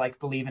hard to like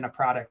believe in a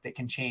product that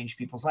can change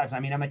people's lives. I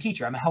mean, I'm a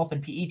teacher, I'm a health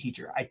and PE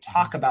teacher. I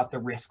talk about the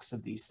risks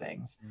of these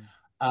things.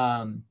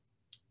 And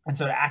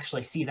so to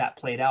actually see that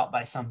played out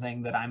by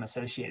something that I'm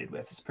associated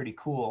with is pretty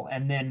cool.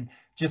 And then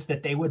just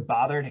that they would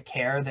bother to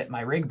care that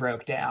my rig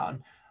broke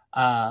down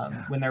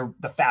when they're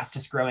the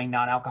fastest growing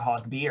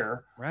non-alcoholic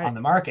beer on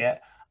the market.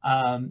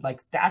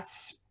 Like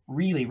that's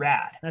really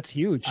rad. That's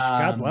huge.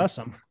 God bless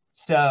them.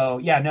 So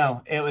yeah,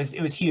 no, it was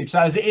huge. So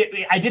I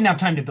didn't have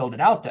time to build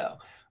it out though,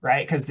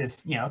 right? Because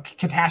this,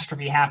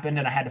 catastrophe happened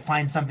and I had to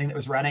find something that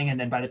was running. And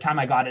then by the time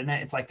I got in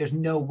it, it's like, there's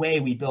no way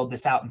we build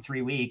this out in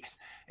 3 weeks.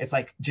 It's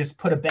like, just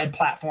put a bed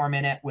platform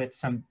in it with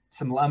some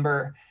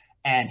lumber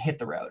and hit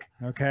the road.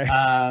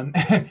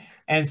 Okay.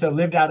 And so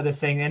lived out of this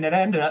thing, and it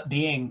ended up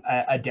being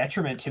a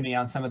detriment to me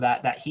on some of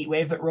that heat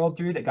wave that rolled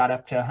through that got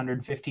up to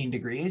 115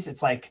 degrees.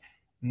 It's like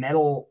a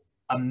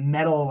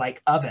metal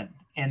like oven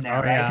in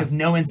there, right? Because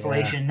no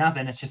insulation,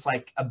 nothing. It's just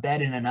like a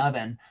bed in an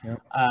oven.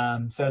 Yep.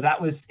 So that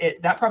was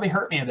it. That probably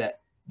hurt me a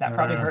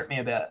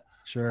bit.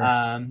 Sure.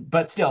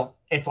 But still,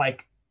 it's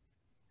like,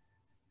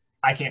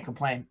 I can't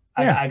complain.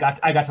 Yeah.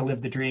 I got to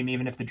live the dream,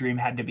 even if the dream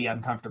had to be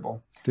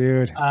uncomfortable.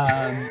 Dude.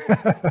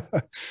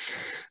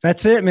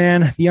 That's it,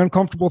 man. The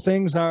uncomfortable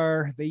things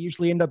they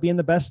usually end up being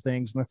the best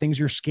things. And the things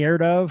you're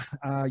scared of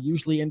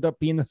usually end up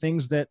being the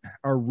things that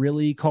are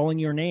really calling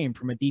your name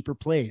from a deeper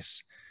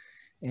place.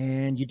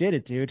 And you did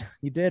it, dude.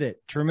 You did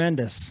it.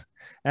 Tremendous.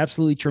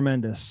 Absolutely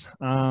tremendous.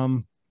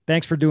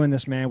 Thanks for doing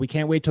this, man. We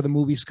can't wait till the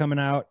movie's coming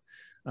out.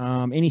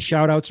 Any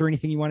shout outs or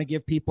anything you want to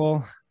give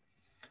people?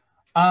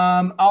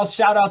 I'll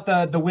shout out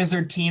the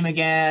Wizard team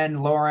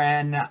again,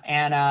 Lauren,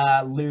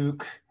 Anna,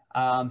 Luke,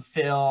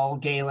 Phil,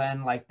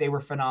 Galen. Like, they were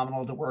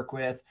phenomenal to work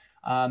with.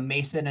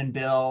 Mason and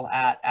Bill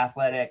at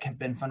Athletic have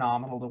been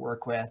phenomenal to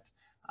work with.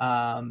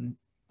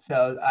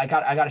 So I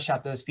got to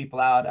shout those people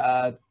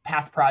out.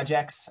 Path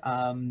Projects,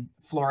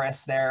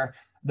 Flores there.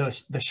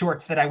 The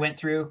shorts that I went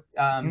through,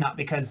 not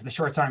because the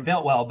shorts aren't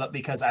built well, but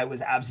because I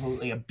was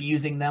absolutely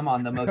abusing them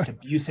on the most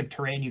abusive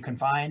terrain you can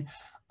find.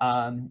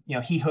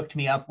 He hooked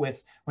me up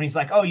with, when he's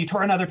like, "Oh, you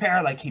tore another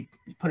pair," like he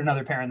put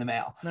another pair in the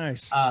mail.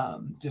 Nice.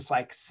 Just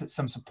like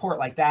some support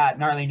like that.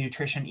 Gnarly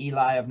Nutrition,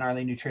 Eli of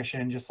Gnarly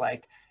Nutrition, just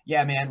like,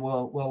 yeah, man,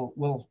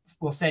 we'll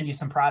send you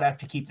some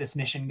product to keep this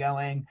mission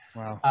going.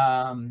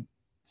 Wow.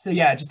 So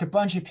yeah, just a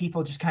bunch of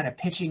people just kind of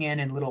pitching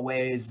in little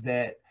ways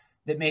that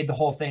made the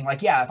whole thing,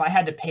 like, yeah, if I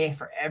had to pay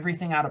for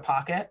everything out of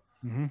pocket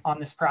on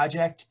this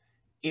project,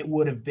 it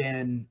would have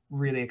been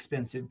really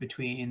expensive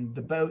between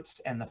the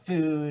boats and the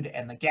food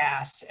and the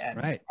gas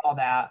and all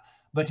that.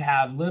 But to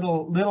have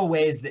little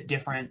ways that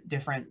different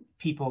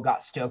people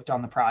got stoked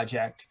on the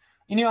project,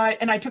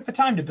 I took the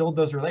time to build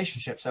those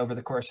relationships over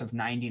the course of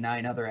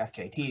 99 other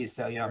FKTs.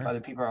 So, if other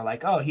people are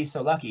like, "Oh, he's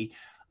so lucky,"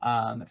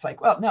 it's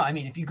like, well, no, I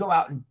mean, if you go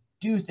out and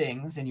do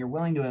things and you're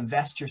willing to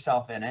invest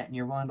yourself in it and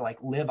you're willing to like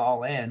live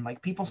all in,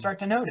 like, people start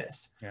to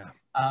notice. Yeah.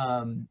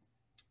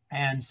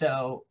 And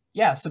so,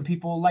 yeah, some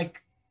people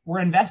like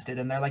were invested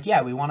and they're like,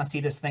 yeah, we want to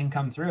see this thing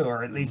come through,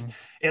 or at least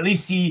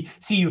see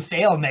you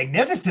fail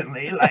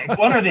magnificently, like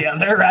one or the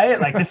other, right?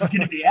 Like, this is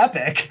going to be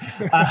epic.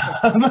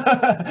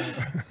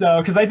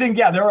 So, cause I think,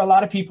 yeah, there were a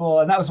lot of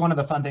people, and that was one of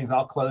the fun things.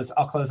 I'll close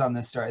on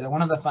this story. That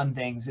one of the fun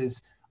things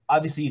is,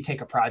 obviously, you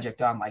take a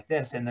project on like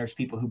this and there's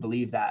people who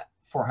believe that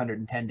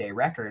 410-day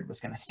record was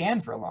going to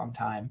stand for a long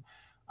time.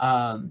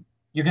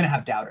 You're going to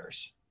have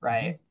doubters,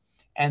 right?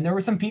 And there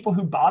were some people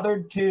who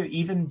bothered to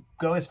even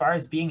go as far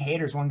as being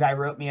haters. One guy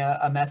wrote me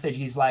a message.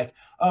 He's like,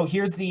 "Oh,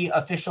 here's the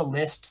official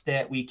list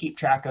that we keep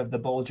track of the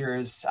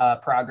Bulgers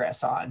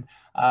progress on.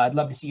 I'd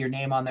love to see your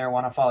name on there.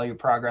 Want to follow your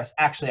progress.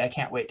 Actually, I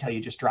can't wait till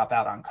you just drop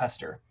out on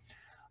Custer."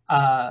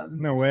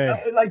 No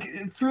way.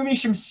 Like, threw me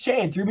some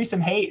shade, threw me some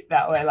hate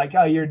that way. Like,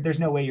 "Oh, there's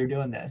no way you're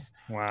doing this."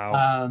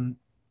 Wow.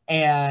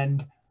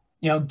 And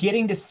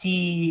getting to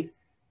see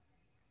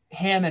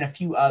him and a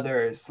few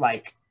others,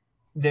 like,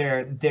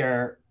 their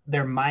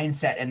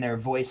mindset and their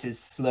voices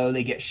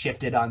slowly get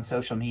shifted on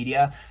social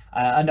media.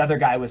 Another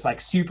guy was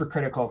like super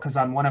critical because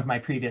on one of my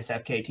previous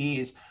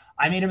FKTs,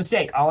 I made a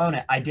mistake. I'll own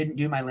it. I didn't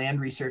do my land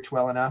research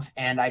well enough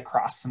and I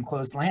crossed some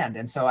closed land.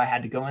 And so I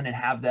had to go in and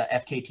have the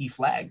FKT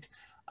flagged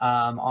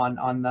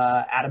on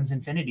the Adams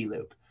Infinity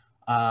Loop.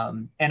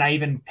 And I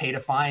even paid a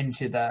fine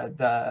to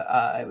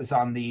it was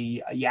on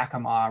the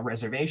Yakima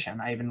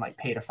reservation. I even like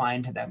paid a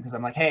fine to them because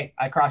I'm like, "Hey,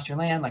 I crossed your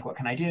land. Like, what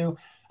can I do?"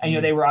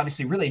 And, they were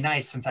obviously really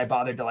nice since I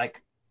bothered to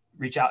like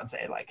reach out and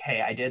say like,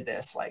 "Hey, I did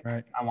this. Like,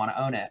 I want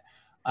to own it."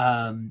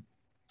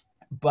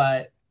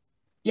 But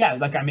yeah,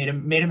 like, I made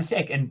a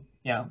mistake. And,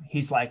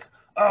 he's like,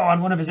 "Oh,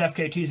 on one of his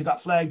FKTs, it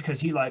got flagged because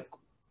he like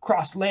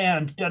crossed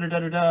land,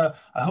 I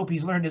hope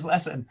he's learned his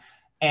lesson."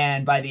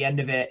 And by the end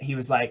of it, he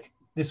was like,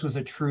 "This was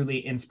a truly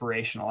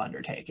inspirational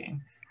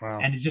undertaking." Wow.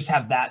 And to just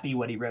have that be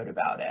what he wrote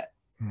about it,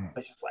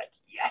 it's just like,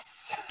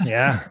 yes.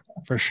 Yeah,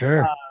 for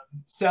sure.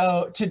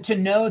 So to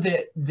know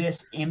that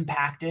this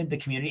impacted the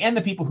community and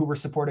the people who were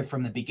supportive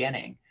from the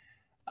beginning,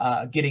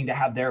 getting to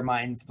have their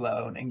minds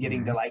blown and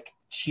getting to like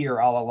cheer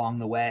all along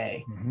the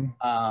way,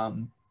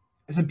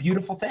 is a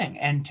beautiful thing.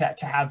 And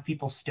to have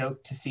people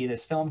stoked to see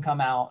this film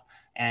come out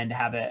and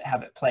have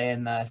it play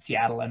in the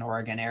Seattle and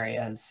Oregon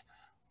areas.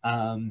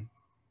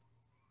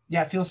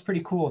 Yeah, it feels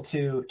pretty cool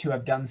to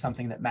have done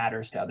something that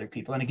matters to other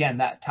people. And again,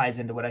 that ties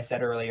into what I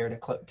said earlier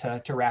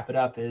to wrap it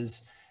up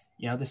is,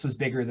 this was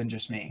bigger than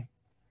just me.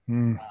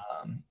 And,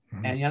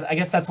 I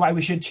guess that's why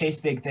we should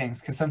chase big things,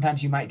 because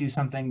sometimes you might do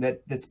something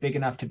that's big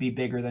enough to be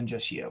bigger than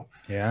just you.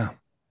 Yeah.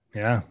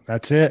 Yeah,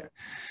 that's it.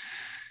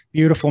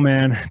 Beautiful,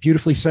 man.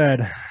 Beautifully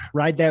said.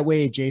 Ride that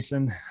wave,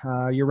 Jason.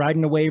 You're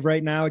riding the wave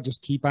right now.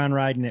 Just keep on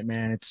riding it,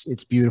 man.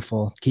 It's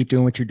beautiful. Keep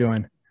doing what you're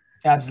doing.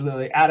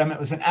 Absolutely. Adam, it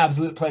was an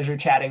absolute pleasure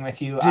chatting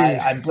with you. Dude,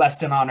 I'm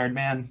blessed and honored,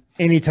 man.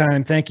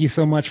 anytime. Thank you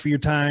so much for your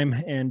time.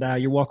 And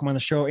you're welcome on the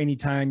show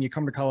anytime you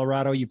come to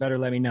Colorado. You better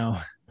let me know.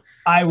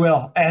 I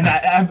will. And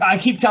I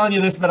keep telling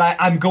you this, but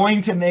I'm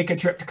going to make a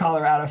trip to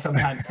Colorado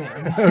sometime soon.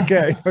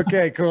 Okay.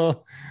 Okay,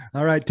 cool.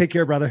 All right. Take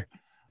care, brother.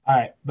 All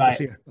right. Bye.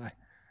 See you. Bye.